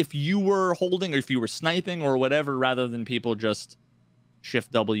them if you were holding or if you were sniping or whatever, rather than people just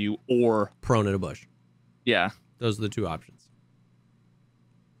shift W or prone in a bush. Yeah. Those are the two options.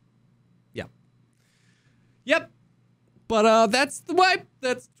 Yeah. Yep. But that's the wipe.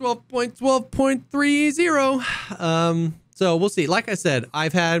 That's 12.12.30. So we'll see. Like I said,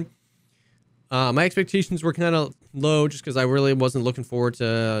 I've had my expectations were kind of low just because I really wasn't looking forward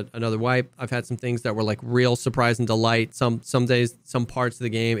to another wipe. I've had some things that were like real surprise and delight. Some days, some parts of the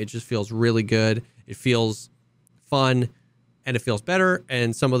game, it just feels really good. It feels fun and it feels better.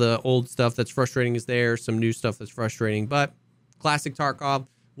 And some of the old stuff that's frustrating is there. Some new stuff that's frustrating. But classic Tarkov.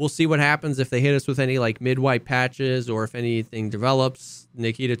 We'll see what happens if they hit us with any like mid-wipe patches or if anything develops.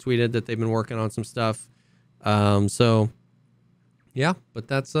 Nikita tweeted that they've been working on some stuff. So yeah, but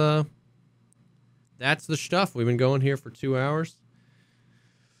that's the stuff. We've been going here for 2 hours.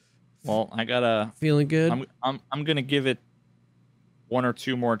 Well, I gotta feeling good. I'm gonna give it one or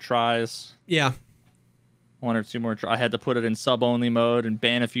two more tries. Yeah. One or two more tries. I had to put it in sub-only mode and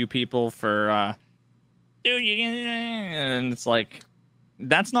ban a few people for dude, and it's like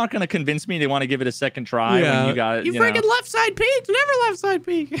that's not going to convince me they want to give it a second try when you got it. You freaking left side peeked. Never left side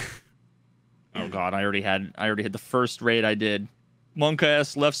peek. Oh god, I already had the first raid I did. Monk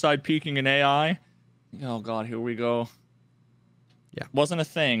S left side peeking in AI. Oh god, here we go. Yeah, wasn't a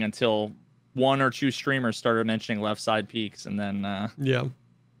thing until one or two streamers started mentioning left side peeks, and then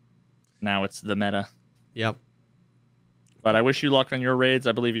now it's the meta. Yep. But I wish you luck on your raids.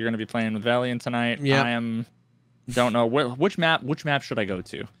 I believe you're going to be playing with Valiant tonight. Yeah. I am Don't know which map should I go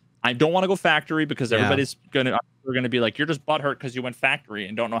to. I don't want to go factory because everybody's gonna be like, you're just butthurt because you went factory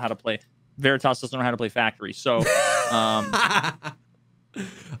and don't know how to play. Veritas doesn't know how to play factory. So,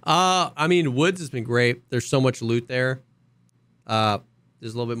 I mean, Woods has been great. There's so much loot there. There's a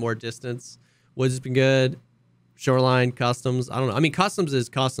little bit more distance. Woods has been good. Shoreline, customs. I don't know. I mean, customs is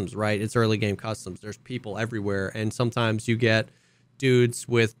customs, right? It's early game customs. There's people everywhere, and sometimes you get dudes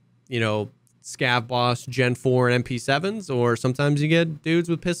with, Scav Boss Gen 4 and MP7s, or sometimes you get dudes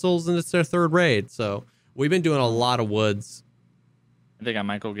with pistols and it's their third raid. So we've been doing a lot of Woods. I think I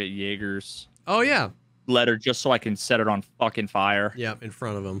might go get Jaeger's. Oh, yeah. Letter just so I can set it on fucking fire. Yeah, in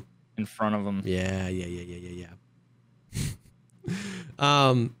front of him. Yeah.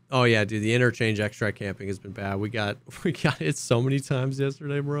 Oh yeah, dude, the interchange extract camping has been bad. We got it so many times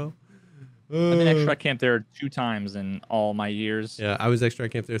yesterday, bro. I've been extract camp there 2 times in all my years. Yeah, I was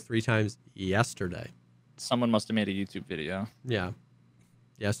extract camp there 3 times yesterday. Someone must have made a YouTube video. Yeah.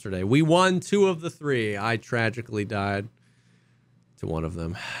 Yesterday. We won 2 of the 3. I tragically died to one of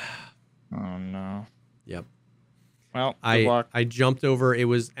them. Oh no. Yep. Well, good luck. I jumped over, it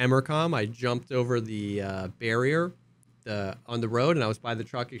was Emercom. I jumped over the barrier on the road, and I was by the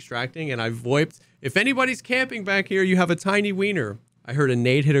truck extracting, and I voiped, if anybody's camping back here, you have a tiny wiener. I heard a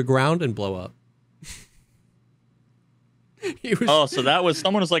nade hit a ground and blow up. So that was,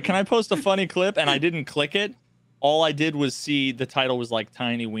 someone was like, can I post a funny clip? And I didn't click it. All I did was see the title was like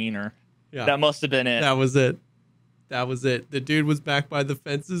tiny wiener. Yeah. That must have been it. That was it. The dude was back by the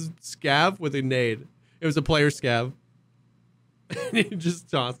fences, scav with a nade. It was a player scav. And he just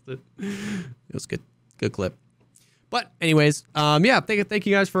tossed it. It was good. Good clip. But anyways, thank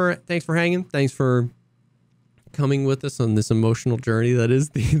you guys thanks for hanging. Thanks for coming with us on this emotional journey that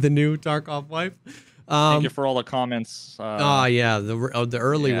is the new Tarkov life. Thank you for all the comments. The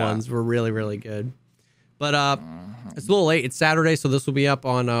early ones were really, really good. But it's a little late. It's Saturday, so this will be up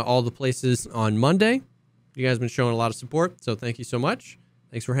on all the places on Monday. You guys have been showing a lot of support, so thank you so much.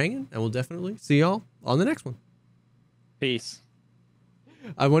 Thanks for hanging, and we'll definitely see y'all on the next one. Peace.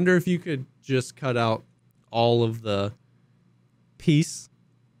 I wonder if you could just cut out all of the peace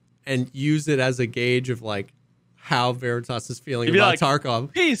and use it as a gauge of like how Veritas is feeling about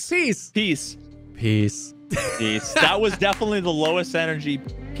Tarkov. Peace. That was definitely the lowest energy.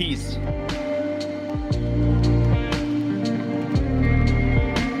 Peace.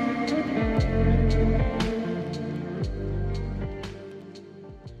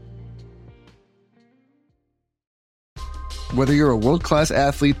 Whether you're a world-class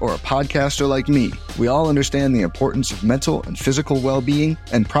athlete or a podcaster like me, we all understand the importance of mental and physical well-being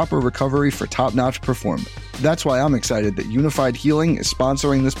and proper recovery for top-notch performance. That's why I'm excited that Unified Healing is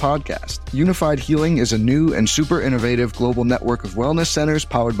sponsoring this podcast. Unified Healing is a new and super innovative global network of wellness centers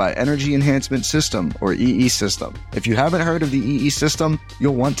powered by Energy Enhancement System, or EE System. If you haven't heard of the EE System,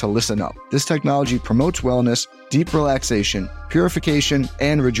 you'll want to listen up. This technology promotes wellness, deep relaxation, purification,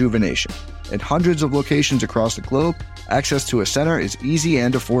 and rejuvenation. In hundreds of locations across the globe, access to a center is easy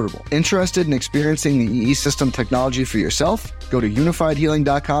and affordable. Interested in experiencing the EE System technology for yourself? Go to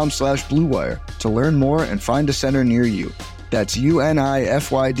unifiedhealing.com/bluewire to learn more and find a center near you. That's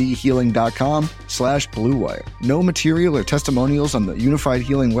unifydhealing.com/bluewire. No material or testimonials on the Unified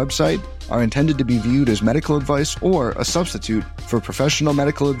Healing website are intended to be viewed as medical advice or a substitute for professional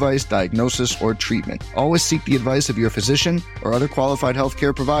medical advice, diagnosis, or treatment. Always seek the advice of your physician or other qualified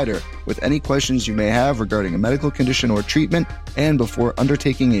healthcare provider with any questions you may have regarding a medical condition or treatment and before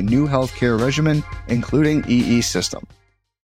undertaking a new healthcare regimen, including EE System.